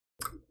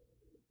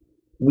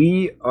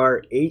 We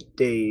are 8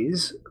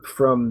 days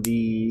from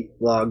the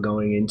law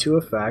going into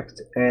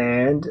effect,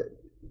 and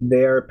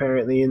they are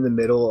apparently in the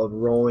middle of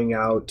rolling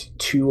out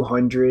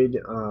 200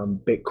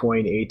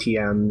 Bitcoin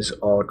ATMs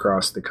all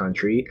across the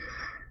country,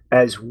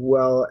 as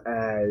well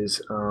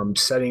as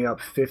setting up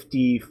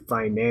 50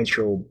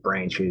 financial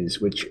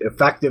branches, which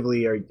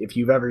effectively are, if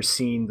you've ever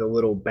seen the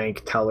little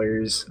bank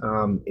tellers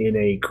in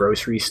a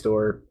grocery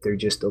store, they're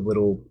just a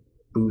little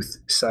booth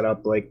set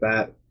up like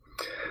that,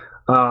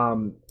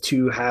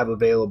 to have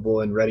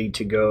available and ready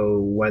to go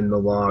when the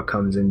law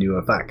comes into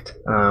effect.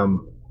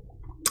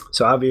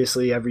 So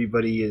obviously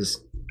everybody has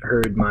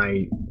heard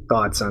my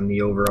thoughts on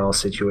the overall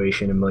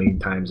situation a million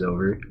times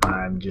over.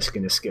 I'm just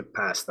going to skip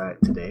past that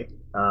today.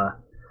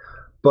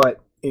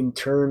 But in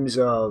terms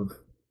of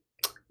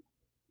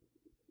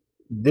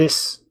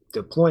this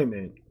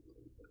deployment,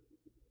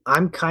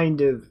 I'm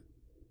kind of...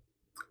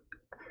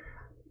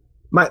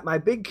 My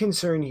big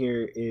concern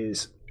here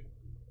is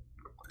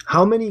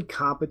how many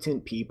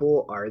competent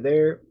people are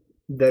there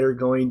that are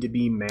going to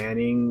be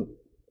manning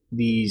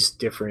these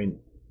different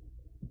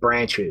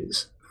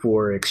branches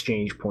for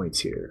exchange points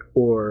here,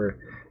 or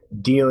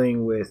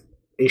dealing with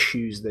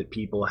issues that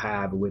people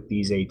have with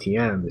these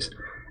ATMs,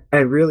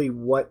 and really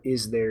what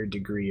is their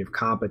degree of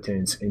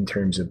competence in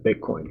terms of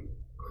Bitcoin?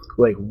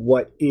 Like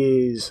what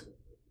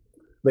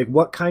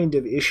kind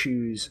of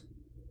issues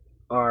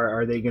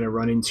are they going to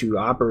run into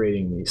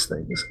operating these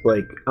things?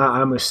 Like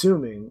I'm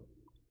assuming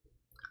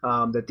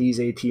that these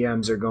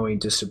ATMs are going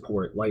to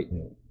support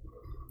Lightning.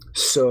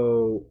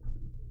 So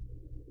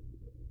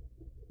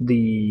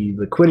the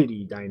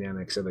liquidity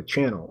dynamics of a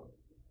channel.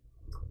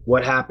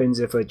 What happens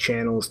if a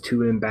channel's too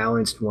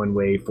imbalanced one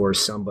way for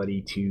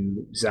somebody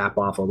to zap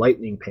off a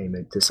Lightning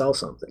payment to sell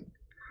something?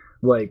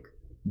 Like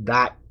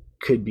that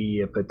could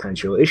be a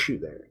potential issue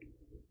there.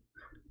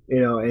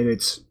 And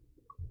it's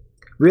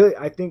really,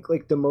 I think,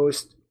 like the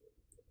most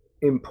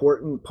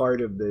important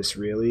part of this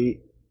really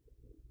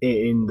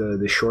in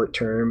the short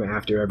term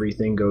after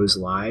everything goes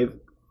live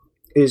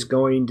is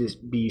going to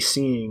be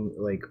seeing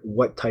like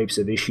what types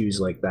of issues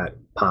like that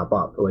pop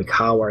up, like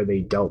how are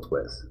they dealt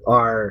with,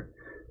 are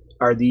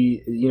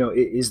the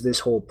is this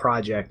whole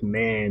project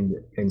manned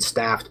and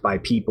staffed by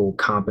people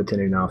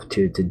competent enough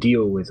to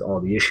deal with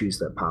all the issues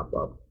that pop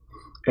up,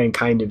 and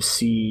kind of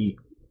see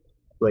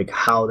like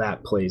how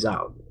that plays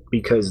out,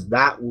 because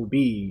that will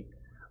be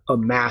a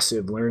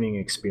massive learning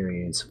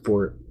experience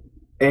for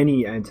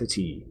any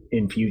entity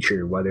in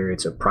future, whether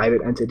it's a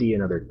private entity in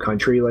another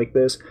country like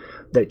this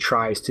that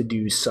tries to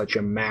do such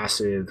a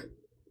massive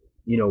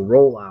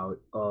rollout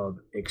of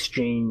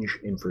exchange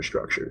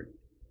infrastructure.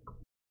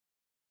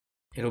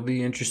 It'll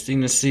be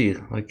interesting to see,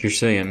 like you're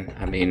saying.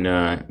 I mean,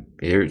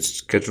 it's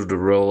scheduled to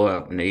roll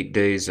out in 8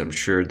 days. I'm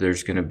sure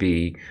there's going to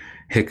be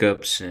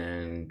hiccups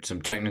and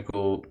some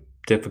technical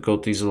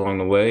difficulties along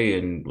the way,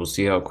 and we'll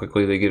see how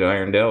quickly they get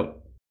ironed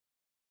out.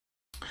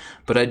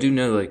 But I do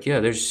know, like, yeah,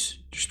 there's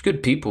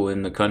good people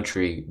in the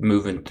country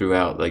moving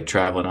throughout, like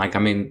traveling. Like, I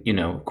mean,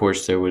 of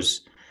course there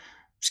was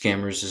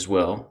scammers as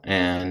well,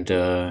 and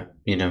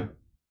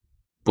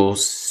we'll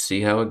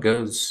see how it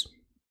goes.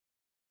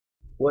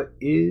 What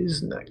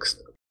is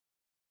next?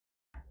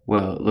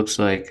 Well, it looks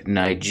like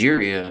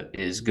Nigeria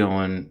is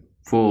going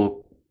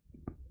full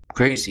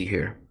crazy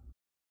here.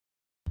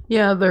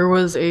 Yeah, there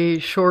was a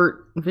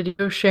short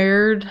video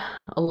shared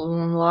a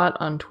lot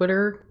on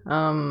Twitter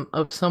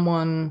of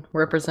someone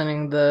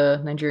representing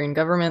the Nigerian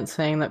government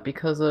saying that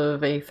because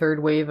of a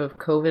third wave of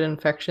COVID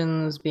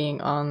infections being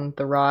on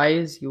the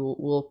rise, you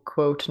will,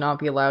 quote, not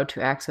be allowed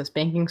to access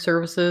banking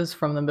services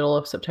from the middle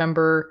of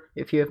September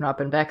if you have not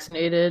been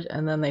vaccinated.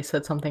 And then they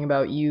said something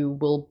about you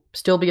will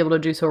still be able to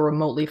do so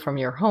remotely from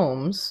your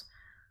homes.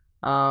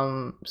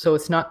 So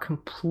it's not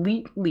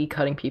completely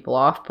cutting people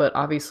off, but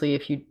obviously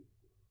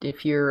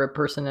if you're a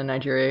person in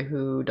Nigeria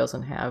who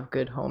doesn't have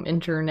good home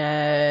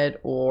internet,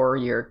 or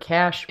you're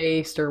cash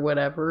based or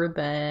whatever,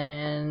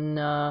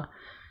 then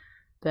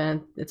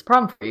it's a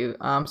problem for you.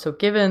 So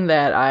given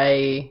that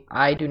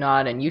I do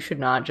not, and you should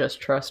not, just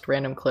trust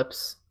random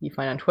clips you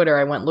find on Twitter,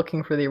 I went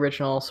looking for the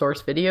original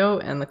source video,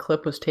 and the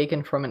clip was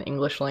taken from an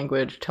English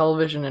language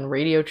television and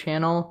radio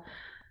channel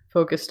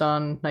focused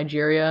on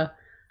Nigeria.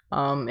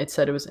 It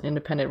said it was an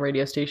independent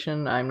radio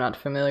station. I'm not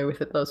familiar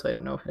with it though, so I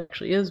don't know if it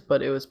actually is,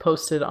 but it was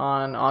posted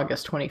on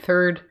August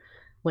 23rd.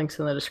 Links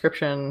in the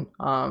description.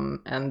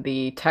 And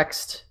the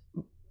text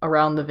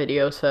around the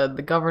video said,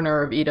 the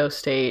governor of Edo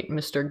State,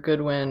 Mr.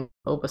 Goodwin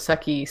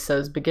Obaseki,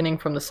 says beginning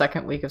from the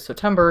second week of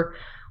September,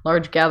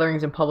 large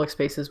gatherings in public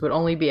spaces would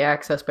only be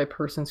accessed by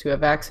persons who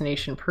have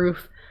vaccination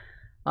proof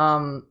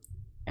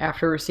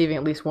after receiving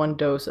at least one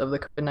dose of the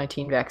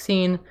COVID-19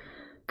 vaccine.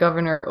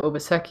 Governor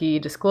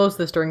Obaseki disclosed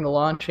this during the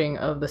launching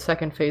of the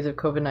second phase of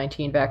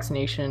COVID-19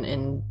 vaccination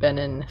in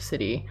Benin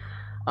City.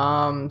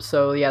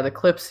 So yeah, the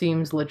clip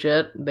seems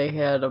legit. They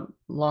had a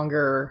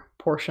longer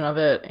portion of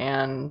it,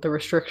 and the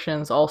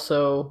restrictions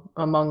also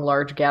among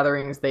large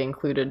gatherings, they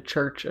included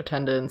church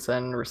attendance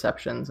and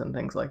receptions and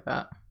things like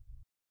that.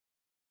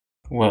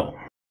 Well,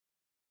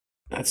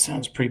 that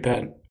sounds pretty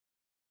bad.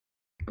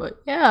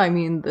 But yeah, I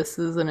mean, this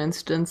is an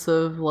instance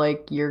of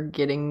like you're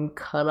getting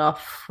cut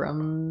off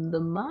from the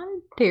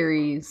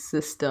monetary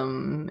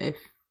system. I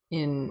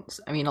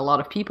mean, a lot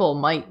of people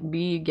might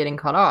be getting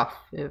cut off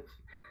if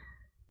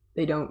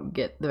they don't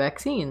get the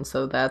vaccine.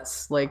 So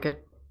that's like a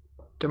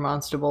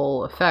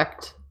demonstrable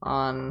effect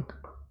on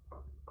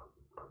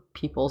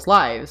people's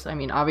lives. I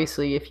mean,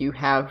 obviously, if you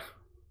have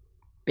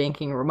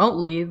banking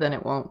remotely, then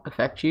it won't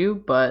affect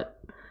you. But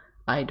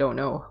I don't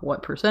know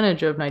what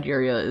percentage of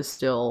Nigeria is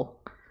still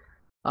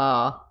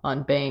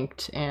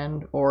unbanked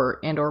and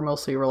or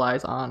mostly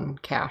relies on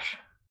cash.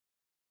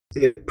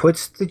 It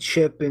puts the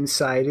chip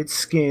inside its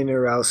skin,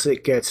 or else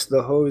it gets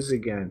the hose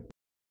again.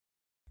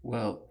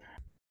 Well,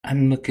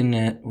 I'm looking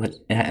at what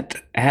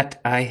at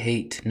I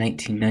hate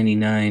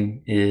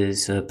 1999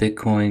 is a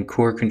Bitcoin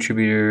core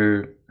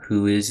contributor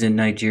who is in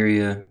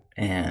Nigeria,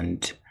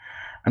 and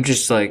I'm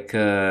just like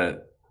I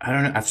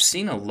don't know. I've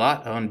seen a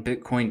lot on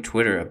Bitcoin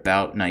Twitter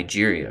about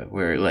Nigeria,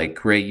 where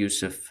like Ray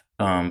Yusuf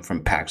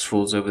from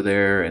Paxful's over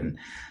there, and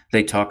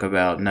they talk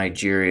about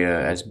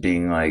Nigeria as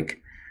being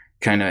like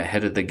kind of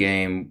ahead of the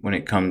game when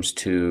it comes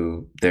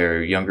to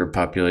their younger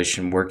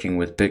population working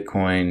with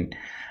Bitcoin.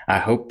 I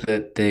hope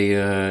that they,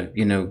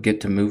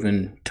 get to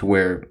moving to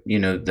where,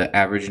 the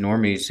average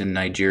normies in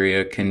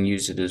Nigeria can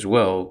use it as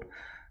well.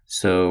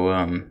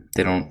 So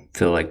they don't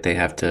feel like they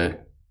have to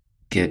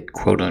get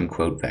quote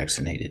unquote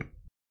vaccinated.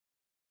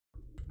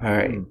 All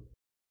right.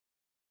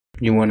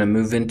 You want to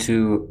move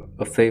into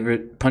a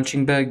favorite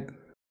punching bag?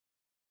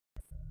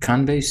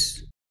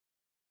 Coinbase?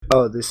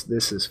 Oh, this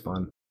is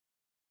fun.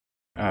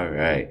 All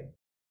right.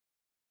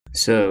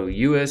 So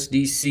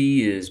USDC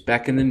is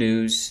back in the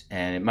news,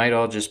 and it might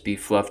all just be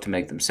fluff to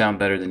make them sound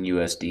better than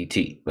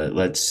USDT, but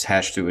let's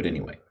hash through it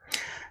anyway.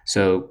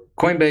 So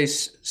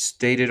Coinbase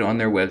stated on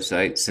their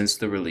website since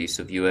the release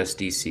of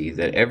USDC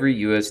that every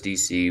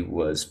USDC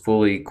was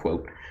fully,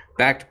 quote,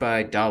 backed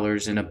by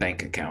dollars in a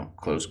bank account,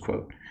 close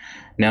quote.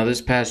 Now,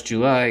 this past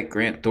July,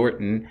 Grant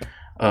Thornton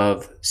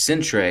of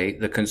Centray,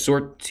 the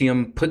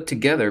consortium put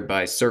together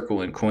by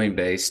Circle and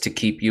Coinbase to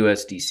keep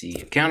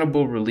USDC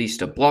accountable,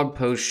 released a blog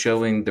post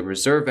showing the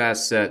reserve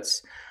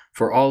assets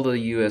for all the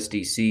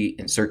USDC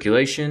in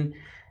circulation.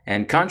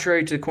 And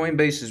contrary to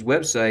Coinbase's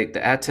website,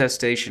 the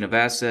attestation of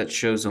assets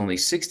shows only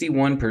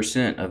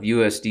 61% of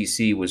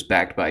USDC was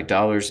backed by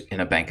dollars in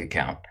a bank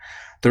account.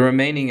 The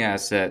remaining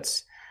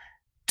assets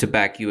to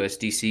back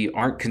USDC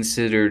aren't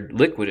considered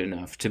liquid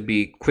enough to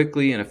be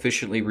quickly and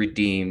efficiently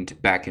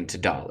redeemed back into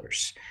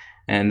dollars.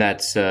 And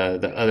that's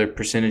the other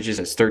percentages.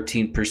 That's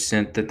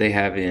 13% that they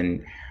have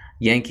in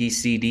Yankee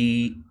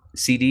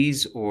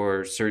CDs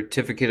or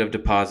certificate of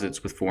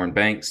deposits with foreign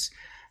banks.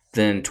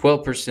 Then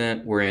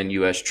 12% were in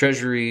U.S.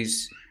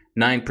 Treasuries,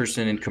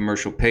 9% in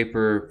commercial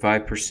paper,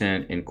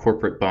 5% in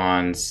corporate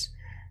bonds,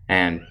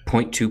 and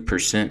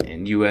 0.2%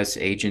 in U.S.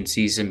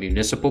 agencies and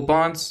municipal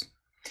bonds.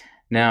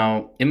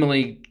 Now,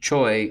 Emily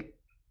Choi,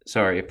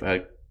 sorry if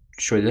I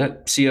showed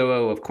that,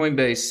 COO of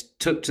Coinbase,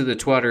 took to the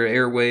Twitter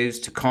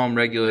airwaves to calm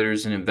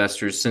regulators and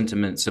investors'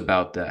 sentiments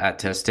about the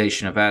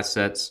attestation of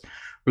assets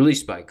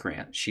released by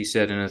Grant. She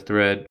said in a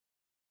thread,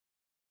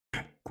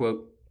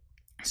 quote,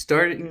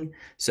 starting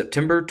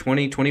September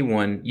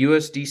 2021,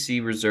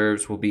 USDC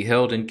reserves will be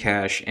held in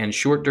cash and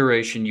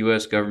short-duration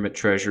U.S. government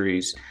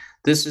treasuries.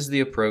 This is the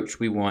approach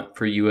we want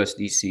for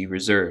USDC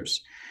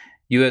reserves.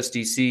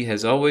 USDC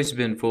has always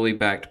been fully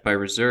backed by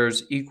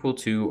reserves equal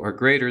to or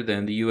greater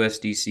than the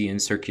USDC in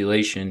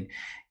circulation,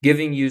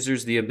 giving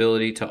users the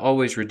ability to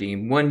always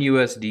redeem one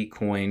USD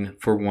coin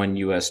for $1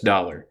 US.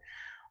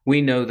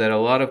 We know that a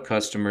lot of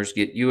customers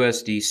get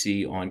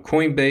USDC on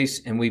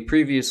Coinbase, and we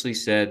previously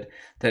said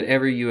that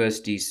every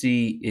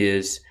USDC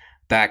is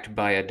backed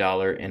by a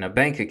dollar in a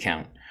bank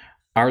account.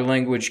 Our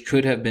language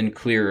could have been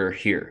clearer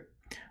here.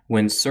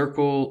 When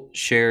Circle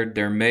shared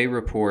their May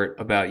report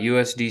about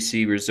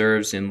USDC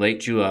reserves in late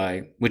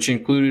July, which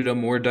included a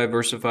more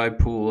diversified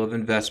pool of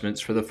investments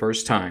for the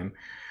first time,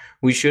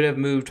 we should have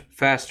moved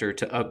faster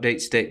to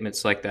update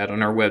statements like that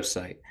on our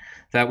website.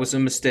 That was a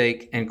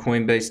mistake, and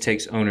Coinbase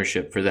takes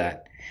ownership for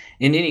that.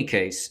 In any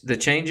case, the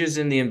changes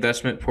in the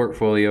investment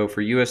portfolio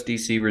for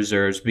USDC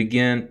reserves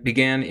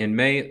began in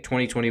May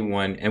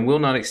 2021 and will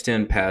not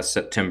extend past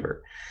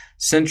September.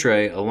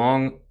 Centray,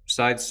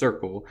 alongside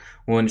Circle,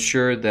 will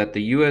ensure that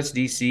the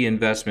USDC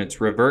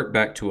investments revert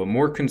back to a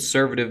more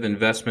conservative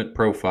investment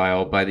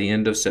profile by the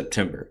end of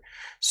September.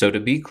 So to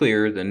be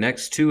clear, the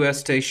next two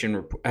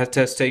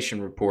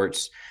attestation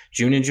reports,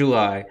 June and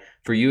July,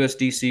 for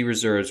USDC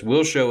reserves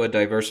will show a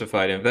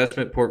diversified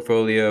investment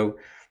portfolio.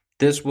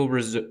 This will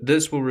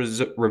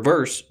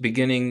reverse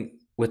beginning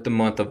with the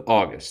month of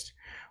August.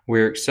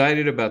 We're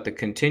excited about the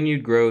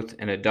continued growth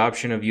and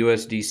adoption of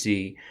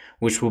USDC,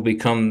 which will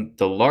become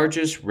the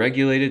largest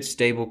regulated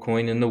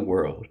stablecoin in the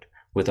world,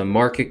 with a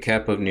market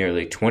cap of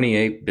nearly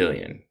 $28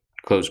 billion,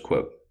 close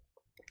quote.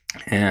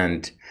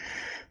 And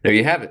there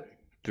you have it.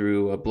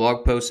 Through a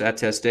blog post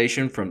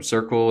attestation from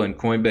Circle and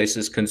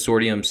Coinbase's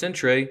consortium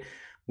Centray,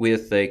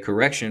 with a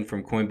correction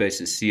from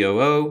Coinbase's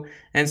COO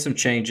and some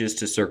changes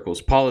to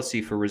Circle's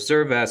policy for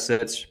reserve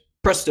assets,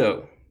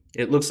 presto,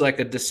 it looks like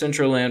a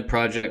Decentraland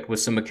project with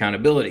some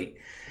accountability.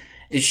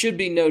 It should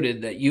be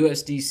noted that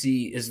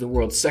USDC is the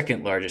world's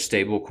second largest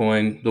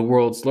stablecoin. The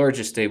world's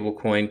largest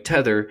stablecoin,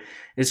 Tether,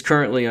 is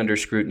currently under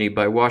scrutiny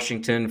by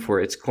Washington for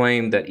its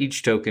claim that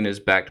each token is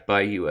backed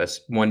by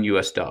 $1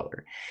 US,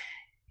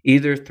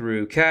 either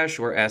through cash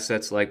or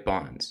assets like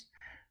bonds.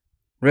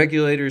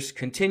 Regulators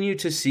continue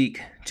to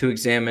seek to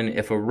examine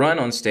if a run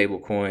on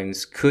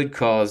stablecoins could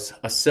cause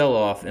a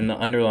sell-off in the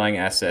underlying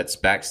assets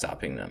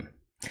backstopping them.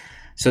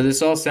 So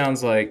this all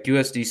sounds like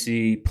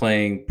USDC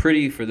playing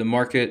pretty for the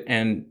market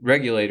and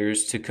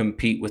regulators to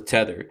compete with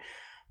Tether,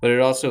 but it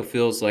also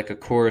feels like a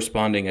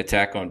corresponding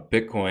attack on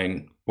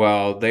Bitcoin.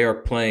 While they are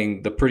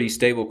playing the pretty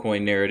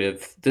stablecoin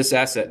narrative, this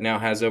asset now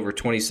has over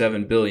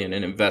 27 billion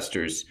in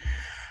investors,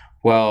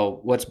 while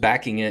what's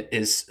backing it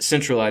is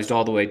centralized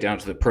all the way down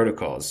to the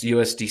protocols.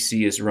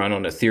 USDC is run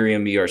on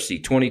Ethereum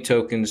ERC20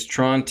 tokens,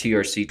 Tron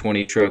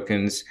TRC20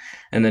 tokens,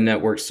 and the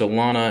network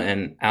Solana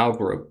and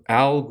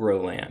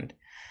Algorand.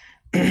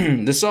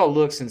 This all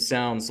looks and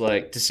sounds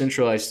like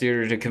decentralized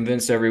theater to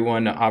convince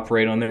everyone to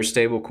operate on their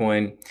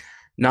stablecoin,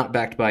 not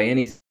backed by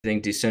anything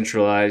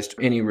decentralized,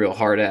 any real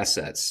hard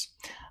assets.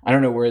 I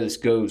don't know where this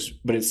goes,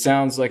 but it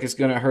sounds like it's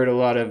going to hurt a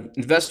lot of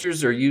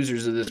investors or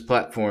users of this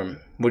platform.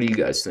 What do you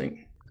guys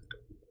think?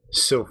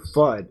 So,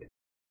 Fudd,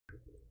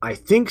 I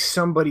think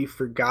somebody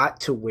forgot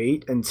to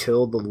wait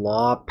until the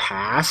law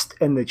passed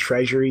and the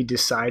Treasury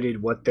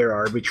decided what their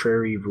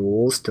arbitrary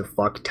rules to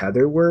fuck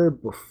Tether were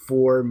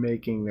before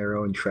making their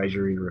own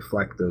Treasury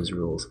reflect those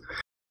rules.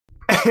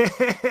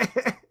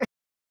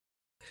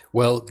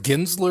 Well,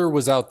 Gensler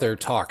was out there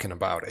talking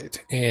about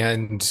it.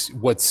 And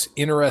what's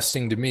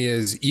interesting to me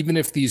is even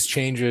if these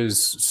changes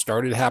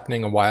started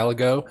happening a while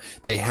ago,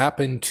 they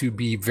happen to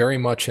be very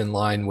much in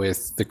line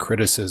with the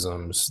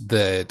criticisms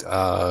that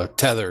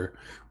Tether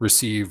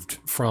received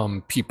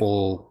from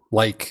people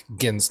like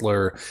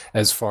Gensler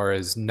as far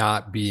as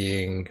not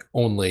being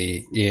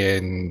only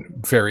in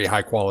very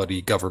high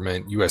quality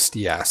government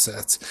USD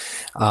assets.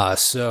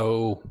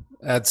 So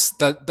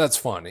that's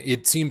fun.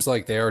 It seems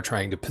like they are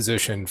trying to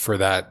position for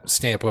that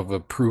stamp of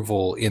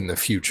approval in the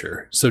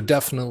future. So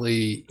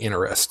definitely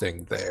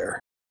interesting there.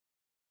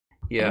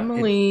 Yeah.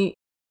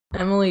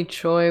 Emily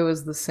Choi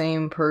was the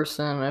same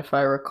person, if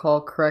I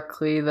recall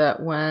correctly,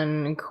 that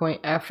when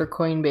after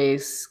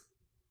Coinbase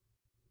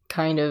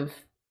kind of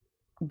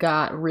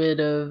got rid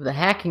of the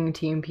hacking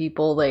team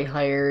people they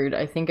hired,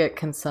 I think at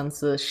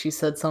Consensus, she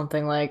said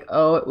something like,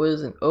 "Oh, it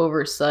was an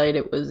oversight,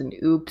 it was an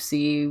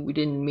oopsie, we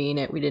didn't mean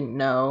it, we didn't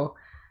know."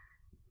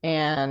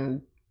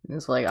 And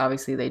it's like,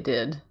 obviously they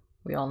did.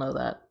 We all know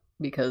that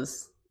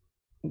because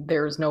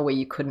there's no way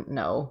you couldn't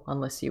know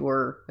unless you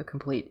were a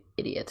complete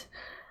idiot.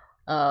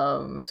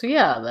 So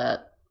yeah,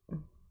 that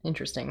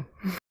interesting.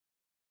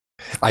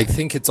 I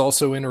think it's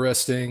also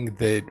interesting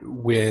that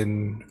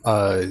when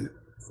a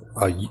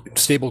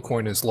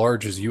stablecoin as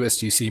large as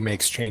USDC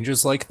makes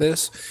changes like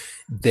this,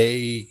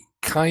 they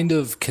kind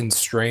of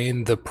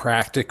constrain the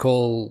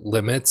practical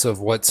limits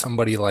of what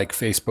somebody like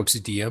Facebook's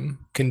Diem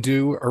can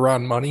do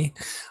around money,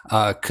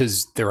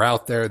 because they're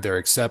out there, they're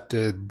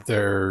accepted,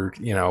 they're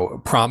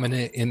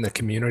prominent in the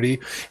community.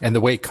 And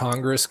the way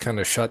Congress kind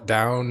of shut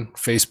down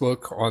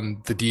Facebook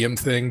on the Diem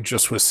thing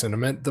just with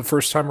sentiment the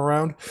first time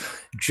around,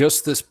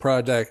 just this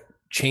product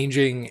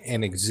changing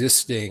and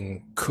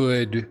existing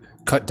could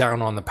cut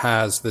down on the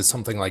paths that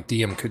something like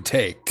Diem could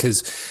take,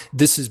 because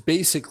this is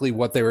basically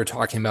what they were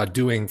talking about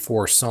doing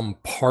for some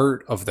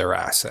part of their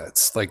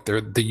assets, like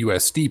the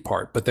USD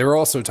part, but they were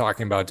also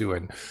talking about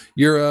doing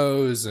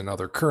euros and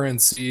other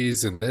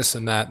currencies and this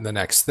and that and the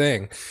next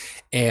thing.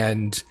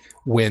 And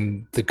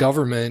when the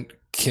government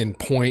can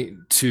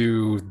point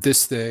to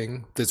this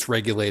thing that's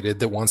regulated,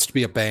 that wants to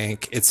be a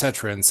bank,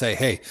 etc., and say,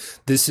 hey,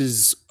 this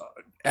is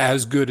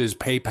as good as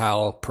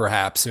PayPal,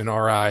 perhaps in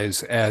our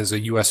eyes, as a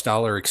US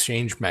dollar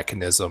exchange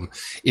mechanism,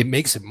 it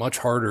makes it much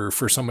harder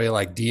for somebody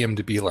like Diem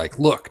to be like,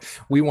 look,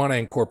 we want to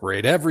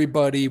incorporate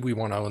everybody, we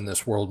want to own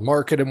this world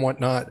market and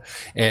whatnot.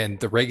 And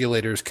the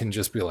regulators can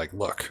just be like,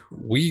 look,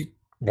 we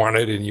want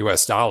it in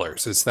US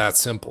dollars. It's that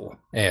simple.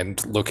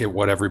 And look at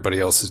what everybody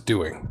else is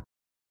doing.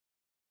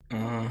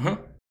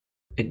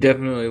 It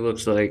definitely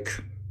looks like,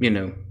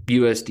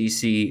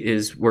 USDC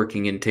is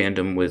working in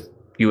tandem with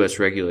US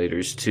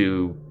regulators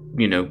to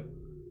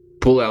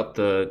pull out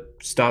the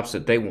stops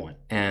that they want.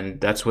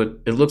 And that's what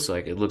it looks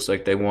like. It looks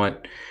like they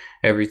want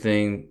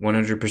everything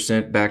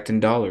 100% backed in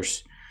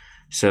dollars.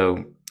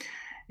 So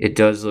it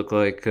does look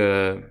like,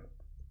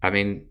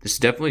 it's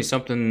definitely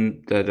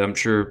something that I'm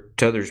sure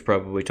Tether's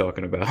probably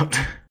talking about.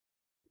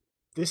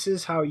 This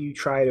is how you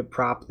try to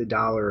prop the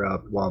dollar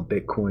up while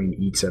Bitcoin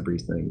eats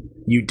everything.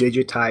 You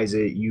digitize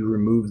it, you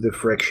remove the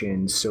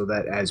friction so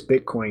that as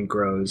Bitcoin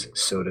grows,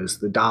 so does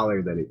the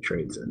dollar that it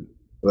trades in.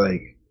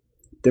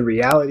 The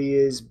reality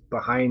is,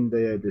 behind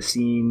the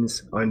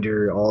scenes,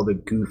 under all the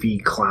goofy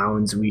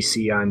clowns we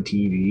see on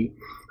TV,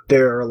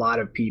 there are a lot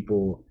of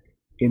people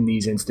in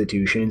these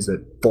institutions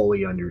that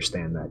fully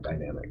understand that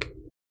dynamic.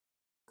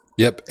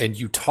 Yep. And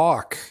you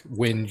talk,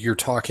 when you're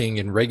talking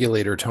in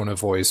regulator tone of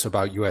voice,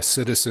 about US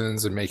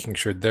citizens and making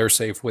sure they're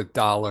safe with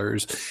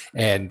dollars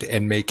and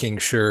making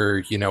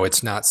sure,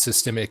 it's not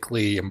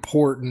systemically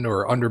important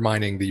or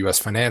undermining the US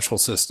financial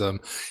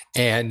system,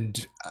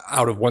 and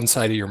out of one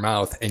side of your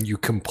mouth, and you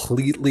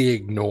completely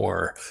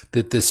ignore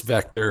that this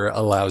vector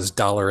allows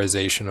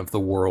dollarization of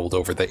the world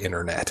over the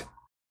internet.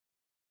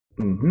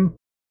 Mm-hmm.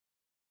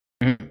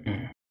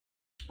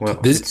 Well,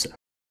 it's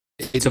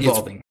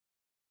evolving.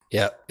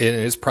 Yeah, and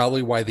it's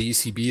probably why the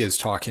ECB is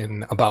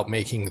talking about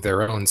making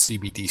their own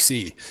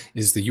CBDC.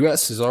 Is the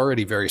US is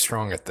already very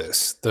strong at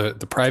this. The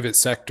private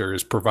sector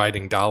is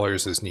providing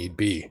dollars as need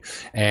be,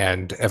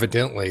 and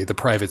evidently the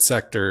private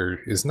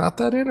sector is not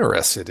that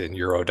interested in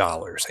euro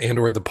dollars, and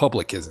or the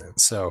public isn't.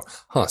 So,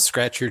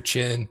 scratch your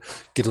chin,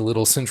 get a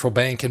little central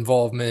bank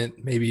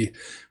involvement. Maybe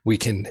we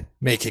can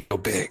make it go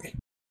big.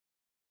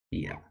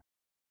 Yeah.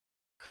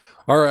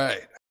 All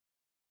right.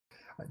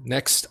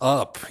 Next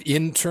up,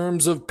 in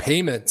terms of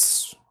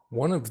payments,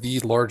 one of the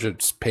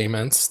largest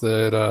payments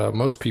that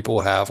most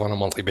people have on a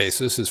monthly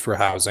basis is for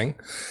housing.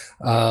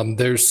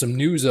 There's some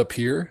news up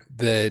here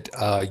that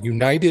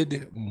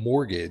United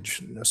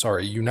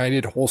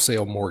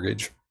Wholesale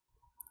Mortgage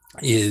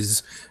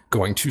is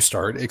going to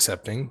start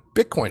accepting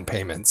Bitcoin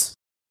payments.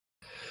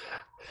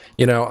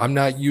 You know, I'm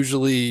not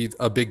usually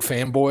a big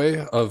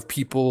fanboy of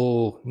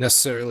people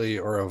necessarily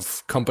or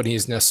of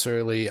companies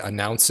necessarily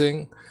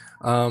announcing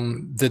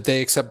that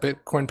they accept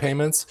Bitcoin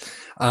payments.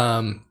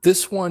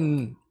 This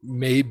one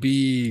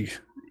maybe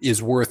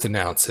is worth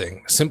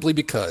announcing simply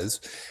because,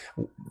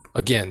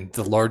 again,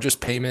 the largest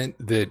payment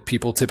that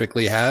people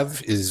typically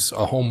have is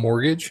a home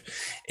mortgage.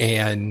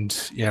 And,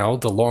 you know,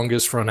 the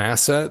longest run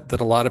asset that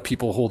a lot of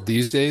people hold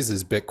these days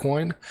is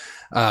Bitcoin.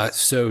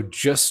 So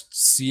just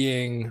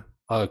seeing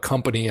a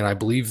company, and I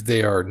believe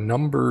they are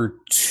number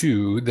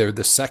 2, they're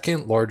the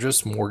second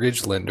largest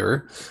mortgage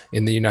lender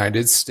in the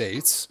United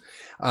States,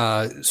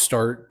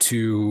 start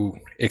to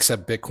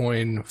accept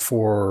Bitcoin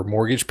for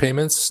mortgage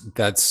payments.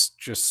 That's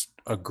just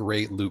a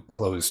great loop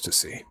close to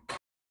see.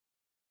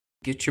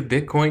 Get your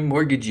Bitcoin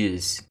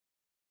mortgages.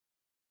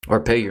 Or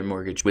pay your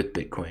mortgage with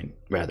Bitcoin,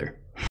 rather.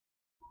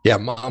 Yeah,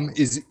 Mom,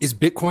 is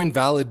Bitcoin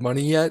valid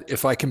money yet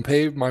if I can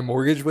pay my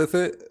mortgage with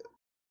it?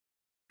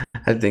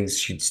 I think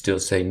she'd still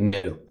say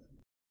no.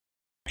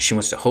 She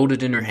wants to hold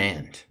it in her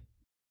hand.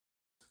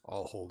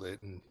 I'll hold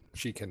it and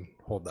she can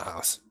hold the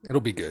house. It'll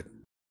be good.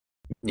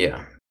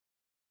 Yeah.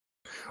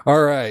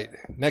 All right.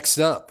 Next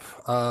up,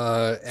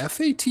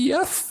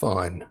 FATF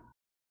fun.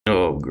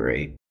 Oh,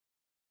 great.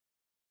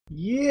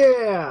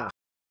 Yeah.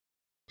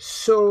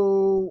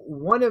 So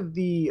one of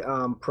the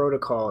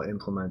protocol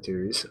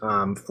implementers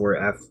for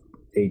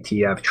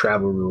FATF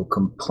travel rule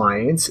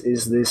compliance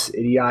is this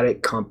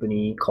idiotic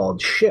company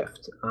called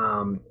Shift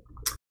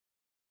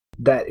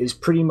that is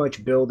pretty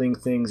much building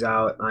things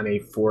out on a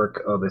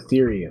fork of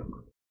Ethereum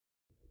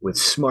with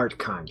smart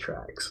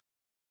contracts.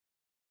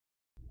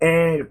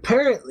 And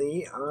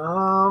apparently,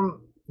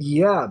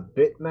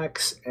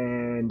 BitMEX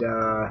and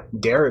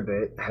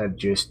Deribit have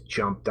just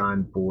jumped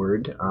on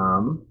board.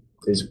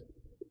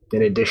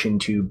 In addition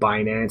to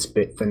Binance,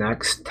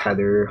 Bitfinex,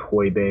 Tether,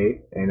 Huobi,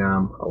 and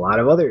a lot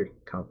of other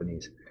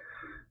companies.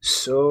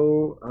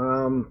 So,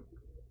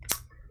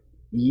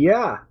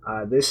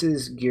 this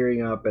is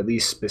gearing up, at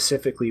least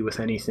specifically with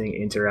anything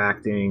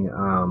interacting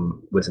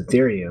with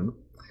Ethereum,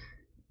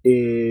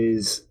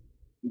 is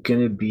going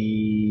to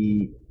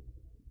be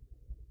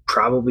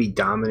probably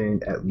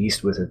dominant, at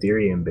least with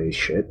Ethereum-based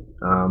shit,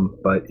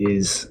 but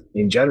is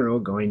in general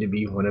going to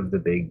be one of the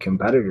big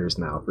competitors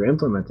now for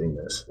implementing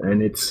this.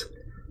 And it's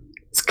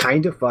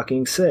kind of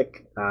fucking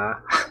sick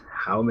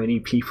how many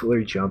people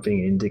are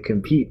jumping in to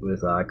compete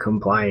with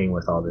complying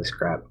with all this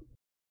crap.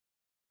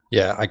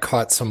 Yeah, I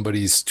caught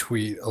somebody's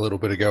tweet a little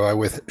bit ago. I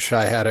wish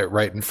I had it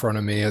right in front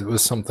of me. It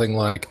was something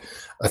like,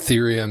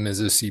 Ethereum is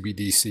a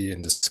CBDC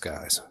in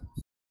disguise.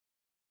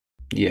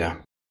 Yeah.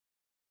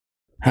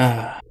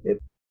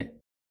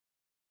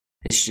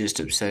 It's just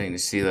upsetting to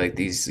see like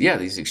these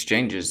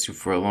exchanges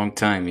for a long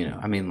time, you know.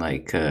 I mean,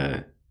 like,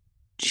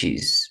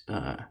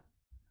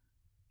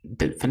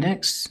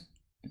 Bitfinex?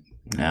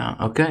 Yeah,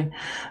 okay.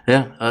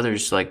 Yeah,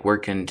 others like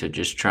working to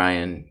just try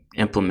and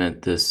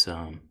implement this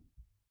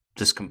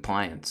this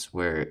compliance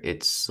where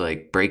it's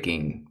like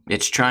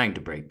it's trying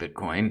to break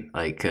Bitcoin.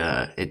 Like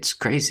it's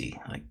crazy.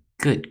 Like,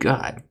 good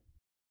God.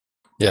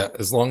 Yeah,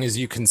 as long as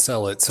you can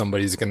sell it,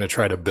 somebody's going to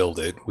try to build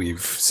it.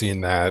 We've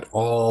seen that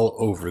all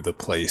over the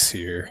place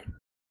here.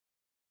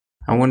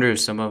 I wonder if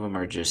some of them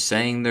are just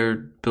saying they're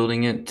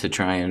building it to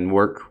try and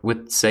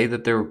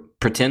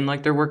pretend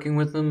like they're working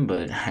with them,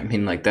 but I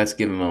mean, like, that's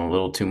giving them a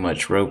little too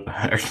much rope,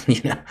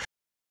 you know?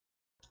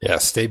 Yeah,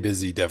 stay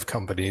busy, dev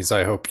companies.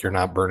 I hope you're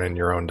not burning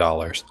your own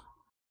dollars.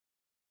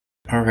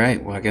 All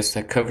right, well, I guess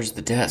that covers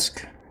the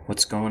desk.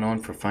 What's going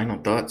on for final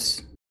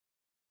thoughts?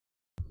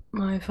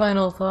 My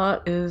final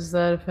thought is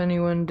that if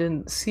anyone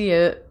didn't see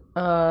it,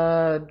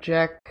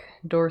 Jack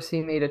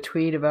Dorsey made a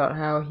tweet about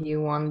how he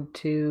wanted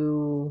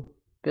to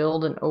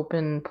build an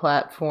open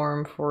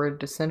platform for a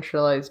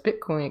decentralized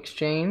Bitcoin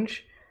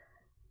exchange,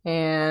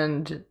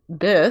 and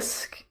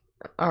Bisq,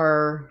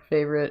 our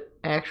favorite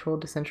actual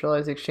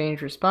decentralized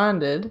exchange,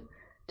 responded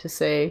to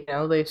say, you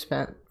know, they've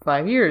spent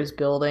 5 years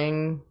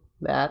building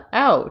that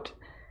out.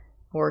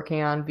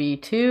 Working on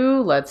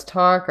V2, let's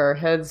talk. Our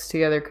heads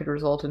together could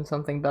result in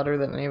something better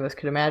than any of us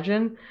could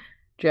imagine.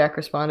 Jack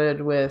responded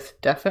with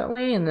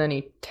definitely, and then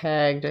he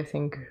tagged, I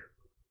think,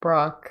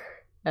 Brock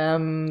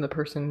M, the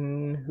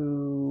person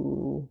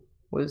who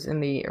was in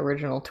the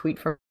original tweet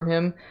from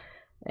him.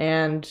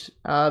 And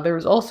there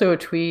was also a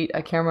tweet,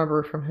 I can't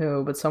remember from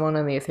who, but someone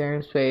in the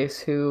Ethereum space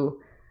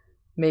who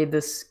made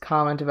this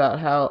comment about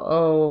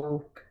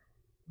how,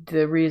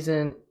 the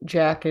reason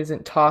Jack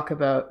isn't talking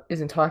about cool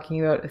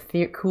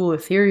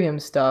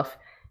Ethereum stuff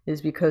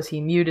is because he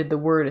muted the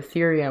word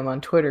Ethereum on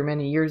Twitter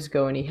many years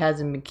ago, and he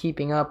hasn't been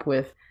keeping up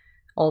with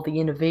all the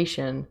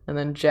innovation. And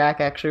then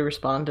Jack actually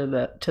responded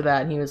to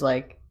that, and he was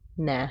like,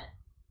 nah.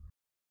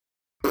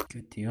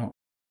 Good deal.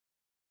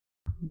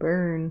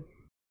 Burn.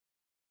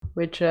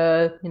 which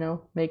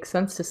makes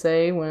sense to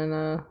say when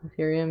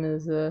Ethereum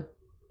is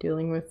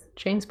dealing with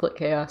chain split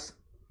chaos.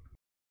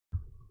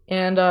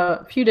 And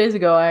a few days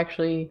ago, I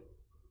actually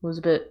was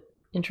a bit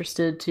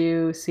interested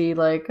to see,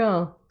 like,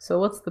 oh, so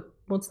what's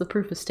the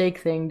proof of stake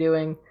thing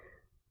doing?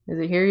 Is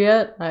it here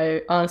yet?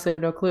 I honestly have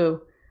no clue.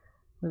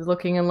 I was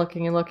looking and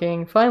looking and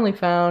looking. Finally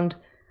found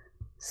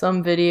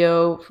some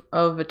video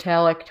of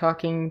Vitalik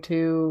talking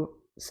to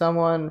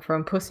someone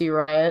from Pussy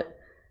Riot,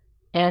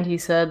 and he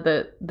said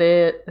that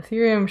the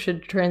Ethereum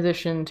should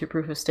transition to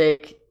proof of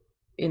stake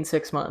in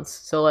 6 months.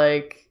 So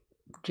like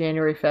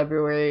January,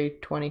 February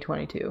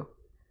 2022.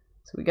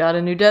 So we got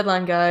a new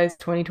deadline, guys.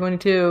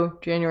 2022,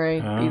 January.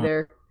 Be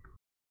there.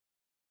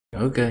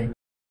 Okay.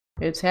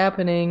 It's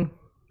happening.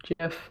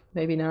 Jeff,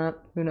 maybe not.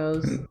 Who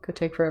knows? Could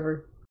take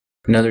forever.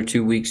 Another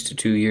 2 weeks to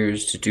 2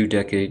 years to 2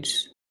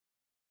 decades.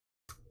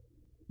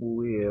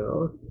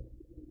 Well,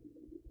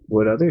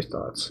 what other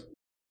thoughts?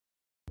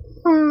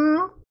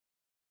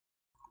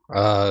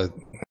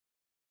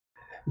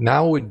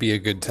 Now would be a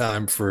good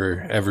time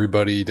for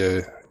everybody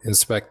to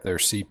inspect their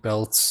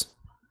seatbelts,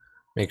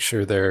 make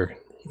sure they're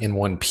in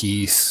one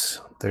piece.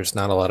 There's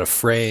not a lot of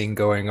fraying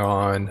going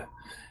on,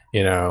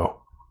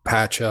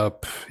 patch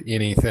up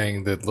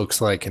anything that looks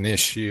like an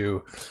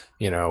issue,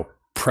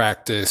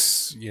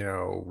 practice,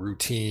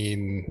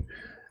 routine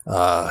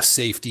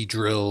safety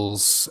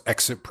drills,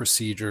 exit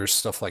procedures,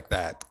 stuff like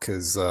that,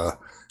 because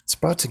it's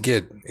about to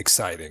get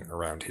exciting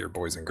around here,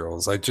 boys and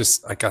girls. I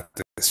got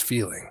this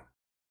feeling.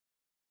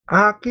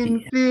 I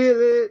can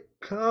feel it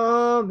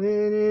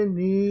coming in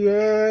the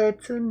air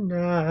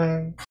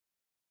tonight.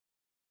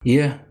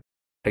 Yeah.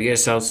 I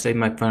guess I'll say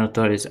my final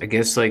thought is, I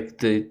guess like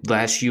the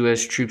last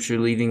U.S. troops are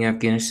leaving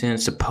Afghanistan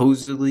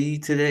supposedly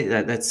today.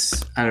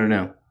 That's I don't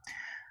know.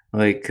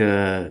 Like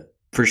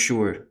for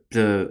sure,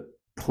 the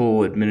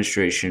whole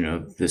administration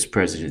of this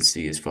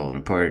presidency is falling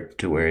apart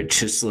to where it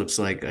just looks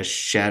like a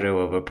shadow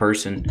of a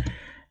person.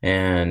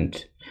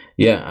 And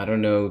yeah, I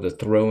don't know the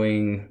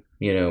throwing,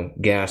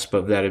 gasp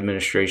of that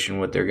administration,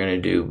 what they're going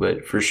to do,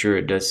 but for sure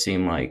it does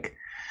seem like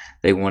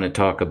they want to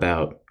talk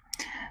about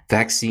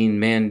vaccine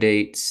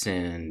mandates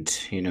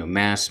and,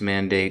 mask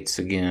mandates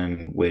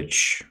again,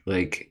 which,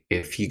 like,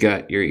 if you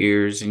got your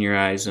ears and your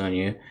eyes on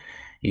you,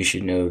 you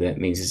should know that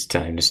means it's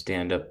time to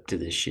stand up to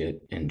this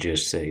shit and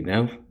just say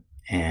no,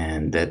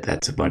 and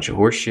that's a bunch of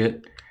horse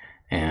shit,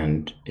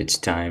 and it's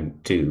time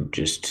to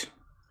just,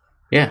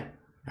 I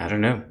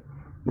don't know,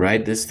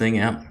 ride this thing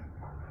out.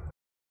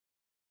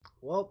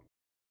 Well,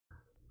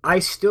 I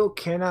still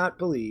cannot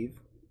believe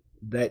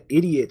that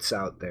idiots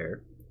out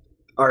there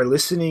are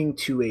listening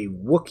to a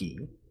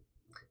Wookiee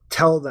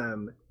tell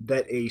them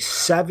that a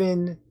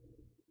 7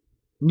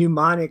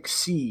 mnemonic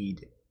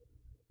seed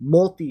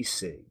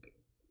multi-sig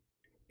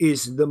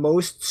is the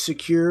most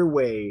secure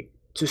way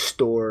to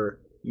store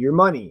your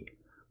money.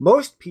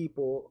 Most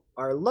people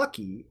are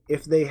lucky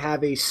if they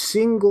have a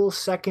single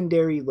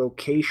secondary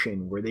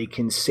location where they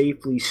can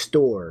safely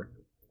store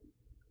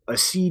a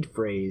seed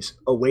phrase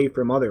away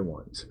from other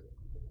ones.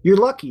 You're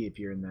lucky if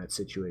you're in that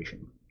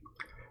situation.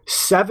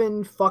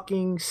 7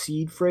 fucking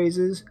seed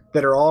phrases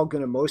that are all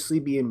going to mostly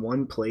be in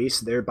one place,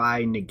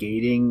 thereby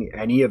negating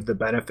any of the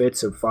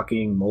benefits of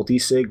fucking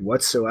multisig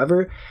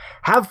whatsoever.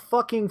 Have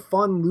fucking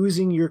fun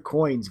losing your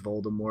coins,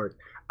 Voldemort.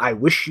 I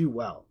wish you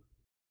well.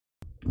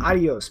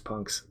 Adios,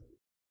 punks.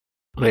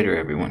 Later,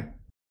 everyone.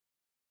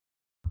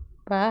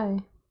 Bye.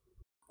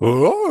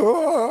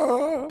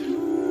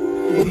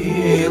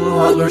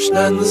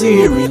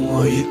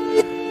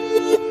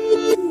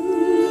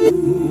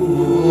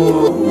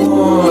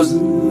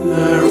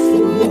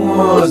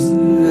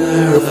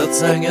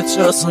 That's inget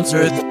kjøssom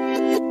trudd.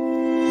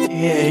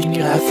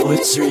 Ingen er for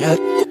trudd.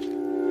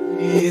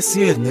 I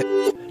siden.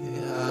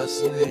 Jeg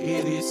snur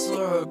i de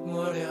sorg.